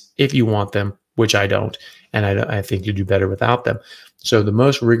veggies if you want them, which I don't, and I think you do better without them. So the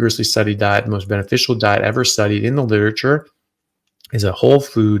most rigorously studied diet, the most beneficial diet ever studied in the literature is a whole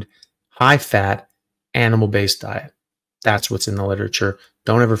food, high fat, animal-based diet. That's what's in the literature.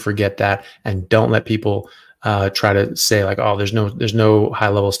 Don't ever forget that, and don't let people try to say like, oh, there's no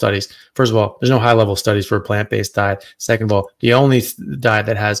high-level studies. First of all, there's no high-level studies for a plant-based diet. Second of all, the only diet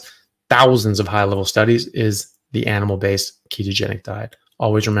that has thousands of high-level studies is the animal-based ketogenic diet.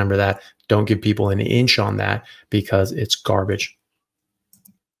 Always remember that. Don't give people an inch on that because it's garbage.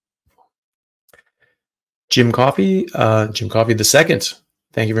 Jim Coffee the second.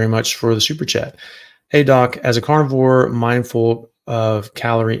 Thank you very much for the super chat. Hey doc, as a carnivore mindful of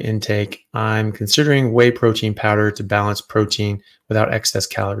calorie intake, I'm considering whey protein powder to balance protein without excess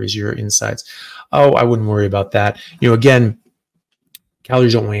calories. Your insights? Oh, I wouldn't worry about that. Again,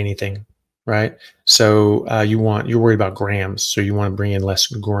 calories don't weigh anything, right? So you're worried about grams, so you want to bring in less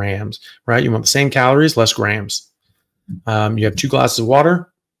grams, right? You want the same calories, less grams. You have 2 glasses of water.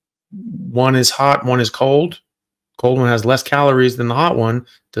 One is hot, one is cold. Cold one has less calories than the hot one.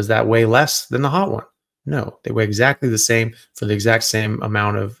 Does that weigh less than the hot one? No, they weigh exactly the same for the exact same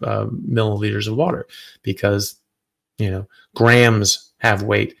amount of milliliters of water, because grams have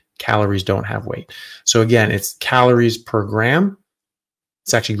weight, calories don't have weight. So again, it's calories per gram.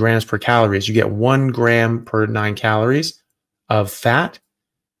 It's actually grams per calories. You get 1 gram per 9 calories of fat,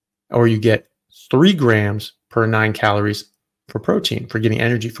 or you get 3 grams per 9 calories for protein, for getting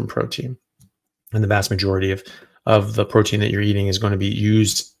energy from protein. And the vast majority of the protein that you're eating is going to be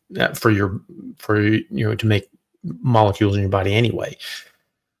used to make molecules in your body anyway.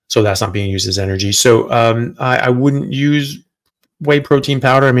 So that's not being used as energy. So I wouldn't use whey protein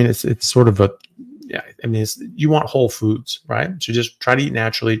powder. I mean, it's sort of you want whole foods, right? So just try to eat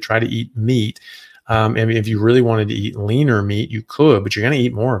naturally, try to eat meat. I mean, if you really wanted to eat leaner meat, you could, but you're going to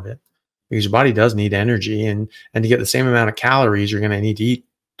eat more of it because your body does need energy. And to get the same amount of calories, you're going to need to eat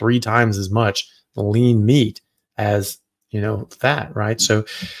 3 times as much lean meat as, fat, right? So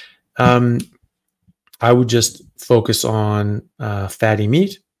I would just focus on fatty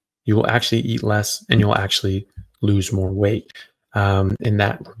meat. You will actually eat less and you'll actually lose more weight in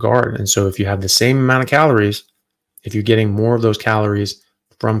that regard. And so if you have the same amount of calories, if you're getting more of those calories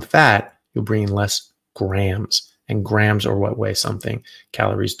from fat, you'll bring in less grams, and grams are what weigh something.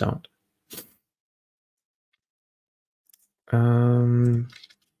 Calories don't. There's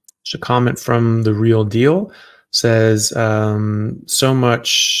a comment from The Real Deal. Says, so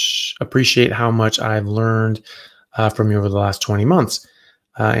much, appreciate how much I've learned from you over the last 20 months.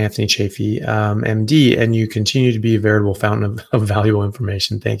 Anthony Chaffee, MD, and you continue to be a veritable fountain of valuable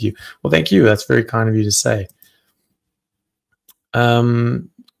information. Thank you. Well, thank you. That's very kind of you to say.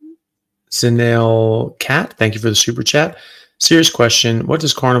 Zinel Cat, thank you for the super chat. Serious question. Why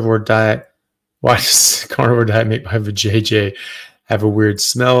does carnivore diet make my vajayjay have a weird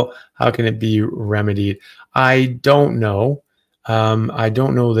smell? How can it be remedied? I don't know. I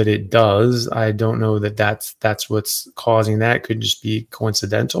don't know that it does. I don't know that that's what's causing that. It could just be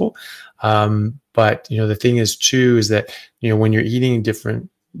coincidental. But the thing is too, is that, when you're eating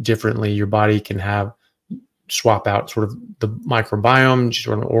differently, your body can swap out sort of the microbiome.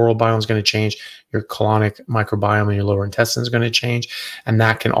 Sort of oral biome is going to change. Your colonic microbiome in your lower intestine is going to change. And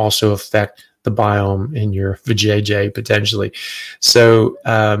that can also affect the biome in your vajayjay potentially. So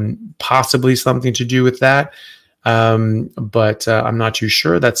possibly something to do with that. But I'm not too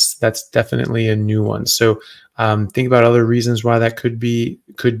sure. That's definitely a new one. So think about other reasons why that could be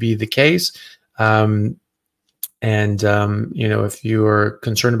the case. If you are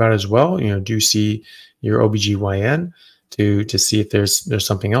concerned about it as well, do see your OBGYN to see if there's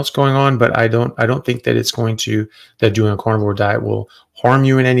something else going on. But I don't think that that doing a carnivore diet will harm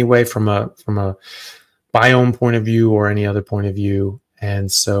you in any way from a biome point of view or any other point of view.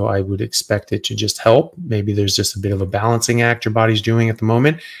 And so I would expect it to just help. Maybe there's just a bit of a balancing act your body's doing at the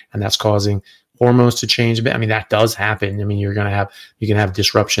moment, and that's causing hormones to change a bit. I mean, that does happen. I mean, you can have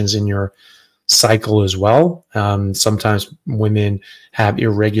disruptions in your cycle as well. Sometimes women have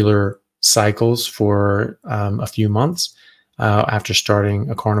irregular cycles for a few months. after starting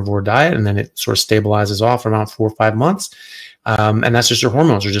a carnivore diet, and then it sort of stabilizes off around 4 or 5 months. And that's just your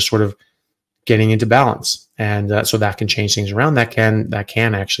hormones are just sort of getting into balance. And so that can change things around. That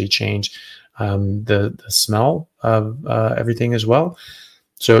can actually change the smell of everything as well.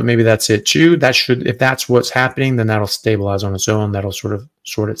 So maybe that's it too. That should, if that's what's happening, then that'll stabilize on its own. That'll sort of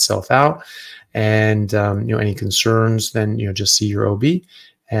sort itself out. And any concerns, then just see your OB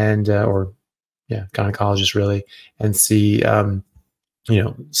and or gynecologist really, and see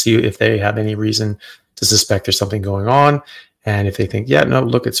see if they have any reason to suspect there's something going on. And if they think, yeah, no,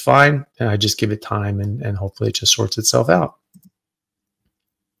 look, it's fine, then I just give it time, and hopefully it just sorts itself out.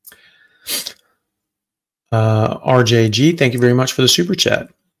 RJG, thank you very much for the super chat.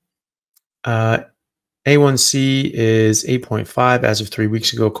 A1C is 8.5 as of 3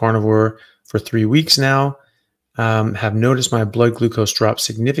 weeks ago. Carnivore for 3 weeks now. Have noticed my blood glucose drop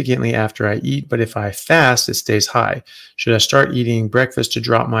significantly after I eat, but if I fast, it stays high. Should I start eating breakfast to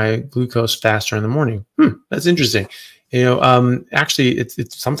drop my glucose faster in the morning? That's interesting. Actually,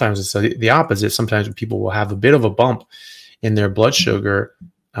 it's sometimes it's the opposite. Sometimes people will have a bit of a bump in their blood sugar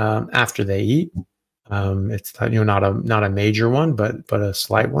after they eat. It's not a major one, but a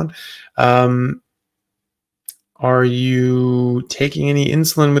slight one. Are you taking any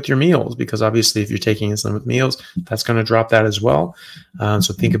insulin with your meals? Because obviously if you're taking insulin with meals, that's going to drop that as well.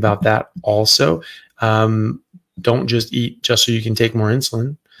 So think about that also. Don't just eat just so you can take more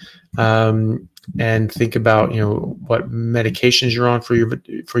insulin. And think about, what medications you're on for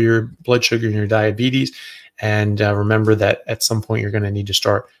your blood sugar and your diabetes. And remember that at some point you're going to need to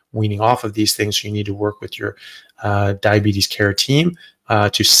start weaning off of these things. So you need to work with your diabetes care team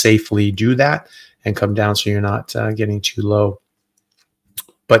to safely do that and come down so you're not getting too low.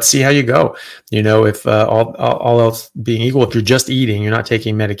 But see how you go. If all else being equal, if you're just eating, you're not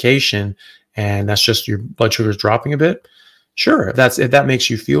taking medication, and that's just your blood sugar is dropping a bit, sure. If that makes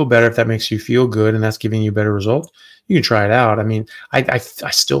you feel better, if that makes you feel good, and that's giving you better results, you can try it out. I mean, I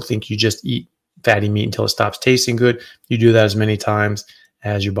still think you just eat fatty meat until it stops tasting good. You do that as many times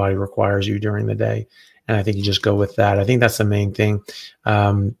as your body requires you during the day, and I think you just go with that. I think that's the main thing.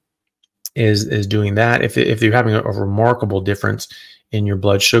 Is doing that. If you're having a remarkable difference in your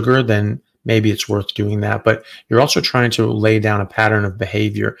blood sugar, then maybe it's worth doing that. But you're also trying to lay down a pattern of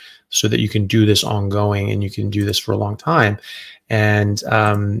behavior so that you can do this ongoing and you can do this for a long time. And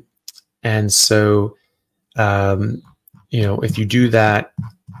so if you do that,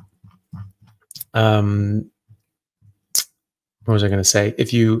 what was I going to say?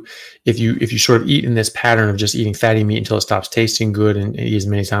 If you sort of eat in this pattern of just eating fatty meat until it stops tasting good and eat as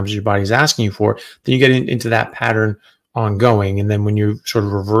many times as your body's asking you for, then you get into that pattern ongoing. And then when you sort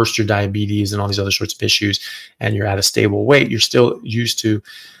of reverse your diabetes and all these other sorts of issues and you're at a stable weight, you're still used to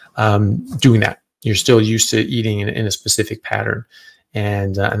doing that. You're still used to eating in a specific pattern.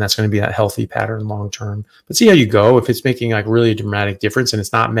 And that's going to be that healthy pattern long term. But see how you go. If it's making like really a dramatic difference and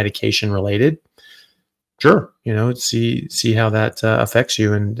it's not medication related, sure, see how that affects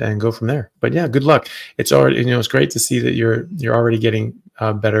you and go from there. But yeah, good luck. It's already, it's great to see that you're already getting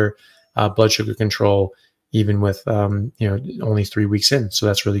better blood sugar control, even with only 3 weeks in. So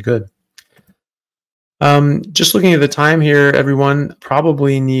that's really good. Just looking at the time here, everyone,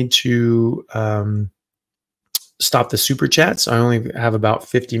 probably need to stop the super chats. I only have about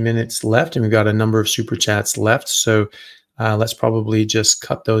 50 minutes left, and we've got a number of super chats left. So let's probably just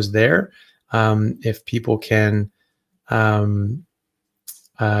cut those there. If people can, probably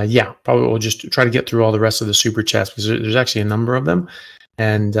we'll just try to get through all the rest of the super chats because there's actually a number of them,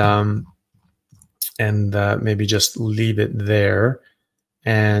 and maybe just leave it there,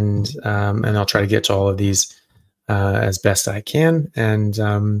 and I'll try to get to all of these as best I can, and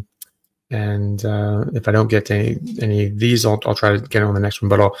if I don't get to any of these, I'll try to get on the next one.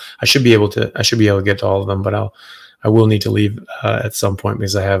 But I should be able to get to all of them, but I will need to leave at some point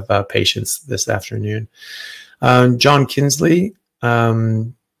because I have patients this afternoon. John Kinsley,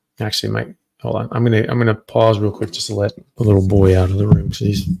 actually, hold on. I'm gonna pause real quick just to let the little boy out of the room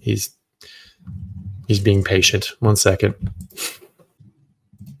because he's being patient. 1 second.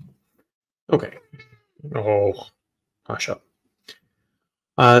 Okay. Oh, hush up.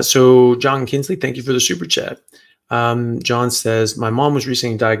 So John Kinsley, thank you for the super chat. John says, my mom was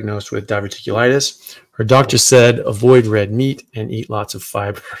recently diagnosed with diverticulitis. Her doctor said avoid red meat and eat lots of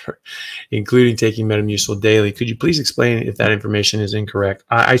fiber, including taking Metamucil daily. Could you please explain if that information is incorrect?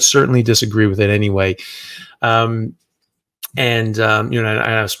 I certainly disagree with it anyway. I've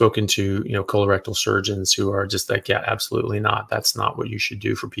spoken to, colorectal surgeons who are just like, yeah, absolutely not. That's not what you should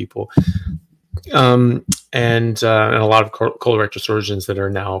do for people. And a lot of colorectal surgeons that are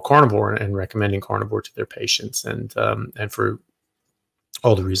now carnivore and recommending carnivore to their patients, and for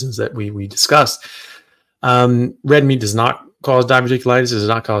all the reasons that we discussed. Red meat does not cause diverticulitis. It does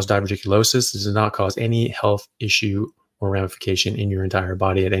not cause diverticulosis. It does not cause any health issue or ramification in your entire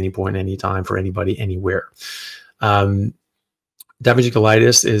body at any point, any time, for anybody, anywhere.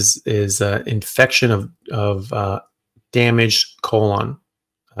 Diverticulitis is infection of damaged colon.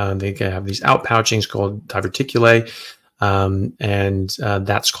 They can have these outpouchings called diverticulae, and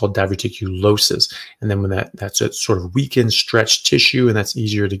that's called diverticulosis. And then when that's a sort of weakened, stretched tissue, and that's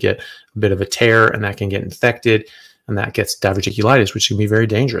easier to get a bit of a tear, and that can get infected, and that gets diverticulitis, which can be very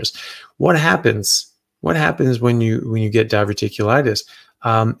dangerous. What happens? What happens when you get diverticulitis?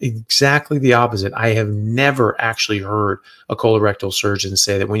 Exactly the opposite. I have never actually heard a colorectal surgeon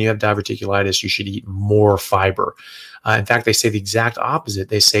say that when you have diverticulitis, you should eat more fiber. In fact, they say the exact opposite.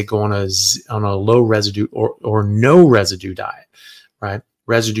 They say go on a low residue or no residue diet, right?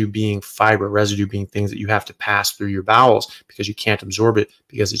 Residue being fiber, residue being things that you have to pass through your bowels because you can't absorb it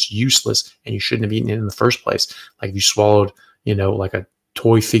because it's useless and you shouldn't have eaten it in the first place. Like if you swallowed, like a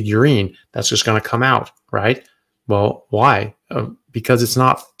toy figurine, that's just going to come out, right? Well, why? Because it's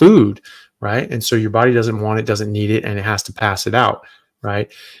not food, right? And so your body doesn't want it, doesn't need it, and it has to pass it out,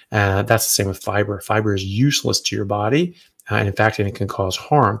 right? That's the same with fiber. Fiber is useless to your body, and in fact, it can cause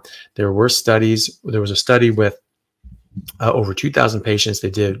harm. There were studies. There was a study with over 2,000 patients. They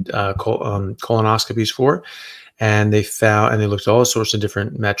did colonoscopies for, and they found, and they looked at all sorts of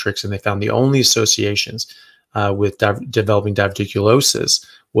different metrics, and they found the only associations with developing diverticulosis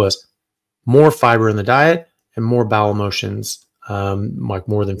was more fiber in the diet and more bowel motions, like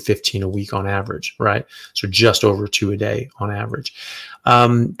more than 15 a week on average, right? So just over 2 a day on average.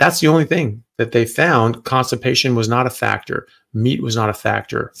 That's the only thing that they found. Constipation was not a factor. Meat was not a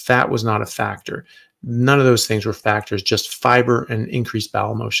factor. Fat was not a factor. None of those things were factors, just fiber and increased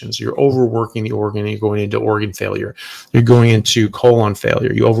bowel motions. You're overworking the organ, and you're going into organ failure. You're going into colon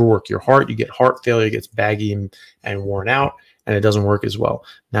failure. You overwork your heart, you get heart failure, it gets baggy and worn out, and it doesn't work as well.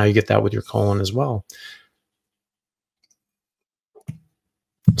 Now you get that with your colon as well.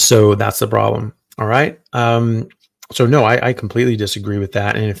 So that's the problem. All right. So no, I completely disagree with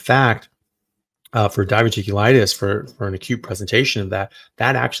that. And in fact, for diverticulitis, for an acute presentation of that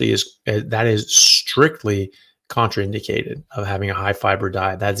actually is strictly contraindicated of having a high fiber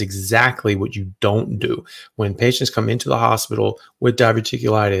diet. That's exactly what you don't do. When patients come into the hospital with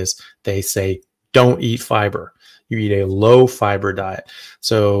diverticulitis, they say, don't eat fiber. You eat a low fiber diet.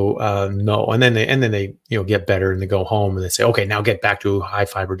 So no, and then they get better and they go home and they say, okay, now get back to a high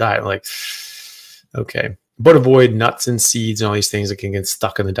fiber diet. Like, okay. But avoid nuts and seeds and all these things that can get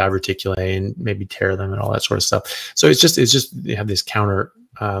stuck in the diverticulae and maybe tear them and all that sort of stuff. So it's just you have this counter,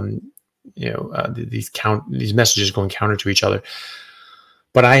 these messages going counter to each other.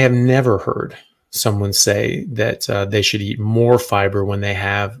 But I have never heard someone say that they should eat more fiber when they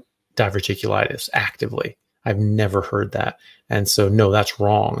have diverticulitis actively. I've never heard that. And so no, that's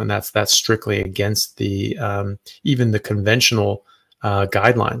wrong, and that's strictly against the even the conventional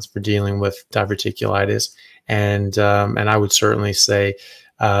guidelines for dealing with diverticulitis. And I would certainly say,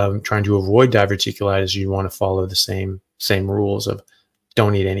 trying to avoid diverticulitis, you want to follow the same rules of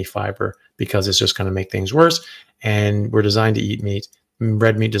don't eat any fiber, because it's just going to make things worse. And we're designed to eat meat.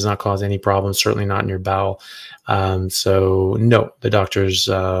 Red meat does not cause any problems, certainly not in your bowel. So no, the doctor's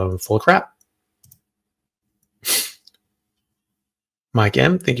full of crap. Mike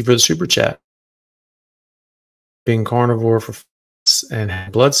M, thank you for the super chat. Being carnivore for and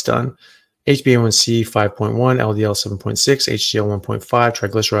had blood stun, HbA1c 5.1, LDL 7.6, HDL 1.5,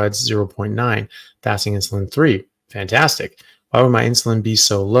 triglycerides 0.9, fasting insulin 3. Fantastic. Why would my insulin be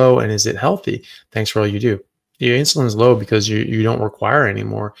so low, and is it healthy? Thanks for all you do. Your insulin is low because you don't require any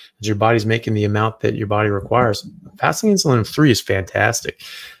more, as your body's making the amount that your body requires. Fasting insulin 3 is fantastic.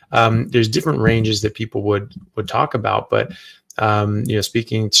 There's different ranges that people would talk about, but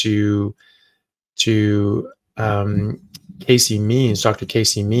speaking to Casey Means, Dr.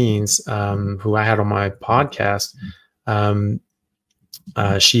 Casey Means, who I had on my podcast,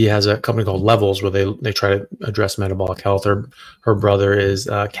 she has a company called Levels where they try to address metabolic health. Her brother is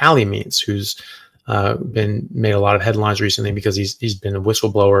Callie Means, who's made a lot of headlines recently because he's been a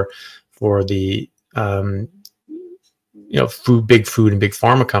whistleblower for the big food and big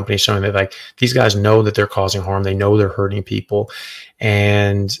pharma companies, showing that like these guys know that they're causing harm, they know they're hurting people,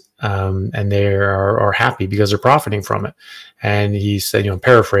 and they are happy because they're profiting from it. And he said, I'm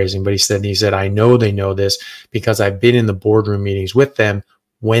paraphrasing, but he said, I know they know this because I've been in the boardroom meetings with them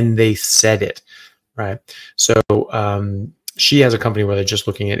when they said it, right? So she has a company where they're just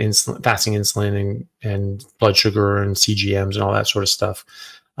looking at insulin, fasting insulin and blood sugar and CGMs and all that sort of stuff,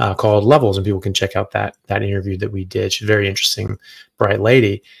 called Levels. And people can check out that interview that we did. She's a very interesting, bright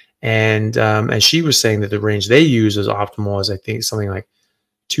lady. And she was saying that the range they use as optimal is, I think, something like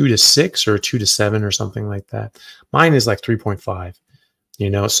 2 to 6 or 2 to 7 or something like that. Mine is like 3.5.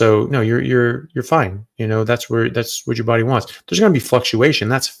 So no, you're fine. That's what your body wants. There's going to be fluctuation.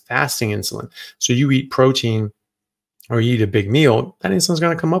 That's fasting insulin. So you eat protein or you eat a big meal, that insulin's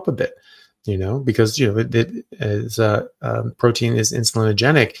going to come up a bit, because it is protein is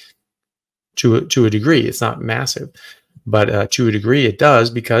insulinogenic to a degree. It's not massive, but to a degree it does,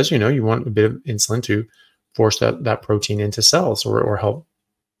 because you want a bit of insulin to force that protein into cells or help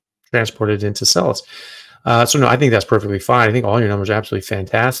transport it into cells. So no, I think that's perfectly fine. I think all your numbers are absolutely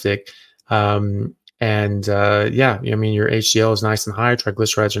fantastic. Yeah, your HDL is nice and high.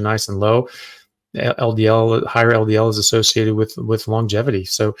 Triglycerides are nice and low. LDL, higher LDL is associated with longevity.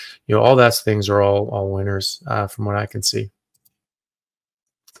 So, all those things are all winners from what I can see.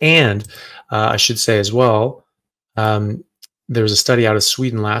 And I should say as well, there was a study out of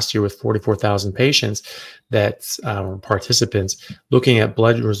Sweden last year with 44,000 patients that participants, looking at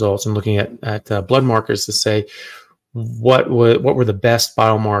blood results and looking at blood markers to say what were the best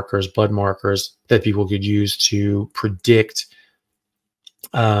biomarkers, blood markers that people could use to predict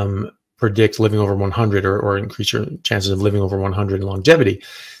living over 100 or increase your chances of living over 100 in longevity.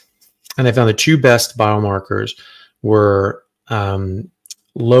 And they found the 2 best biomarkers were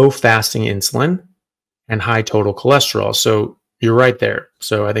low fasting insulin and high total cholesterol. So you're right there.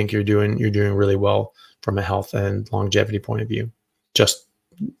 So I think you're doing really well from a health and longevity point of view, just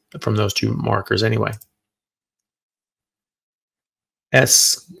from those 2 markers anyway.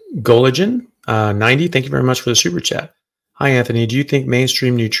 S. Goligen, 90, thank you very much for the super chat. Hi, Anthony. Do you think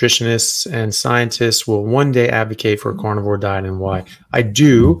mainstream nutritionists and scientists will one day advocate for a carnivore diet, and why? I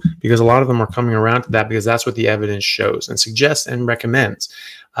do, because a lot of them are coming around to that, because that's what the evidence shows and suggests and recommends.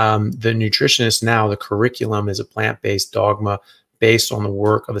 The nutritionists now, the curriculum is a plant-based dogma based on the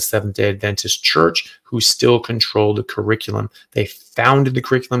work of the Seventh-day Adventist Church, who still control the curriculum. They founded the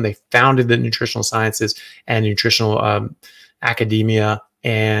curriculum. They founded the nutritional sciences and nutritional academia,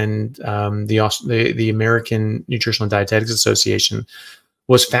 and the American Nutritional and Dietetics Association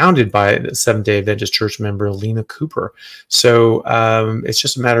was founded by the Seventh-day Adventist Church member Lena Cooper. So it's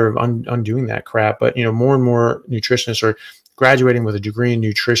just a matter of undoing that crap. But more and more nutritionists are graduating with a degree in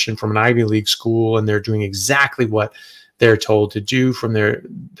nutrition from an Ivy League school, and they're doing exactly what they're told to do from their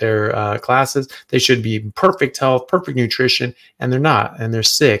classes. They should be in perfect health, perfect nutrition, and they're not, and they're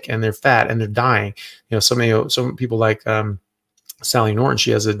sick, and they're fat, and they're dying. Some people like Sally Norton,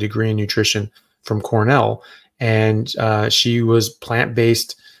 she has a degree in nutrition from Cornell, and she was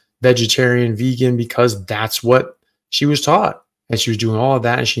plant-based, vegetarian, vegan, because that's what she was taught. And she was doing all of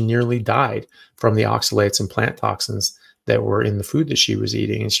that, and she nearly died from the oxalates and plant toxins that were in the food that she was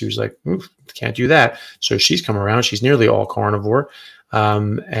eating. And she was like, can't do that. So she's come around. She's nearly all carnivore.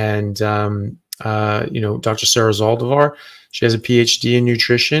 Dr. Sarah Zaldivar, she has a PhD in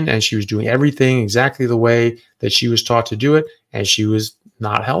nutrition, and she was doing everything exactly the way that she was taught to do it. And she was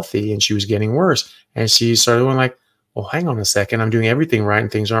not healthy, and she was getting worse. And she started going like, well, hang on a second. I'm doing everything right,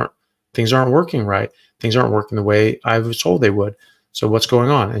 and things aren't working right. Things aren't working the way I was told they would. So what's going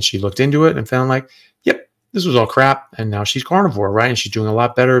on? And she looked into it and found like, yep, this was all crap. And now she's carnivore, right? And she's doing a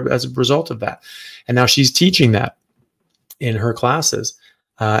lot better as a result of that. And now she's teaching that in her classes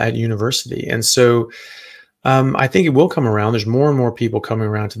at university. And so I think it will come around. There's more and more people coming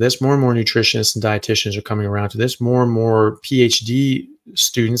around to this. More and more nutritionists and dietitians are coming around to this. More and more PhD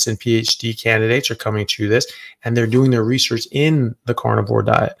students and PhD candidates are coming to this, and they're doing their research in the carnivore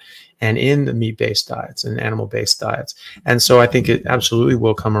diet and in the meat-based diets and animal-based diets. And so I think it absolutely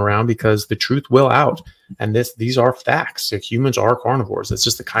will come around, because the truth will out. And these are facts. Like, humans are carnivores. It's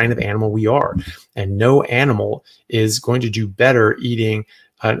just the kind of animal we are. And no animal is going to do better eating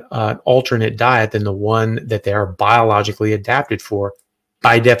an alternate diet than the one that they are biologically adapted for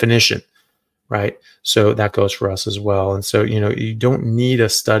by definition, right? So that goes for us as well. And so, you don't need a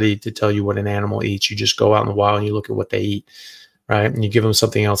study to tell you what an animal eats. You just go out in the wild and you look at what they eat, right? And you give them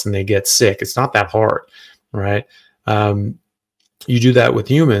something else and they get sick. It's not that hard, right? You do that with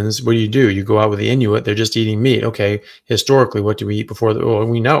humans. What do? You go out with the Inuit. They're just eating meat. Okay, historically, what do we eat before?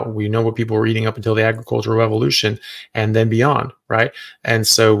 We know what people were eating up until the agricultural revolution and then beyond, right? And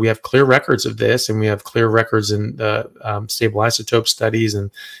so we have clear records of this, and we have clear records in the stable isotope studies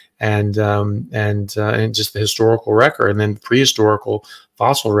and just the historical record, and then prehistorical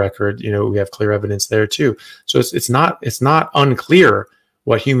fossil record. We have clear evidence there too. So it's not unclear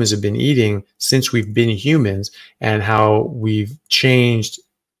what humans have been eating since we've been humans, and how we've changed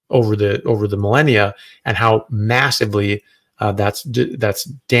over the millennia, and how massively that's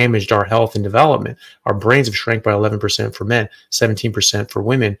damaged our health and development. Our brains have shrank by 11% for men, 17% for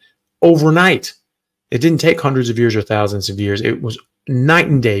women overnight. It didn't take hundreds of years or thousands of years. It was night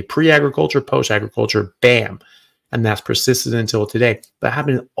and day, pre-agriculture, post-agriculture, bam. And that's persisted until today. That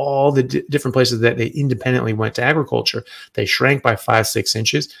happened in all the different places that they independently went to agriculture. They shrank by 5-6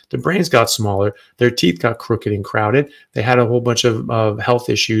 inches. Their brains got smaller. Their teeth got crooked and crowded. They had a whole bunch of health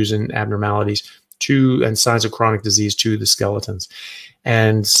issues and abnormalities and signs of chronic disease to the skeletons.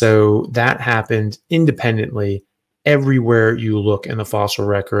 And so that happened independently everywhere you look in the fossil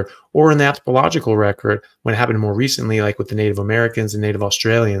record or in the anthropological record. When it happened more recently, like with the Native Americans and Native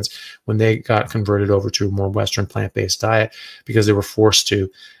Australians, when they got converted over to a more Western plant-based diet because they were forced to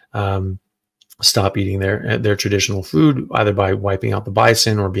stop eating their traditional food, either by wiping out the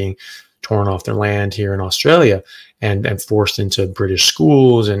bison or being torn off their land here in Australia, and forced into British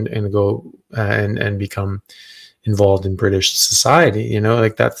schools and go and become involved in British society. You know,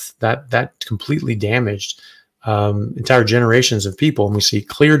 like that completely damaged entire generations of people. And we see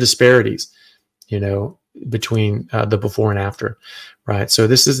clear disparities, you know, between the before and after, right? So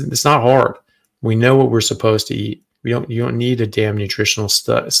it's not hard. We know what we're supposed to eat. You don't need a damn nutritional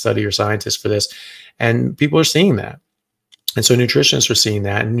study or scientist for this. And people are seeing that. And so nutritionists are seeing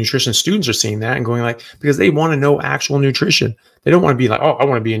that, and nutrition students are seeing that and going like, because they want to know actual nutrition. They don't want to be like, oh, I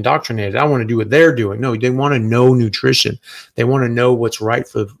want to be indoctrinated. I want to do what they're doing. No, they want to know nutrition. They want to know what's right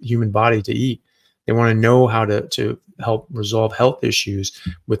for the human body to eat. They want to know how to help resolve health issues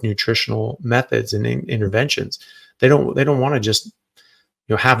with nutritional methods and interventions. They don't want to just, you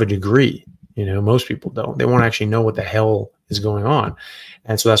know, have a degree. You know, most people don't. They want to actually know what the hell is going on.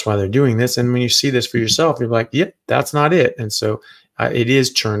 And so that's why they're doing this. And when you see this for yourself, you're like, yep, that's not it. And so it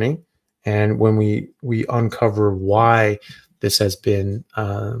is churning. And when we uncover why this has been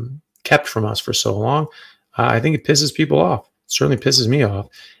kept from us for so long, I think it pisses people off. It certainly pisses me off.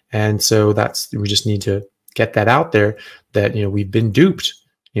 And so we just need to get that out there, that, you know, we've been duped,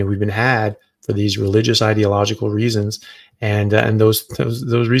 you know, we've been had for these religious ideological reasons. And those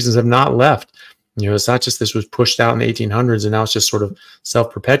reasons have not left. You know, it's not just this was pushed out in the 1800s and now it's just sort of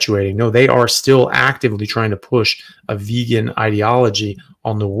self-perpetuating. No, they are still actively trying to push a vegan ideology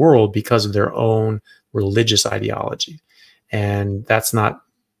on the world because of their own religious ideology. And that's not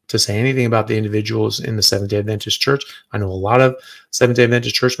to say anything about the individuals in the Seventh-day Adventist Church. I know a lot of Seventh-day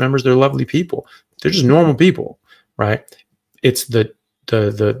Adventist Church members. They're lovely people. They're just normal people, right? It's the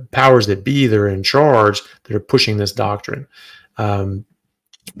powers that be that are in charge that are pushing this doctrine,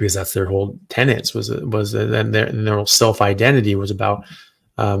 because that's their whole tenets and their whole self-identity was about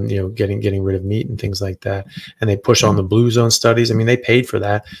you know, getting rid of meat and things like that. And they push on the Blue Zone studies. I mean, they paid for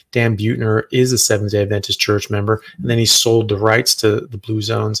that. Dan Buettner is a Seventh-day Adventist Church member, and then he sold the rights to the Blue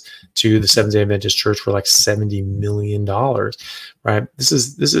Zones to the Seventh-day Adventist Church for like $70 million, right? This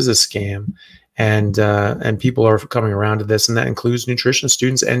is a scam. And people are coming around to this, and that includes nutrition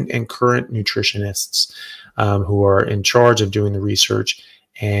students and current nutritionists who are in charge of doing the research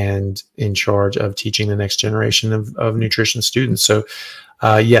and in charge of teaching the next generation of nutrition students. So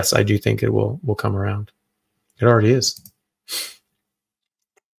yes, I do think it will come around. It already is.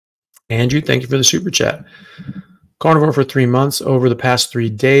 Andrew, thank you for the super chat. Carnivore for 3 months. Over the past 3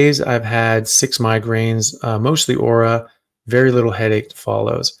 days, I've had 6 migraines, mostly aura, very little headache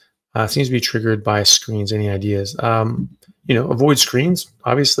follows. Seems to be triggered by screens. Any ideas? You know, avoid screens.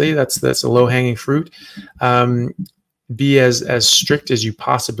 Obviously, that's a low-hanging fruit. Be as strict as you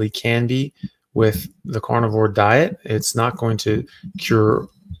possibly can be with the carnivore diet. It's not going to cure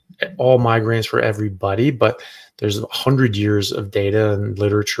all migraines for everybody, but there's 100 years of data and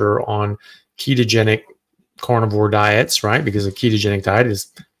literature on ketogenic carnivore diets, right? Because a ketogenic diet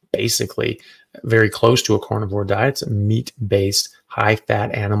is basically very close to a carnivore diet. It's a meat-based,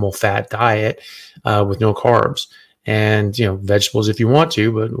 high-fat, animal fat diet with no carbs. And, you know, vegetables if you want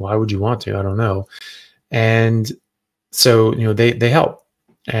to, but why would you want to? I don't know. And so, you know, they help.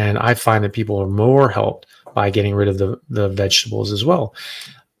 And I find that people are more helped by getting rid of the vegetables as well.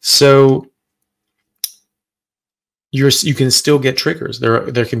 So you can still get triggers.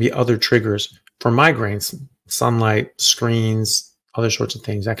 There can be other triggers for migraines, sunlight, screens, other sorts of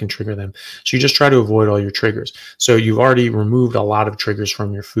things that can trigger them. So you just try to avoid all your triggers. So you've already removed a lot of triggers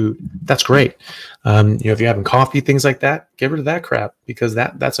from your food. That's great. You know, if you're having coffee, things like that, get rid of that crap, because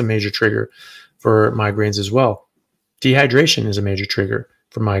that's a major trigger for migraines as well. Dehydration is a major trigger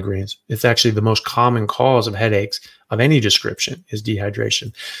for migraines. It's actually the most common cause of headaches of any description is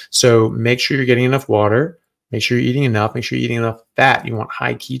dehydration. So make sure you're getting enough water, Make sure you're eating enough. Make sure you're eating enough fat. You want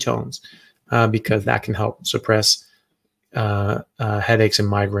high ketones because that can help suppress headaches and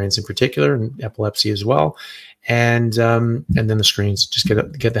migraines in particular, and epilepsy as well. And then the screens. Just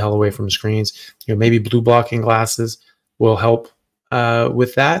get the hell away from the screens. You know, maybe blue blocking glasses will help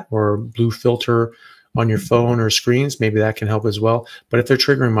with that, or blue filter on your phone or screens. Maybe that can help as well. But if they're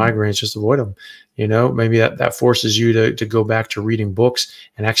triggering migraines, just avoid them. You know, maybe that forces you to go back to reading books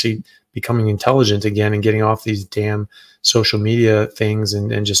and actually becoming intelligent again and getting off these damn social media things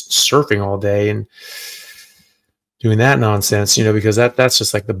and just surfing all day and doing that nonsense, you know, because that's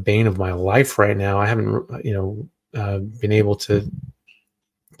just like the bane of my life right now. I haven't, you know, been able to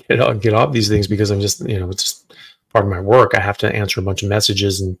get off these things because I'm just, you know, it's just part of my work. I have to answer a bunch of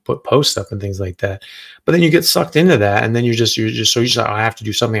messages and put posts up and things like that. But then you get sucked into that, and then you're just like, I have to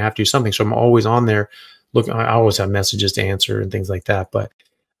do something. I have to do something. So I'm always on there looking. I always have messages to answer and things like that. But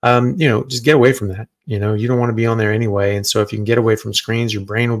you know, just get away from that. You know, you don't want to be on there anyway. And so if you can get away from screens, your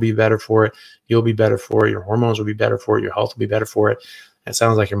brain will be better for it. You'll be better for it. Your hormones will be better for it. Your health will be better for it. It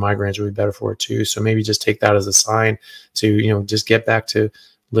sounds like your migraines will be better for it too. So maybe just take that as a sign to, you know, just get back to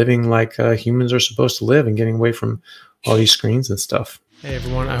living like humans are supposed to live and getting away from all these screens and stuff. Hey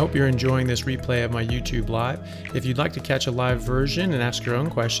everyone, I hope you're enjoying this replay of my YouTube Live. If you'd like to catch a live version and ask your own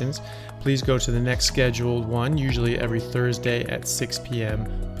questions, please go to the next scheduled one, usually every Thursday at 6 p.m.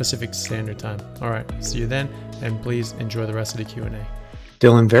 Pacific Standard Time. All right, see you then, and please enjoy the rest of the Q&A.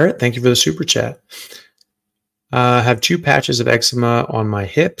 Dylan Verrett, thank you for the super chat. I have 2 patches of eczema on my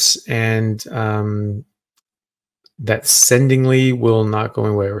hips, and that sendingly will not go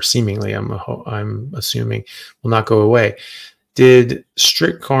away, or seemingly, I'm assuming, will not go away. Did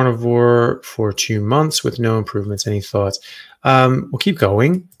strict carnivore for 2 months with no improvements. Any thoughts? We'll keep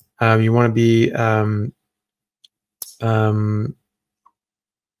going. You want to be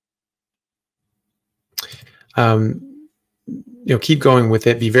you know, keep going with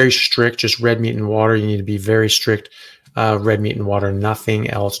it. Be very strict. Just red meat and water. You need to be very strict. Red meat and water. Nothing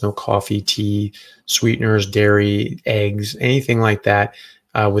else. No coffee, tea, sweeteners, dairy, eggs, anything like that.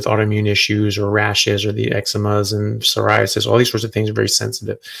 With autoimmune issues or rashes or the eczemas and psoriasis, all these sorts of things are very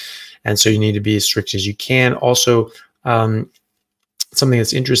sensitive. And so you need to be as strict as you can. Also, something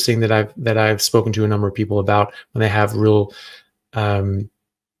that's interesting that I've spoken to a number of people about when they have real, you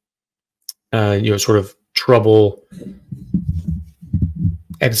know, sort of trouble,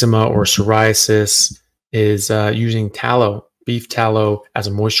 eczema or psoriasis, is using tallow, beef tallow, as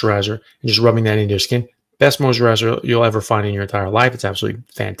a moisturizer and just rubbing that into your skin. Best moisturizer you'll ever find in your entire life. It's absolutely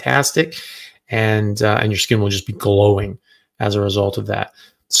fantastic, and your skin will just be glowing as a result of that.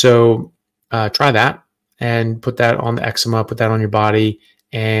 So try that and put that on the eczema, put that on your body,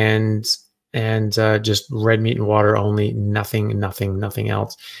 and just red meat and water only, nothing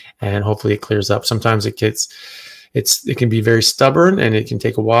else, and hopefully it clears up. Sometimes it can be very stubborn and it can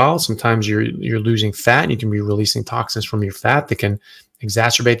take a while. Sometimes you're losing fat and you can be releasing toxins from your fat that can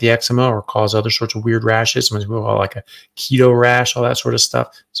exacerbate the eczema or cause other sorts of weird rashes. Sometimes we call like a keto rash, all that sort of stuff.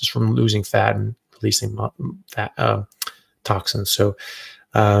 It's just from losing fat and releasing fat toxins. So,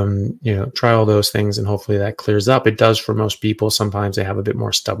 you know, try all those things and hopefully that clears up. It does for most people. Sometimes they have a bit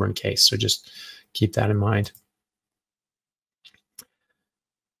more stubborn case. So just keep that in mind.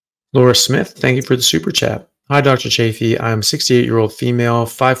 Laura Smith, thank you for the super chat. Hi, Dr. Chaffee. I'm a 68-year-old female,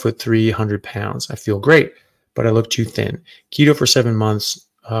 5'3", 100 pounds. I feel great, but I look too thin. Keto for 7 months.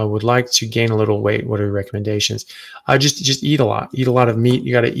 Would like to gain a little weight. What are your recommendations? Just eat a lot. Eat a lot of meat.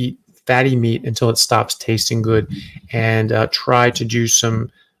 You got to eat fatty meat until it stops tasting good, and try to do some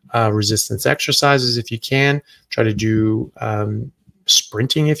resistance exercises if you can. Try to do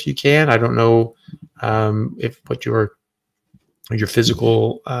sprinting if you can. I don't know what your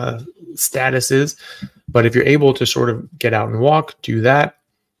physical status is, but if you're able to sort of get out and walk, do that.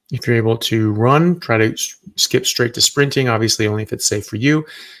 If you're able to run, try to skip straight to sprinting, obviously only if it's safe for you.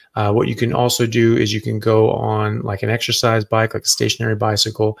 What you can also do is you can go on like an exercise bike, like a stationary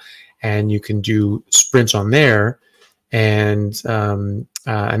bicycle, and you can do sprints on there, and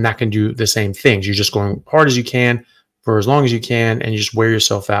that can do the same things. You're just going hard as you can for as long as you can, and you just wear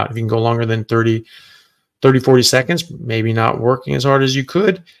yourself out. If you can go longer than 30, 40 seconds, maybe not working as hard as you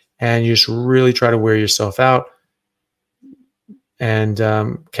could, and you just really try to wear yourself out and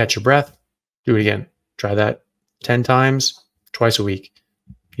catch your breath. Do it again. Try that 10 times, twice a week.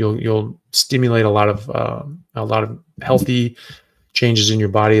 You'll stimulate a lot of healthy changes in your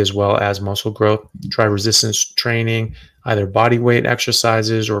body as well as muscle growth. Try resistance training, either body weight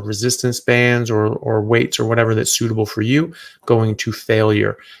exercises or resistance bands or weights or whatever that's suitable for you, going to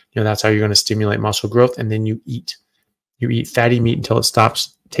failure. You know, that's how you're going to stimulate muscle growth. And then you eat fatty meat until it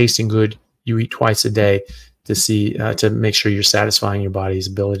stops tasting good. You eat twice a day. to see to make sure you're satisfying your body's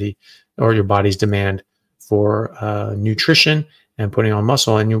ability or your body's demand for nutrition and putting on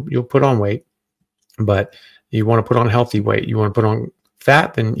muscle, and you'll put on weight. But you want to put on healthy weight. You want to put on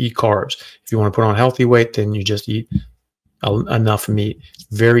fat, then eat carbs. If you want to put on healthy weight, then you just eat enough meat. It's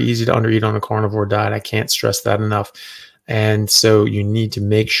very easy to undereat on a carnivore diet. I can't stress that enough. And so you need to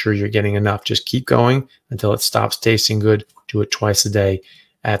make sure you're getting enough. Just keep going until it stops tasting good. Do it twice a day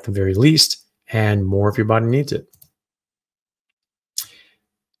at the very least, and more if your body needs it.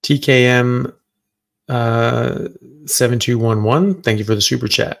 TKM 7211, thank you for the super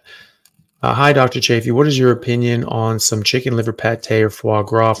chat. Hi, Dr. Chaffee. What is your opinion on some chicken liver pate or foie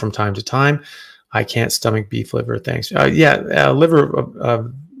gras from time to time? I can't stomach beef liver. Thanks.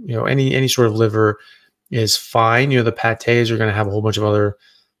 Liver, any sort of liver is fine. The pates are going to have a whole bunch of other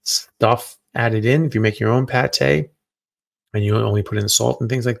stuff added in. If you make your own pate and you only put in salt and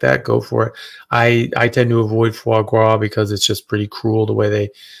things like that, go for it. I tend to avoid foie gras because it's just pretty cruel the way they,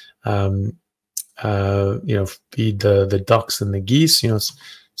 feed the ducks and the geese. It's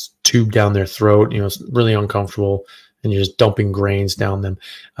tube down their throat. It's really uncomfortable, and you're just dumping grains down them.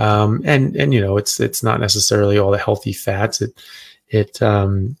 It's not necessarily all the healthy fats.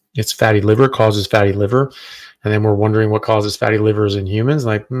 It's fatty liver, causes fatty liver, and then we're wondering what causes fatty livers in humans.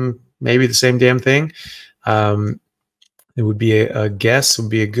 Like maybe the same damn thing. It would be a guess. Would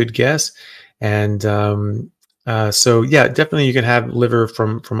be a good guess, and so yeah, definitely you can have liver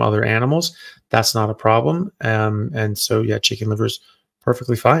from other animals. That's not a problem. And so yeah, chicken liver's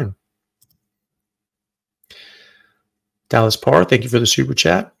perfectly fine. Dallas Parr, thank you for the super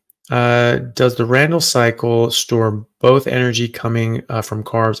chat. Does the Randall cycle store both energy coming from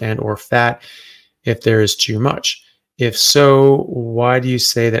carbs and or fat if there is too much? If so, why do you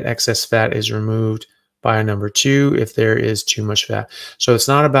say that excess fat is removed by a number 2 if there is too much fat? So it's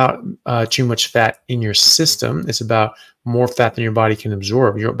not about too much fat in your system. It's about more fat than your body can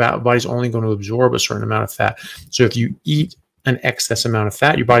absorb. Your body's only going to absorb a certain amount of fat. So if you eat an excess amount of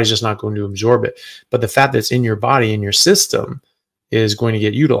fat, your body's just not going to absorb it. But the fat that's in your body, in your system, is going to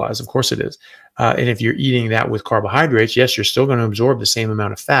get utilized. Of course it is. And if you're eating that with carbohydrates, yes, you're still going to absorb the same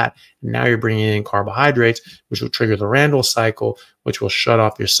amount of fat. And now you're bringing in carbohydrates, which will trigger the Randall cycle, which will shut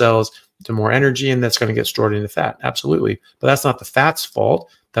off your cells to more energy, and that's going to get stored into fat. Absolutely. But that's not the fat's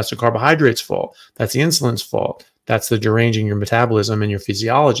fault. That's the carbohydrates' fault. That's the insulin's fault. That's the deranging your metabolism and your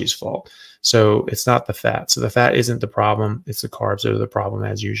physiology's fault. So it's not the fat. So the fat isn't the problem. It's the carbs that are the problem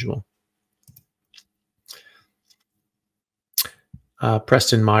as usual.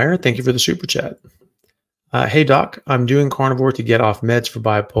 Preston Meyer, thank you for the super chat. Hey, Doc, I'm doing carnivore to get off meds for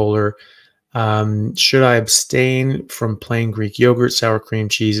bipolar. Should I abstain from plain Greek yogurt, sour cream,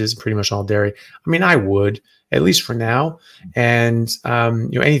 cheeses, pretty much all dairy? I mean, I would, at least for now. And,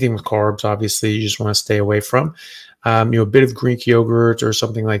 anything with carbs, obviously, you just want to stay away from. A bit of Greek yogurt or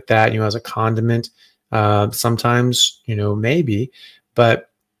something like that, as a condiment, sometimes, maybe,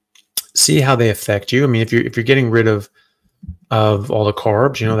 but see how they affect you. I mean, if you're getting rid of all the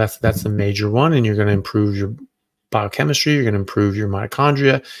carbs, that's the major one, and you're going to improve your biochemistry, you're going to improve your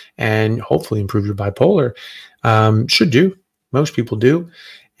mitochondria, and hopefully improve your bipolar. Should do. Most people do.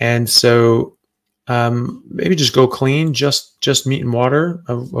 And so maybe just go clean, just meat and water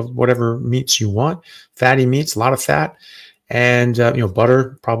of whatever meats you want. Fatty meats, a lot of fat. And,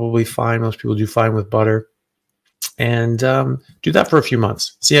 butter, probably fine. Most people do fine with butter. And do that for a few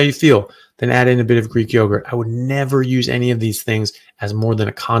months. See how you feel. Then add in a bit of Greek yogurt. I would never use any of these things as more than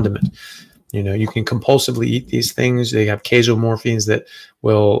a condiment. You can compulsively eat these things. They have casomorphines that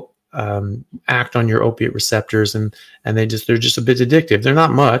will act on your opiate receptors, and they're just a bit addictive. They're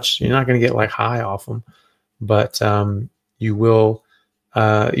not much. You're not going to get like high off them, but you will.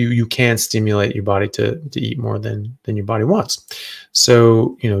 You can stimulate your body to eat more than your body wants.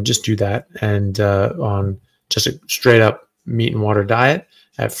 So just do that, and on just a straight up meat and water diet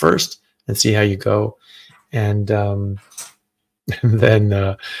at first, and see how you go, and then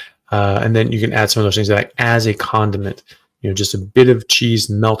you can add some of those things like as a condiment, just a bit of cheese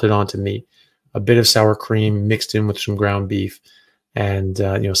melted onto meat, a bit of sour cream mixed in with some ground beef, and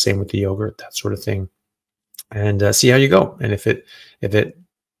same with the yogurt, that sort of thing, and see how you go. And if it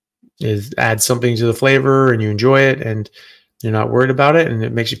adds something to the flavor and you enjoy it and you're not worried about it and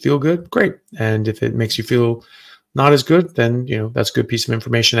it makes you feel good, great. And if it makes you feel not as good, then that's a good piece of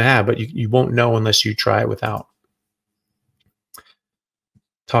information to have, but you won't know unless you try it without.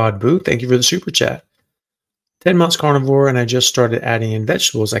 Todd Booth, thank you for the super chat. 10 months carnivore, and I just started adding in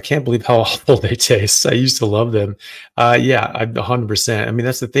vegetables. I can't believe how awful they taste. I used to love them. Yeah, 100%. I mean,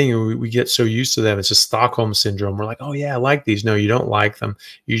 that's the thing. We get so used to them. It's just Stockholm syndrome. We're like, oh, yeah, I like these. No, you don't like them.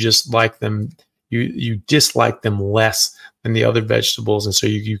 You just like them. you dislike them less than the other vegetables, and so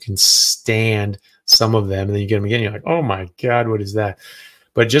you can stand some of them, and then you get them again, you're like, oh my God, what is that?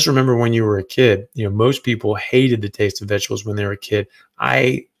 But just remember when you were a kid, most people hated the taste of vegetables when they were a kid.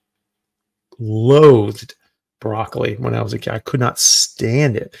 I loathed broccoli when I was a kid. I could not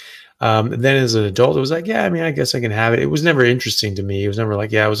stand it. Then as an adult, it was like, yeah, I mean, I guess I can have it. It was never interesting to me. It was never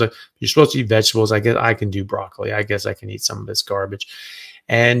like, yeah, it was like, you're supposed to eat vegetables. I guess I can do broccoli. I guess I can eat some of this garbage.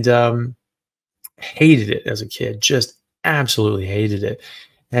 And hated it as a kid, just absolutely hated it.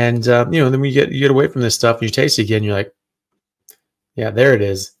 And, then when you get away from this stuff and you taste it again, you're like, yeah, there it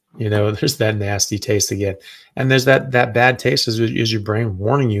is. There's that nasty taste again. And there's that bad taste is your brain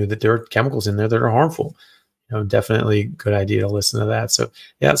warning you that there are chemicals in there that are harmful. Definitely good idea to listen to that. So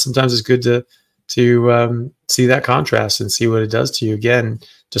yeah, sometimes it's good to see that contrast and see what it does to you again,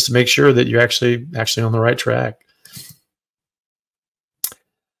 just to make sure that you're actually on the right track.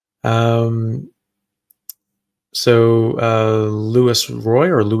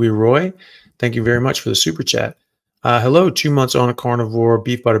 Louis Roy, thank you very much for the super chat. Hello, 2 months on a carnivore,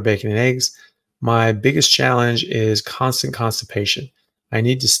 beef, butter, bacon, and eggs. My biggest challenge is constant constipation. I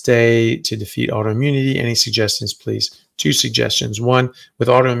need to stay to defeat autoimmunity. Any suggestions, please? 2 suggestions. 1, with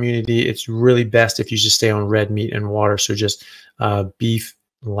autoimmunity, it's really best if you just stay on red meat and water. So just beef,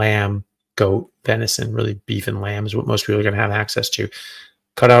 lamb, goat, venison, really beef and lamb is what most people are going to have access to.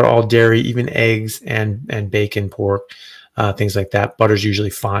 Cut out all dairy, even eggs and bacon, pork, things like that. Butter's usually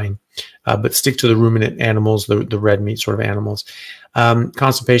fine, but stick to the ruminant animals, the red meat sort of animals.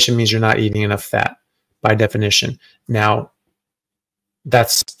 Constipation means you're not eating enough fat by definition. Now,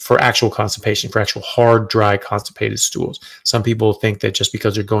 that's for actual constipation, for actual hard, dry, constipated stools. Some people think that just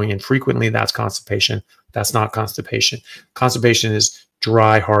because they're going in frequently, that's constipation. That's not constipation. Constipation is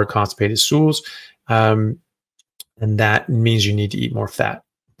dry, hard, constipated stools. And that means you need to eat more fat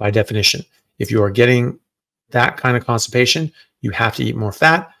by definition. If you are getting that kind of constipation, you have to eat more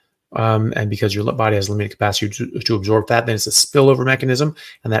fat. And because your body has limited capacity to absorb fat, then it's a spillover mechanism,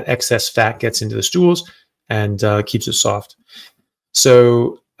 and that excess fat gets into the stools and keeps it soft.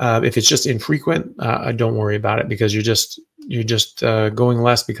 So if it's just infrequent, don't worry about it, because you're just going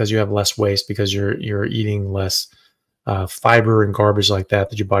less because you have less waste, because you're eating less fiber and garbage like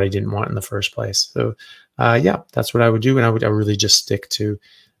that your body didn't want in the first place. So yeah, that's what I would do, and I would really just stick to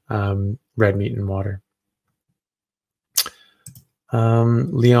red meat and water.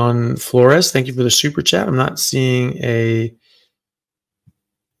 Leon Flores, thank you for the super chat. I'm not seeing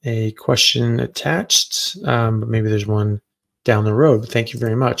a question attached, but maybe there's one down the road. Thank you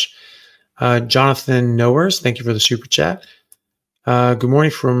very much. Jonathan Knowers, thank you for the super chat. Good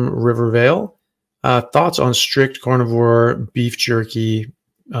morning from Rivervale. Thoughts on strict carnivore beef jerky,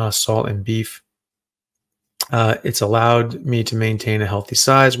 salt and beef. It's allowed me to maintain a healthy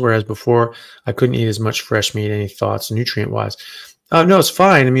size, whereas before I couldn't eat as much fresh meat. Any thoughts nutrient-wise? No, it's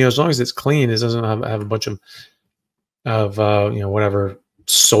fine. I mean, as long as it's clean, it doesn't have a bunch of whatever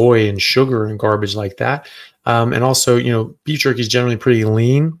soy and sugar and garbage like that. And also, beef jerky is generally pretty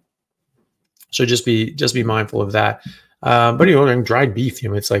lean, so just be mindful of that. But dried beef,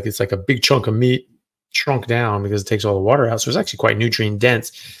 it's like a big chunk of meat shrunk down because it takes all the water out, so it's actually quite nutrient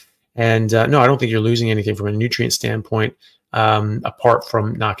dense. And no, I don't think you're losing anything from a nutrient standpoint, apart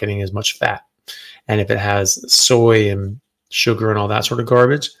from not getting as much fat. And if it has soy and sugar and all that sort of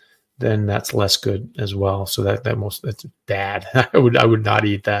garbage, then that's less good as well. So that's bad. I would not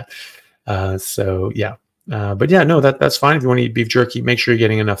eat that. So yeah. But yeah, no, that's fine. If you want to eat beef jerky, make sure you're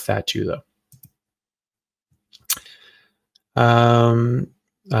getting enough fat too,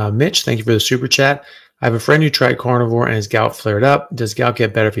 though. Mitch, thank you for the super chat. I have a friend who tried carnivore and his gout flared up. Does gout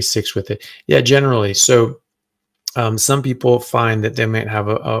get better if he sticks with it? Yeah, generally. So some people find that they might have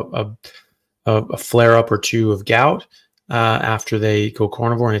a flare up or two of gout after they go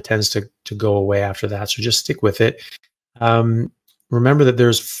carnivore, and it tends to go away after that. So just stick with it. Remember that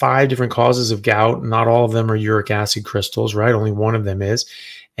there's 5 different causes of gout. Not all of them are uric acid crystals, right? Only one of them is.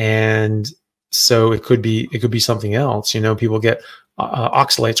 And so it could be something else. People get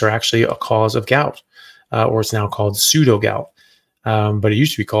oxalates are actually a cause of gout, or it's now called pseudo gout. But it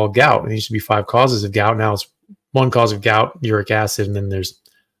used to be called gout. It used to be 5 causes of gout. Now it's 1 cause of gout, uric acid, and then there's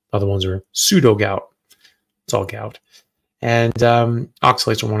other ones are pseudo gout. It's all gout. And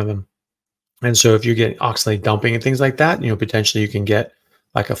oxalates are one of them. And so if you get oxalate dumping and things like that, potentially you can get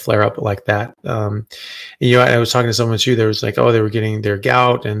like a flare up like that. I was talking to someone too. There was like, oh, they were getting their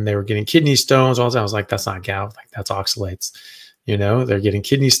gout and they were getting kidney stones. All that. I was like, that's not gout. Like that's oxalates. They're getting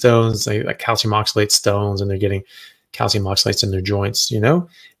kidney stones, like calcium oxalate stones, and they're getting calcium oxalates in their joints.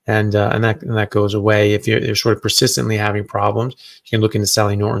 And that goes away if you're sort of persistently having problems. You can look into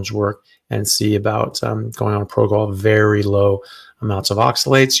Sally Norton's work and see about going on a protocol of very low amounts of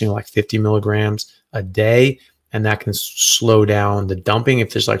oxalates, like 50 milligrams a day, and that can slow down the dumping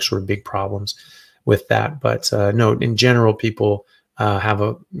if there's like sort of big problems with that. But no, in general, people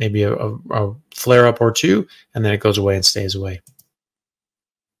have maybe a flare up or two, and then it goes away and stays away.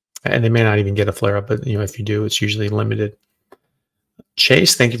 And they may not even get a flare up, but if you do, it's usually limited.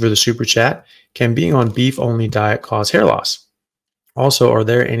 Chase, thank you for the super chat. Can being on beef only diet cause hair loss? Also, are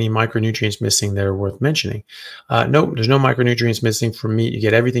there any micronutrients missing that are worth mentioning? No, there's no micronutrients missing from meat. You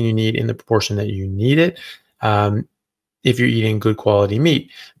get everything you need in the proportion that you need it. If you're eating good quality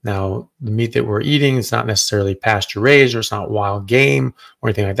meat. Now, the meat that we're eating is not necessarily pasture raised, or it's not wild game or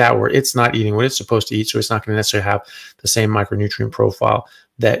anything like that, where it's not eating what it's supposed to eat, so it's not going to necessarily have the same micronutrient profile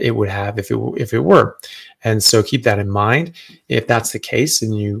that it would have if it were. And so keep that in mind. If that's the case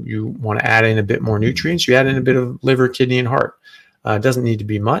and you want to add in a bit more nutrients, you add in a bit of liver, kidney, and heart. It doesn't need to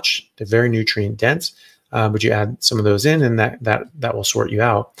be much. They're very nutrient dense, but you add some of those in, and that will sort you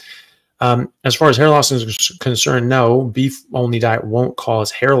out. As far as hair loss is concerned, no, beef-only diet won't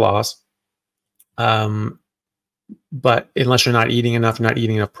cause hair loss. But unless you're not eating enough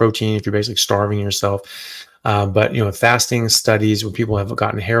protein, if you're basically starving yourself. But fasting studies where people have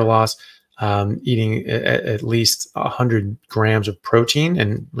gotten hair loss, eating at least 100 grams of protein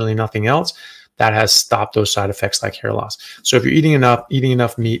and really nothing else, that has stopped those side effects like hair loss. So if you're eating enough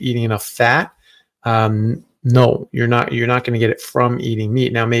meat, eating enough fat, no, you're not going to get it from eating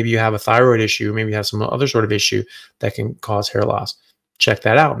meat. Now, maybe you have a thyroid issue, maybe you have some other sort of issue that can cause hair loss. Check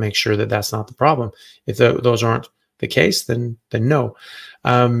that out. Make sure that that's not the problem. If those aren't the case, then no.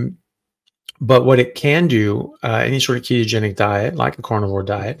 But what it can do, any sort of ketogenic diet, like a carnivore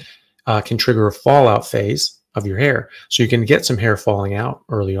diet, can trigger a fallout phase of your hair. So you can get some hair falling out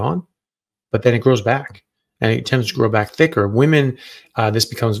early on, but then it grows back, and it tends to grow back thicker. Women, this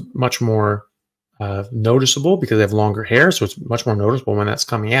becomes much more noticeable because they have longer hair, so it's much more noticeable when that's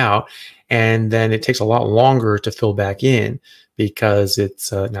coming out, and then it takes a lot longer to fill back in because it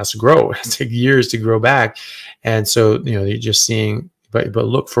has to grow. It takes years to grow back, and so you're just seeing. But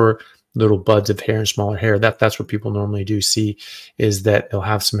look for little buds of hair and smaller hair. That's what people normally do see, is that they'll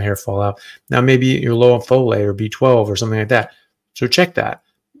have some hair fall out. Now maybe you're low on folate or B12 or something like that, so check that.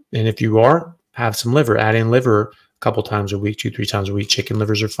 And if you are, have some liver. Add in liver couple times a week, 2-3 times a week. Chicken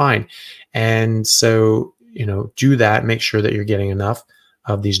livers are fine. And so, do that. Make sure that you're getting enough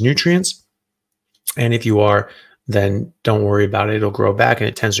of these nutrients. And if you are, then don't worry about it. It'll grow back, and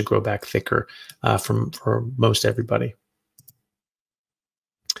it tends to grow back thicker for most everybody.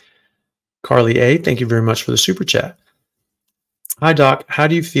 Carly A, thank you very much for the super chat. Hi, Doc. How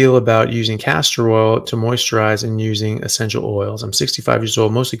do you feel about using castor oil to moisturize and using essential oils? I'm 65 years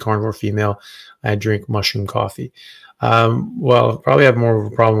old, mostly carnivore female. I drink mushroom coffee. Well, probably have more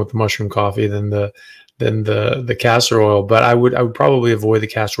of a problem with the mushroom coffee than the castor oil, but I would probably avoid the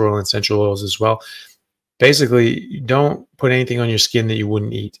castor oil and essential oils as well. Basically, don't put anything on your skin that you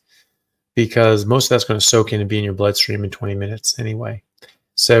wouldn't eat, because most of that's going to soak in and be in your bloodstream in 20 minutes anyway.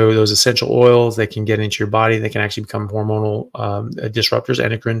 So those essential oils, they can get into your body. They can actually become hormonal disruptors,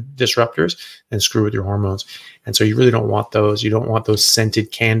 endocrine disruptors, and screw with your hormones. And so you really don't want those. You don't want those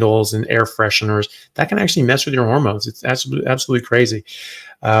scented candles and air fresheners. That can actually mess with your hormones. It's absolutely crazy.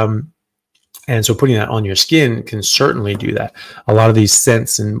 And so putting that on your skin can certainly do that. A lot of these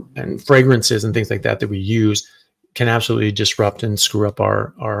scents and fragrances and things like that we use can absolutely disrupt and screw up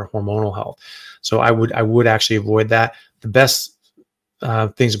our hormonal health. So I would actually avoid that. The best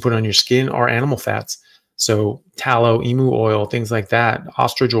things to put on your skin are animal fats. So tallow, emu oil, things like that,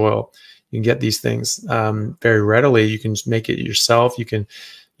 ostrich oil. You can get these things very readily. You can just make it yourself. You can,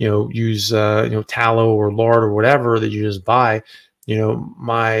 use tallow or lard or whatever that you just buy.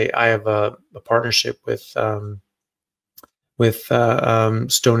 I have a partnership with Stone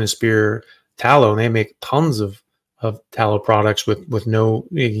and Spear tallow, and they make tons of tallow products with no.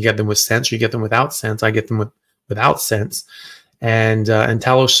 You can get them with scents. You get them without scents. I get them without scents. And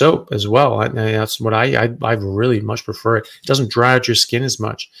tallow soap as well. That's what I really much prefer it. It doesn't dry out your skin as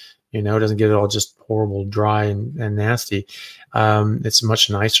much. It doesn't get it all just horrible, dry and nasty. It's much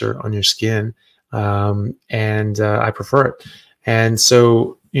nicer on your skin, and I prefer it. And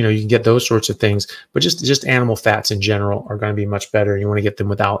so you can get those sorts of things, but just animal fats in general are going to be much better. You want to get them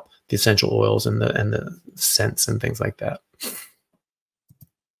without the essential oils and the scents and things like that.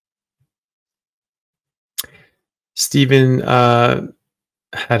 Stephen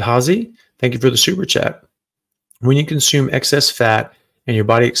Hadhazi, thank you for the super chat. When you consume excess fat and your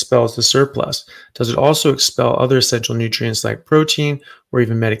body expels the surplus, does it also expel other essential nutrients like protein or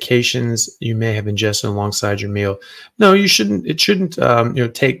even medications you may have ingested alongside your meal? No, you shouldn't. It shouldn't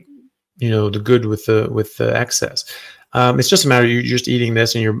take the good with the excess. It's just a matter of you're just eating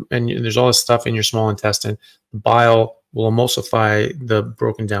this, and there's all this stuff in your small intestine. The bile will emulsify the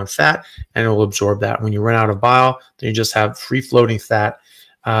broken down fat, and it will absorb that. When you run out of bile, then you just have free floating fat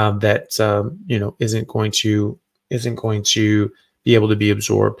that isn't going to be able to be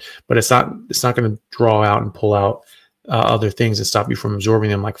absorbed. But it's not going to draw out and pull out other things and stop you from absorbing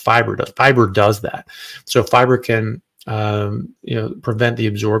them like fiber does. Fiber does that. So fiber can prevent the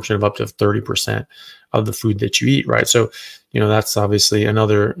absorption of up to 30% of the food that you eat, right? So, that's obviously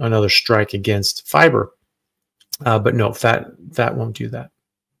another strike against fiber. But no, fat won't do that.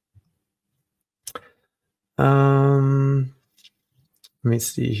 Let me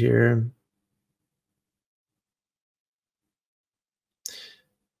see here.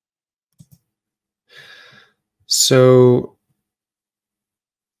 So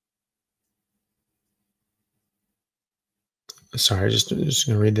sorry, just going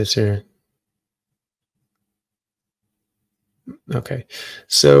to read this here. Okay.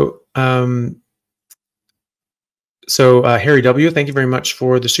 So, Harry W., thank you very much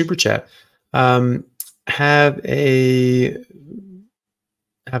for the super chat. Have a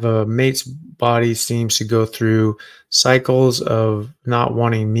mate's body seems to go through cycles of not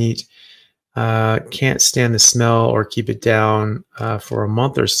wanting meat, can't stand the smell or keep it down for a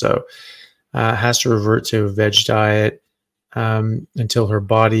month or so, has to revert to a veg diet until her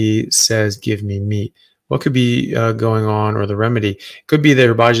body says, give me meat. What could be going on, or the remedy? It could be that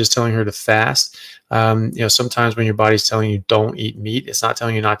her body's just telling her to fast. Sometimes when your body's telling you don't eat meat, it's not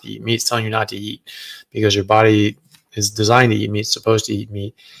telling you not to eat meat, it's telling you not to eat, because your body is designed to eat meat, it's supposed to eat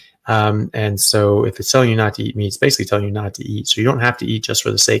meat. And so if it's telling you not to eat meat, it's basically telling you not to eat. So you don't have to eat just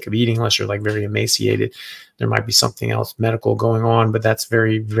for the sake of eating unless you're like very emaciated. There might be something else medical going on, but that's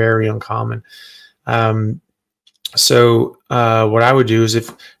very, very uncommon. So what I would do is,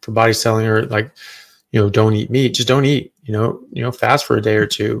 if her body's telling her like, don't eat meat, just don't eat, fast for a day or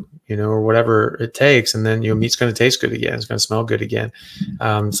two, or whatever it takes. And then, meat's going to taste good again. It's going to smell good again.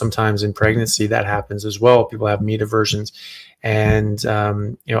 Sometimes in pregnancy that happens as well. People have meat aversions. And,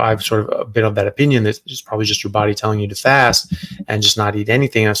 I've sort of been of that opinion that it's probably just your body telling you to fast and just not eat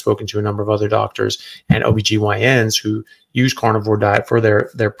anything. I've spoken to a number of other doctors and OBGYNs who use carnivore diet for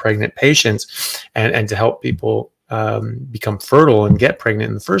their pregnant patients and to help people become fertile and get pregnant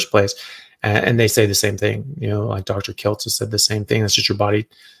in the first place. And they say the same thing, like Dr. Kiltz has said the same thing. That's just your body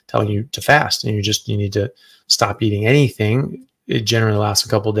telling you to fast, and you need to stop eating anything. It generally lasts a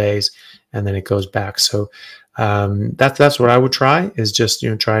couple of days and then it goes back. So that's what I would try, is just,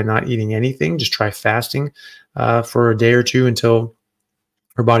 try not eating anything. Just try fasting for a day or two until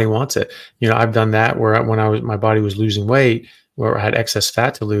her body wants it. I've done that where when my body was losing weight, where I had excess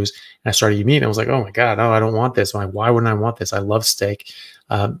fat to lose, and I started eating meat, and I was like, oh my God, no, I don't want this. I'm like, why wouldn't I want this? I love steak.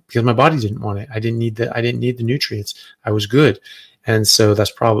 Because my body didn't want it. I didn't need the nutrients. I was good. And so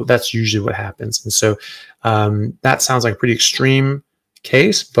that's usually what happens. And so that sounds like a pretty extreme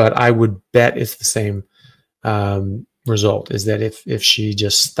case, but I would bet it's the same result, is that if she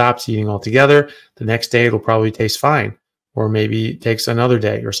just stops eating altogether, the next day it'll probably taste fine, or maybe it takes another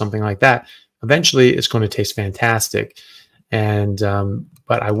day or something like that. Eventually it's going to taste fantastic. And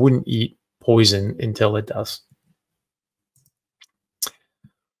but I wouldn't eat poison until it does.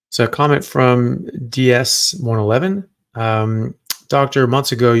 So a comment from DS111. Doctor,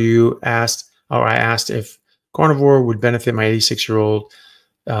 months ago I asked if carnivore would benefit my 86-year-old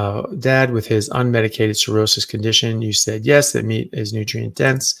dad with his unmedicated cirrhosis condition. You said yes, that meat is nutrient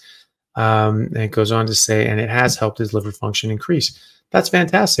dense. And it goes on to say, and it has helped his liver function increase. That's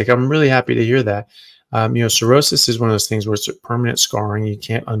fantastic. I'm really happy to hear that. Cirrhosis is one of those things where it's a permanent scarring. You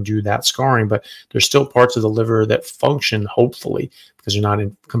can't undo that scarring, but there's still parts of the liver that function, hopefully, because you're not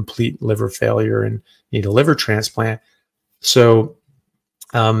in complete liver failure and need a liver transplant. So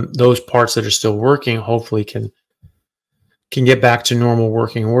those parts that are still working, hopefully can get back to normal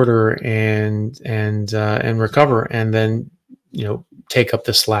working order and recover, and then take up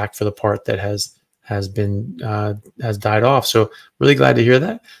the slack for the part that has died off. So really glad to hear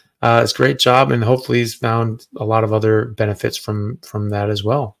that. It's a great job, and hopefully he's found a lot of other benefits from that as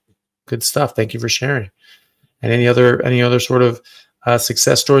well. Good stuff. Thank you for sharing. And any other sort of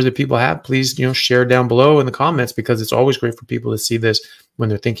success stories that people have, please share down below in the comments, because it's always great for people to see this when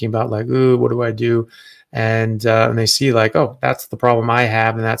they're thinking about like, ooh, what do I do? And they see like, oh, that's the problem I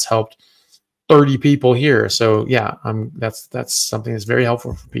have, and that's helped 30 people here. So yeah, that's something that's very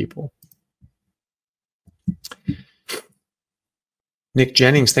helpful for people. Nick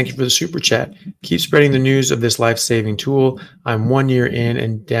Jennings, thank you for the super chat. Keep spreading the news of this life-saving tool. I'm 1 year in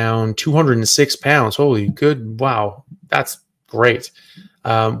and down 206 pounds. Holy good. Wow. That's Great.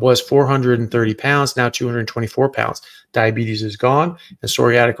 Was 430 pounds, now 224 pounds. Diabetes is gone, and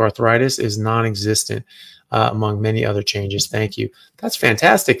psoriatic arthritis is non-existent, among many other changes. Thank you. That's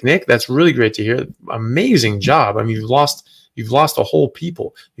fantastic, Nick. That's really great to hear. Amazing job. I mean, you've lost a whole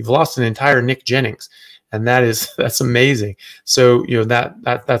people. You've lost an entire Nick Jennings, and that's amazing. So, you know,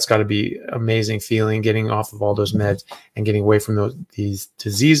 that's got to be amazing feeling, getting off of all those meds and getting away from these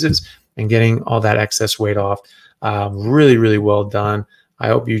diseases and getting all that excess weight off. Really, really well done. I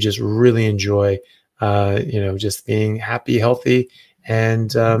hope you just really enjoy, you know, just being happy, healthy,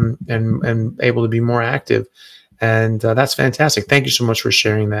 and able to be more active. And that's fantastic. Thank you so much for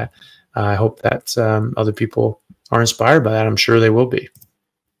sharing that. I hope that other people are inspired by that. I'm sure they will be.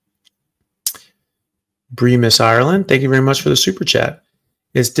 Bree Miss Ireland, thank you very much for the super chat.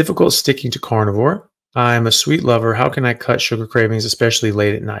 It's difficult sticking to carnivore. I'm a sweet lover. How can I cut sugar cravings, especially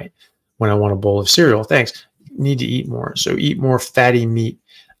late at night when I want a bowl of cereal? Thanks. Need to eat more. So eat more fatty meat,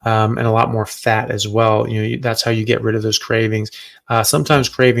 and a lot more fat as well. You know, that's how you get rid of those cravings. Sometimes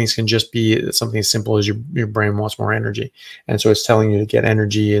cravings can just be something as simple as your brain wants more energy. And so it's telling you to get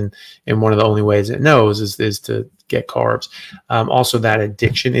energy. And one of the only ways it knows is to get carbs. Also, that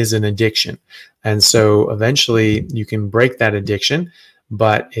addiction is an addiction. And so eventually you can break that addiction,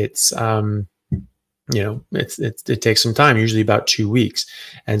 but it's, you know, it takes some time, usually about 2 weeks.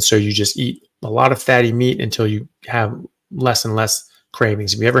 And so you just eat a lot of fatty meat until you have less and less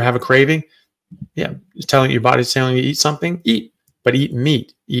cravings. If you ever have a craving, yeah, your body's telling you to eat something, eat, but eat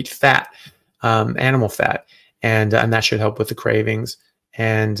meat, eat fat, animal fat, and that should help with the cravings.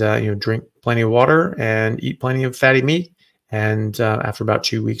 And you know, drink plenty of water and eat plenty of fatty meat. And after about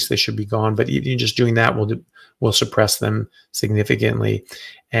 2 weeks, they should be gone. But even just doing that will suppress them significantly,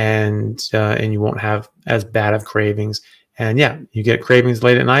 and you won't have as bad of cravings. And yeah, you get cravings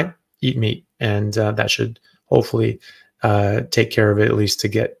late at night, eat meat, and that should hopefully take care of it, at least to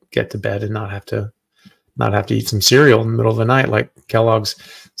get to bed and not have to eat some cereal in the middle of the night like Kellogg's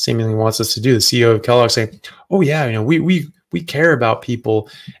seemingly wants us to do. The CEO of Kellogg saying, "Oh yeah, you know, we care about people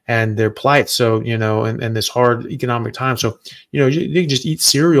and their plight. So, you know, and this hard economic time. So, you know, you can just eat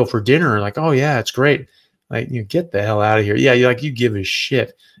cereal for dinner. Like, oh yeah, it's great. Like, you get the hell out of here. Yeah, you give a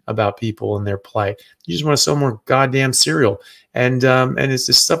shit about people and their plight. You just want to sell more goddamn cereal. And it's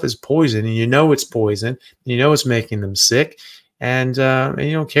this stuff is poison, and you know it's poison. You know it's making them sick, and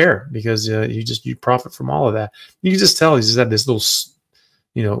you don't care because you profit from all of that. You can just tell he's just had this little,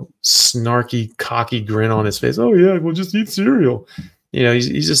 you know, snarky, cocky grin on his face. Oh yeah, we'll just eat cereal. You know,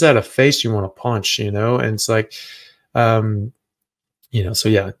 he's just had a face you want to punch. You know, and it's like, you know, so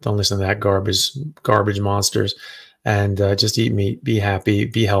yeah, don't listen to that garbage monsters, and just eat meat, be happy,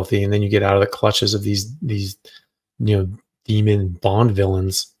 be healthy, and then you get out of the clutches of these you know, demon Bond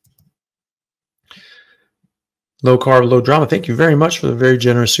villains. Low carb, low drama. Thank you very much for the very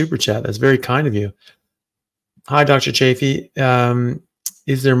generous super chat. That's very kind of you. Hi, Dr. Chaffee.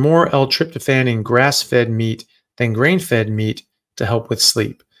 Is there more L-tryptophan in grass-fed meat than grain-fed meat to help with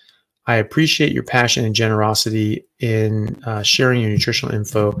sleep? I appreciate your passion and generosity in sharing your nutritional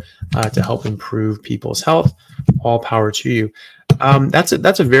info to help improve people's health. All power to you. That's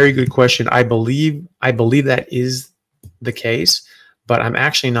a very good question. I believe that is the case, but I'm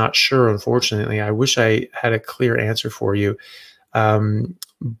actually not sure, unfortunately. I wish I had a clear answer for you.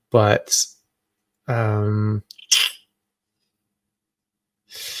 But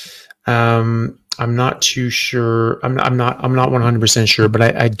I'm not too sure. I'm not 100% sure, but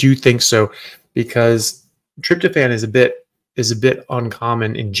I do think so, because tryptophan is a bit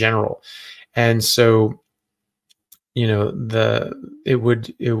uncommon in general. And so, you know, it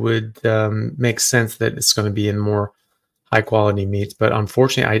would make sense that it's going to be in more high quality meats, but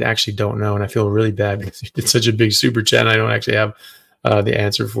unfortunately I actually don't know, and I feel really bad because you did such a big super chat and I don't actually have the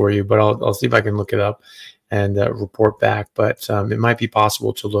answer for you, but I'll see if I can look it up and report back. But it might be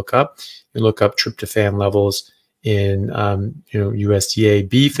possible to look up tryptophan levels in you know, USDA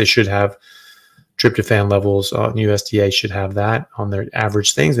beef. They should have tryptophan levels on USDA, should have that on their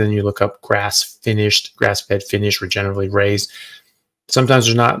average things. And then you look up grass-fed finished, regeneratively raised.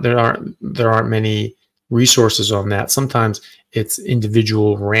 Sometimes there aren't many resources on that. Sometimes it's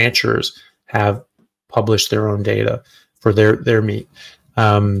individual ranchers have published their own data for their meat,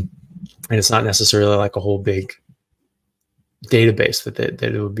 and it's not necessarily like a whole big database that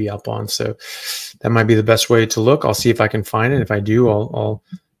it would be up on. So that might be the best way to look. I'll see if I can find it. If I do, I'll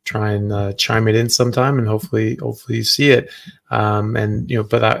try and chime it in sometime, and hopefully you see it. And you know,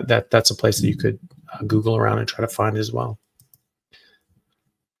 but that's a place that you could Google around and try to find as well.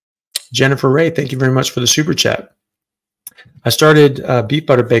 Jennifer Ray, thank you very much for the super chat. I started beef,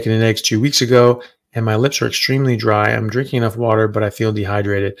 butter, bacon, and eggs 2 weeks ago, and my lips are extremely dry. I'm drinking enough water, but I feel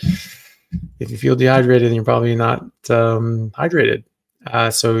dehydrated. If you feel dehydrated, then you're probably not hydrated.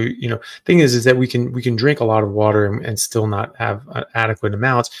 So, you know, thing is that we can drink a lot of water and still not have adequate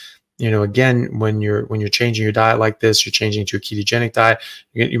amounts. You know, again, when you're changing your diet like this, you're changing to a ketogenic diet,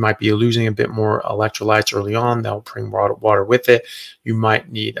 you might be losing a bit more electrolytes early on. That'll bring water with it. You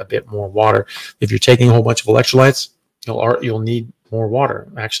might need a bit more water. If you're taking a whole bunch of electrolytes, you'll need more water.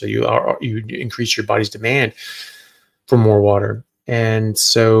 Actually, you increase your body's demand for more water. And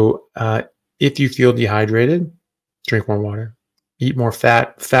so if you feel dehydrated, drink more water. Eat more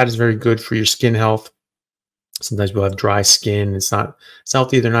fat. Fat is very good for your skin health. Sometimes people have dry skin. It's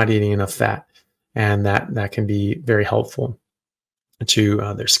healthy. They're not eating enough fat. And that can be very helpful to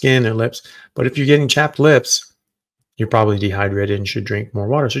their skin, their lips. But if you're getting chapped lips, you're probably dehydrated and should drink more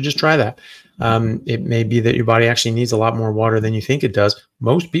water. So just try that. It may be that your body actually needs a lot more water than you think it does.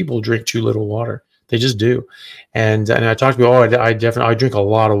 Most people drink too little water. They just do. And I talked to people, I drink a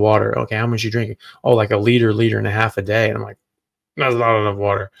lot of water. Okay, how much are you drinking? Oh, like a liter and a half a day. And I'm like, that's not enough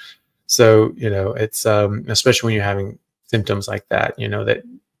water. So, you know, it's especially when you're having symptoms like that, you know, that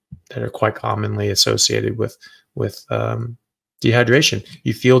are quite commonly associated with dehydration.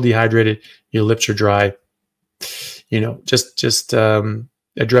 You feel dehydrated, your lips are dry, you know, just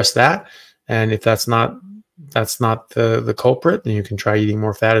address that. And if that's not the culprit, then you can try eating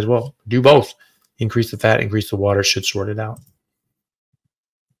more fat as well. Do both. Increase the fat, increase the water, should sort it out.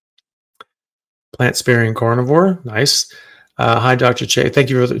 Plant sparing carnivore. Nice. Hi, Dr. Chaffee.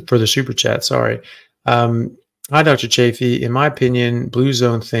 Thank you for the super chat. Sorry. Hi, Dr. Chaffee. In my opinion, Blue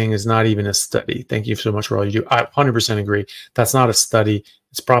Zone thing is not even a study. Thank you so much for all you do. I 100% agree. That's not a study.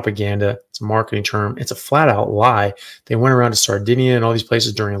 It's propaganda. It's a marketing term. It's a flat out lie. They went around to Sardinia and all these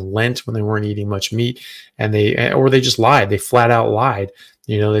places during Lent when they weren't eating much meat, and they just lied. They flat out lied.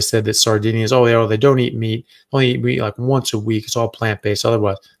 You know, they said that Sardinians, they don't eat meat. Only eat meat like once a week. It's all plant-based.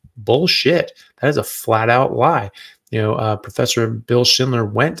 Otherwise, bullshit. That is a flat out lie. You know, Professor Bill Schindler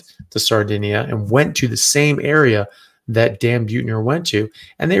went to Sardinia and went to the same area that Dan Buettner went to.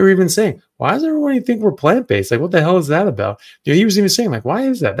 And they were even saying, why does everybody think we're plant-based? Like, what the hell is that about? You know, he was even saying, like, why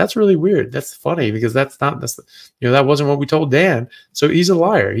is that? That's really weird. That's funny because that wasn't what we told Dan. So he's a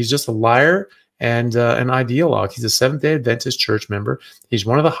liar. He's just a liar and an ideologue. He's a Seventh-day Adventist church member. He's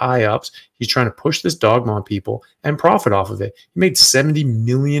one of the high ups. He's trying to push this dogma on people and profit off of it. He made $70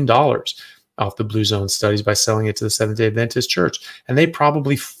 million off the Blue Zone studies by selling it to the Seventh-day Adventist church. And they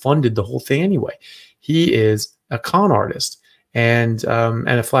probably funded the whole thing anyway. He is a con artist and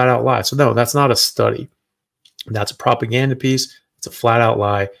a flat out lie. So no, that's not a study. That's a propaganda piece. It's a flat out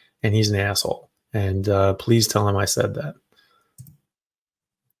lie. And he's an asshole. And please tell him I said that.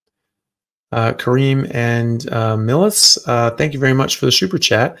 Kareem and Millis, thank you very much for the super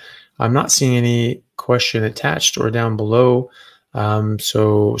chat. I'm not seeing any question attached or down below.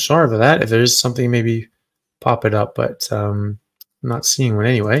 So sorry for that. If there is something, maybe pop it up, but I'm not seeing one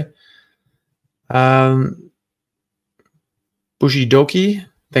anyway. Bushi Doki,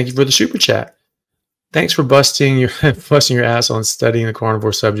 thank you for the super chat. Thanks for busting your ass on studying the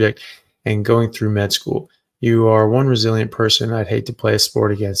carnivore subject and going through med school. You are one resilient person. I'd hate to play a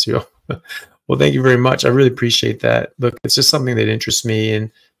sport against you. Well, thank you very much. I really appreciate that. Look, it's just something that interests me, and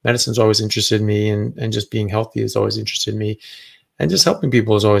medicine's always interested me, and just being healthy has always interested me, and just helping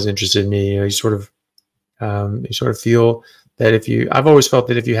people has always interested me. You know, you sort of feel that I've always felt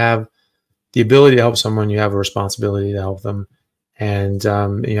that if you have the ability to help someone, you have a responsibility to help them, and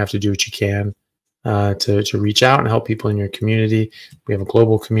you have to do what you can to reach out and help people in your community. We have a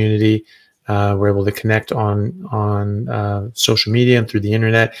global community. We're able to connect on social media and through the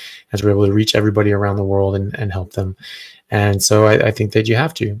internet, as we're able to reach everybody around the world and help them. And so I think that you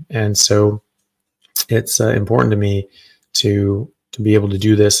have to. And so it's important to me to be able to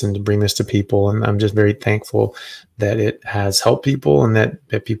do this and to bring this to people. And I'm just very thankful that it has helped people, and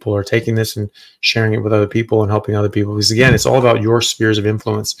that people are taking this and sharing it with other people and helping other people. Because again, it's all about your spheres of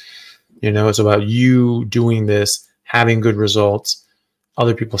influence. You know, it's about you doing this, having good results,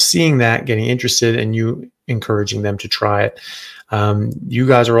 other people seeing that, getting interested, and you encouraging them to try it. You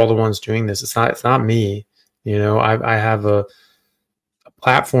guys are all the ones doing this. It's not me. You know, I have a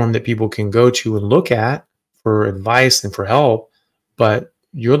platform that people can go to and look at for advice and for help, but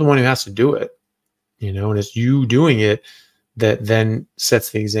you're the one who has to do it. You know, and it's you doing it that then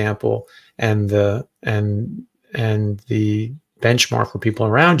sets the example and the benchmark for people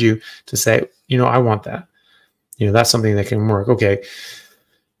around you to say, you know, I want that. You know, that's something that can work. Okay.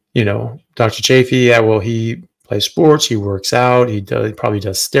 You know, Dr. Chaffee, yeah, well, he plays sports, he works out, he probably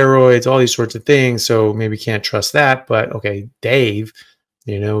does steroids, all these sorts of things. So maybe can't trust that. But okay, Dave,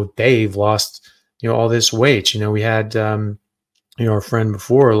 you know, Dave lost, all this weight. We had, our friend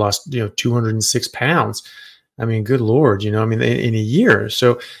before lost, 206 pounds. I mean, good Lord, I mean, in a year.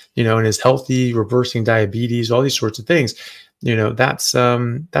 So, and is healthy, reversing diabetes, all these sorts of things,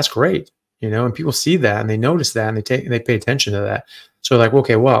 that's great, and people see that and they notice that and they pay attention to that. So like,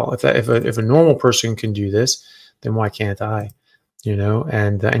 okay, well, if a normal person can do this, then why can't I?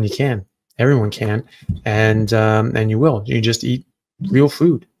 And you can, everyone can, and you will. You just eat real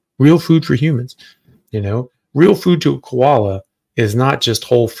food for humans. Real food to a koala is not just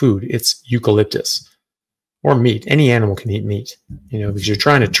whole food; it's eucalyptus or meat. Any animal can eat meat, because you're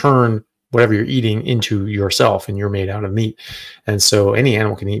trying to turn whatever you're eating into yourself, and you're made out of meat. And so any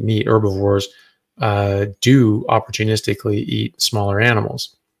animal can eat meat. Herbivores do opportunistically eat smaller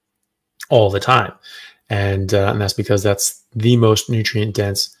animals all the time. And that's because that's the most nutrient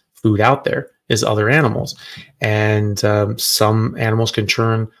dense food out there is other animals. And some animals can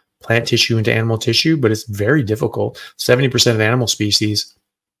turn plant tissue into animal tissue, but it's very difficult. 70% of animal species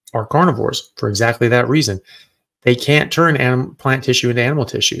are carnivores for exactly that reason. They can't turn plant tissue into animal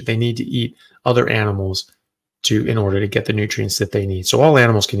tissue. They need to eat other animals in order to get the nutrients that they need. So all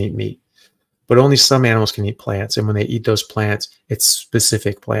animals can eat meat, but only some animals can eat plants. And when they eat those plants, it's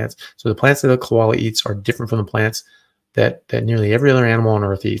specific plants. So the plants that a koala eats are different from the plants that nearly every other animal on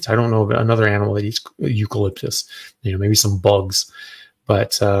Earth eats. I don't know of another animal that eats eucalyptus, maybe some bugs,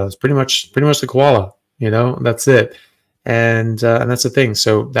 but it's pretty much the koala, that's it. And that's the thing.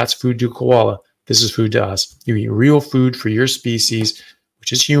 So that's food to koala. This is food to us. You eat real food for your species,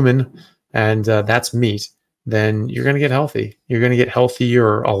 which is human, and that's meat. Then you're going to get healthy. You're going to get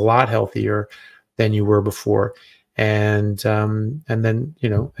healthier, a lot healthier than you were before. And then,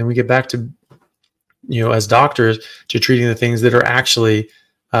 and we get back to, as doctors, to treating the things that are actually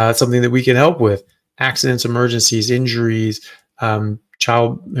something that we can help with: accidents, emergencies, injuries,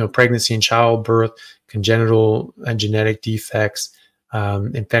 pregnancy and childbirth, congenital and genetic defects,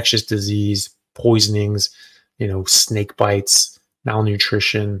 infectious disease, poisonings, snake bites,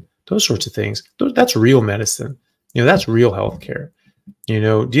 malnutrition, those sorts of things. That's real medicine. That's real healthcare.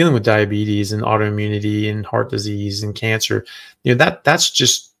 Dealing with diabetes and autoimmunity and heart disease and cancer,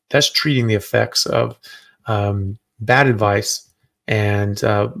 that's treating the effects of bad advice and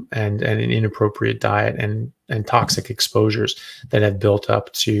an inappropriate diet and toxic exposures that have built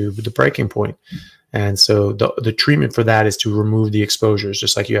up to the breaking point. And so the treatment for that is to remove the exposures.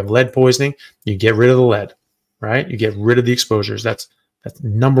 Just like you have lead poisoning, you get rid of the lead, right? You get rid of the exposures. That's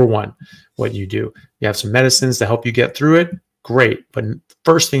number one, what you do. You have some medicines to help you get through it. Great. But the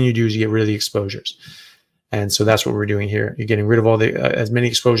first thing you do is you get rid of the exposures. And so that's what we're doing here. You're getting rid of all the as many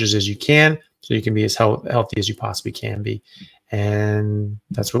exposures as you can, so you can be as healthy as you possibly can be. And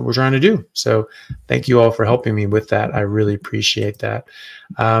that's what we're trying to do. So thank you all for helping me with that. I really appreciate that.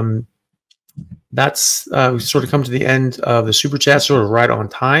 That's we sort of come to the end of the super chat, sort of right on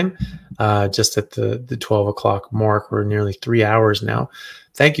time, just at the 12 o'clock mark. We're nearly 3 hours now.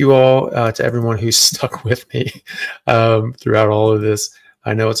 Thank you all to everyone who's stuck with me throughout all of this.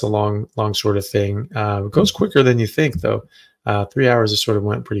 I know it's a long sort of thing. It goes quicker than you think, though. 3 hours just sort of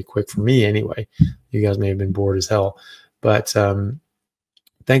went pretty quick for me anyway. You guys may have been bored as hell. But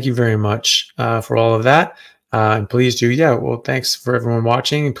thank you very much for all of that. And please do, thanks for everyone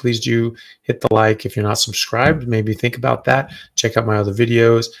watching. And please do hit the like if you're not subscribed. Maybe think about that. Check out my other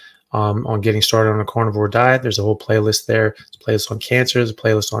videos on getting started on a carnivore diet. There's a whole playlist there. There's a playlist on cancer. There's a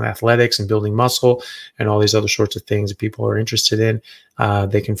playlist on athletics and building muscle and all these other sorts of things that people are interested in.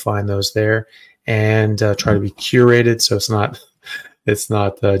 They can find those there and try to be curated. So it's not just,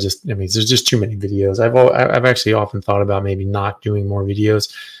 there's just too many videos. I've actually often thought about maybe not doing more videos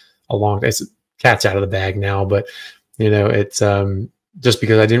it's cat's out of the bag now, but it's just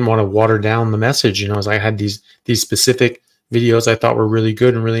because I didn't want to water down the message. As I had these specific videos I thought were really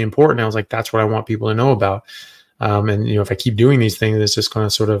good and really important. I was like, that's what I want people to know about. And if I keep doing these things, it's just going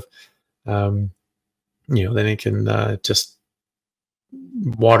to sort of, then it can just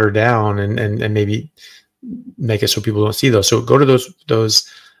water down and maybe make it so people don't see those. So go to those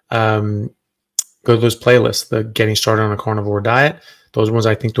playlists, the Getting Started on a Carnivore Diet. Those ones,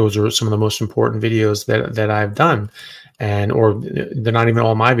 I think those are some of the most important videos that I've done. Or they're not even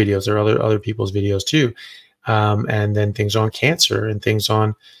all my videos. They're other people's videos too. And then things on cancer and things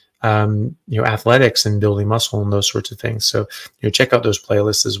on, athletics and building muscle and those sorts of things. So, check out those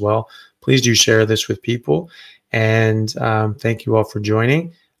playlists as well. Please do share this with people. And thank you all for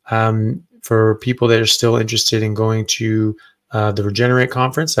joining. For people that are still interested in going to the Regenerate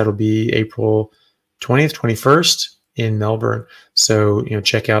Conference, that'll be April 20th, 21st in Melbourne. So,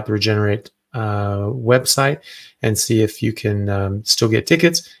 check out the Regenerate website and see if you can still get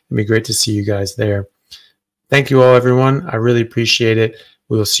tickets. It'd be great to see you guys there. Thank you all, everyone. I really appreciate it.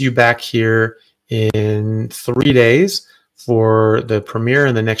 We will see you back here in 3 days for the premiere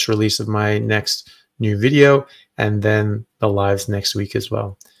and the next release of my next new video, and then the lives next week as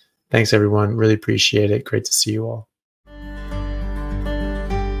well. Thanks, everyone. Really appreciate it. Great to see you all.